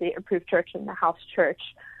official state-approved church and the house church,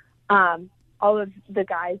 all of the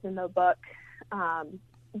guys in the book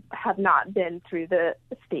have not been through the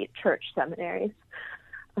state church seminaries.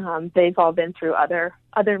 They've all been through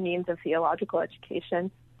other means of theological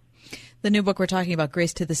education. The new book we're talking about,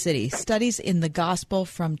 Grace to the City, Studies in the Gospel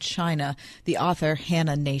from China, the author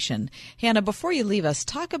Hannah Nation. Hannah, before you leave us,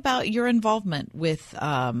 talk about your involvement with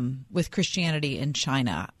Christianity in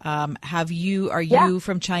China. Are you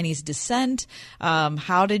from Chinese descent?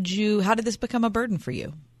 How did this become a burden for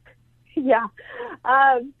you? Yeah.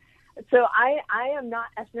 So I am not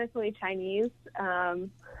ethnically Chinese.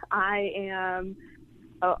 I am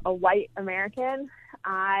a white American.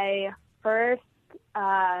 I first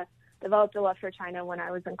developed a love for China when I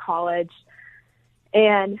was in college.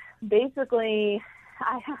 And basically,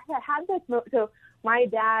 I had this. So my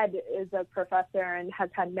dad is a professor and has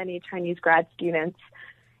had many Chinese grad students.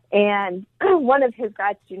 And one of his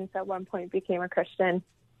grad students at one point became a Christian.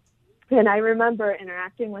 And I remember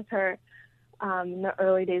interacting with her in the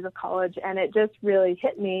early days of college, and it just really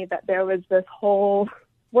hit me that there was this whole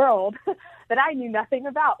world that I knew nothing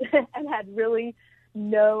about and had really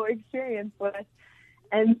no experience with.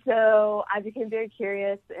 And so I became very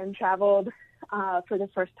curious and traveled for the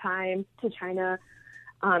first time to China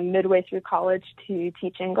midway through college to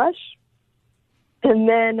teach English. And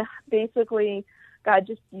then basically God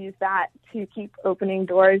just used that to keep opening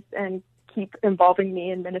doors and keep involving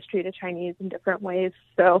me in ministry to Chinese in different ways.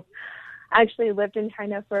 So I actually lived in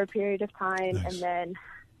China for a period of time. Nice. And then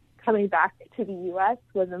coming back to the U.S.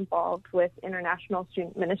 was involved with international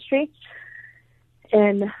student ministry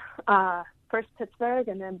in first Pittsburgh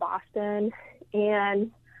and then Boston.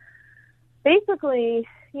 And basically,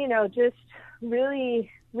 just really,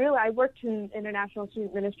 I worked in international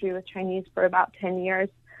student ministry with Chinese for about 10 years.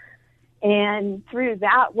 And through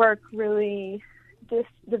that work, really just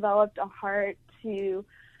developed a heart to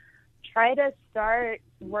try to start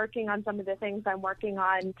working on some of the things I'm working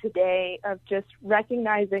on today, of just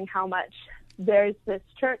recognizing how much there's this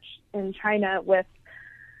church in China with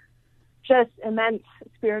just immense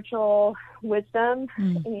spiritual wisdom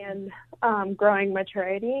and growing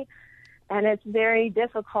maturity. And it's very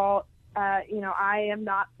difficult. I am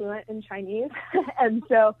not fluent in Chinese. And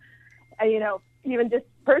so, even just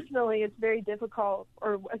personally, it's very difficult,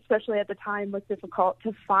 or especially at the time was difficult,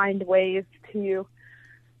 to find ways to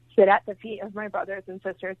sit at the feet of my brothers and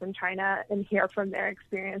sisters in China and hear from their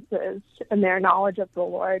experiences and their knowledge of the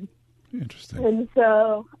Lord. Interesting. And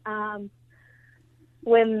so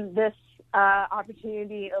when this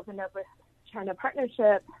opportunity opened up with China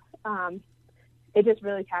Partnership, it just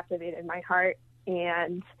really captivated my heart,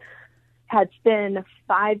 and had been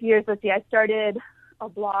 5 years. I started a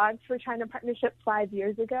blog for China Partnership 5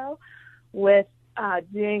 years ago with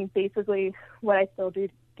doing basically what I still do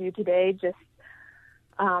today, just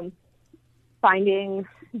finding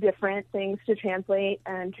different things to translate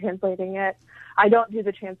and translating it. I don't do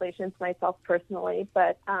the translations myself personally,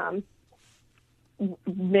 but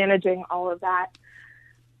managing all of that.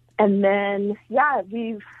 And then,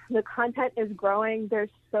 the content is growing. There's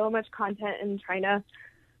so much content in China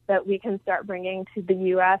that we can start bringing to the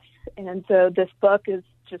U.S. And so this book is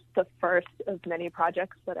just the first of many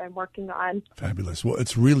projects that I'm working on. Fabulous. Well,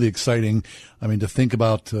 it's really exciting. I mean, to think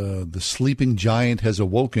about the sleeping giant has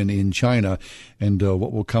awoken in China, and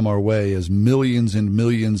what will come our way as millions and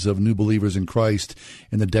millions of new believers in Christ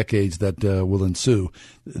in the decades that will ensue.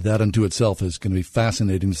 That unto itself is going to be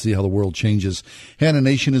fascinating to see how the world changes. Hannah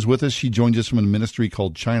Nation is with us. She joins us from a ministry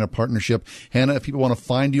called China Partnership. Hannah, if people want to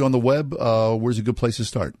find you on the web, where's a good place to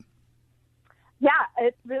start? Yeah,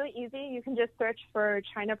 it's really easy. You can just search for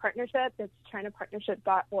China Partnership. It's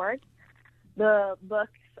chinapartnership.org. The book's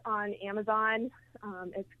on Amazon.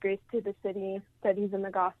 It's Grace to the City, Studies in the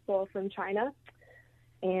Gospel from China.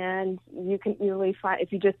 And you can easily find,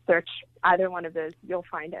 if you just search either one of those, you'll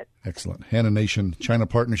find it. Excellent. Hannah Nation, China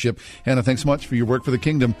Partnership. Hannah, thanks so much for your work for the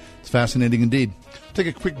kingdom. It's fascinating indeed. Take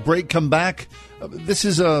a quick break, come back. This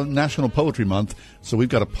is National Poetry Month, so we've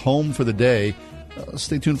got a poem for the day.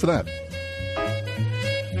 Stay tuned for that.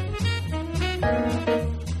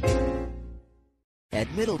 At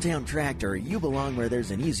Middletown Tractor, you belong where there's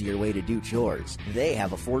an easier way to do chores. They have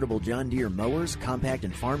affordable John Deere mowers, compact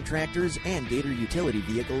and farm tractors, and Gator utility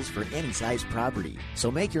vehicles for any size property. So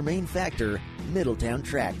make your main factor Middletown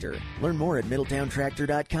Tractor. Learn more at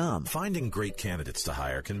MiddletownTractor.com. Finding great candidates to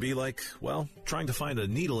hire can be like, trying to find a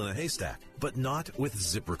needle in a haystack. But not with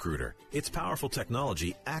ZipRecruiter. Its powerful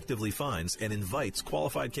technology actively finds and invites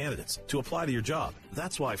qualified candidates to apply to your job.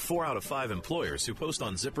 That's why 4 out of 5 employers who post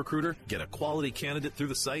on ZipRecruiter get a quality candidate through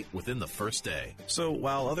the site within the first day. So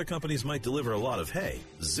while other companies might deliver a lot of hay,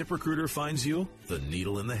 ZipRecruiter finds you the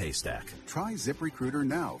needle in the haystack. Try ZipRecruiter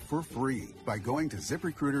now for free by going to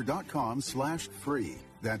ZipRecruiter.com/free.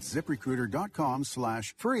 That's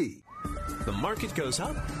ZipRecruiter.com/free. The market goes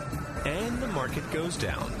up and the market goes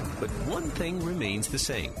down. But one thing remains the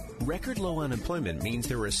same. Record low unemployment means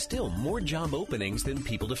there are still more job openings than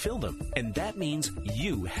people to fill them. And that means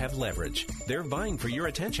you have leverage. They're vying for your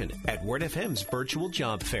attention at WordFM's virtual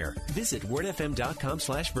job fair. Visit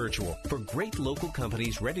wordfm.com/virtual for great local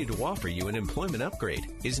companies ready to offer you an employment upgrade.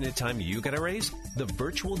 Isn't it time you got a raise? The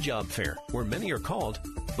virtual job fair, where many are called,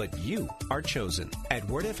 but you are chosen at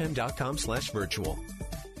wordfm.com/virtual.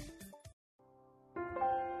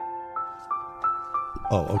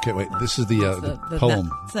 Oh, okay, wait. This is the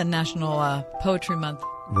poem. It's the National Poetry Month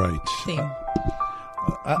right. theme.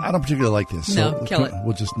 I don't particularly like this. No, so kill it.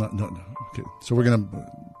 We'll just no. Okay. So we're going to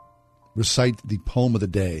recite the poem of the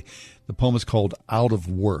day. The poem is called "Out of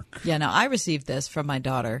Work." Yeah, now I received this from my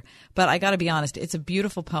daughter, but I got to be honest, it's a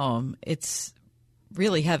beautiful poem. It's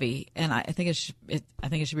really heavy, and I think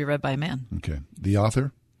it should be read by a man. Okay. The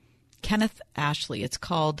author? Kenneth Ashley. It's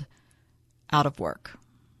called "Out of Work."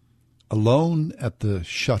 Alone at the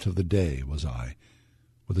shut of the day was I,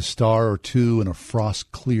 with a star or two in a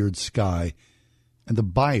frost-cleared sky, and the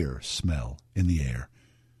byre smell in the air.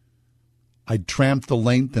 I'd tramped the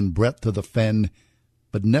length and breadth of the fen,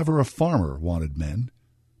 but never a farmer wanted men,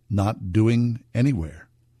 not doing anywhere.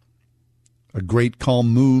 A great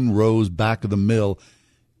calm moon rose back of the mill,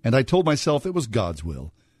 and I told myself it was God's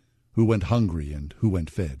will, who went hungry and who went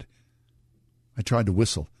fed. I tried to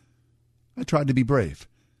whistle. I tried to be brave,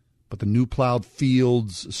 but the new-plowed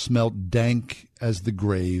fields smelt dank as the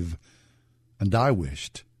grave, and I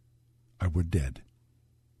wished I were dead.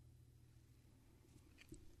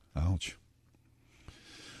 Ouch.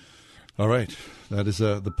 All right. That is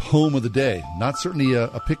the poem of the day. Not certainly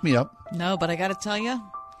a pick-me-up. No, but I got to tell you,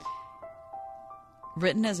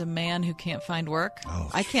 written as a man who can't find work,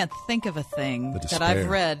 I can't think of a thing that I've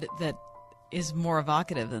read that is more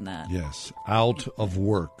evocative than that. Yes. Out of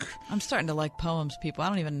work. I'm starting to like poems, people. I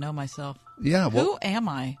don't even know myself. Yeah. Well, who am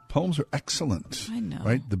I? Poems are excellent. I know.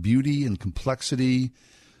 Right? The beauty and complexity,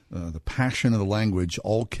 the passion of the language,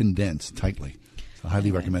 all condensed tightly. So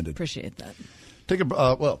highly recommended. Appreciate that. Take a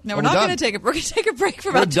No, we're not going to take a. We're going to take a break for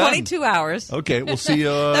about 22 hours. Okay, we'll see you.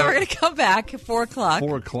 Then we're going to come back at 4 o'clock.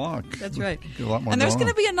 4 o'clock. That's right. A lot more and there's going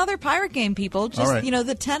to be another Pirate game, people. Just all right.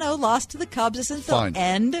 the 10-0 loss to the Cubs isn't the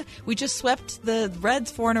end. We just swept the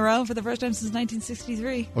Reds 4 in a row for the first time since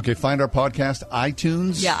 1963. Okay, find our podcast,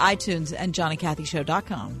 iTunes. Yeah, iTunes and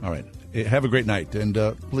JohnnyCathyShow.com. All right. Have a great night, and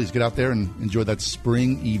please get out there and enjoy that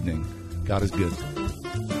spring evening. God is good.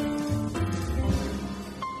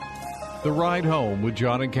 The Ride Home with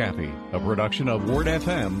John and Kathy, a production of Word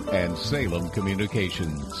FM and Salem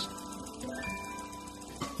Communications.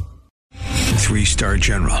 3-star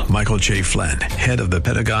General Michael J. Flynn, head of the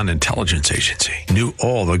Pentagon Intelligence Agency, knew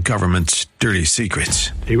all the government's dirty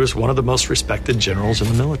secrets. He was one of the most respected generals in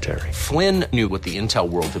the military. Flynn knew what the intel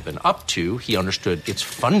world had been up to. He understood its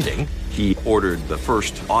funding. He ordered the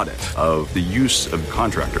first audit of the use of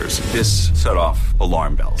contractors. This set off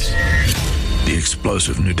alarm bells. The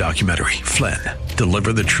explosive new documentary, Flynn,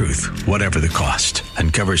 Deliver the Truth, Whatever the Cost,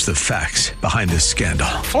 uncovers the facts behind this scandal.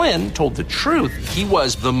 Flynn told the truth. He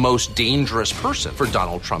was the most dangerous person for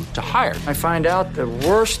Donald Trump to hire. I find out the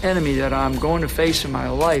worst enemy that I'm going to face in my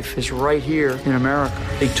life is right here in America.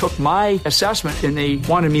 They took my assessment and they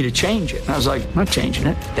wanted me to change it. And I was like, I'm not changing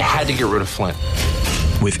it. They had to get rid of Flynn.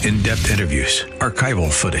 With in-depth interviews,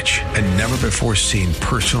 archival footage, and never-before-seen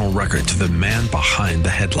personal records of the man behind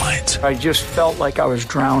the headlines. I just felt like I was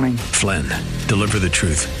drowning. Flynn, Deliver the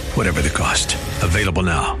Truth, Whatever the Cost. Available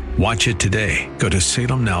now. Watch it today. Go to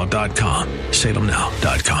salemnow.com.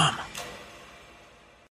 salemnow.com.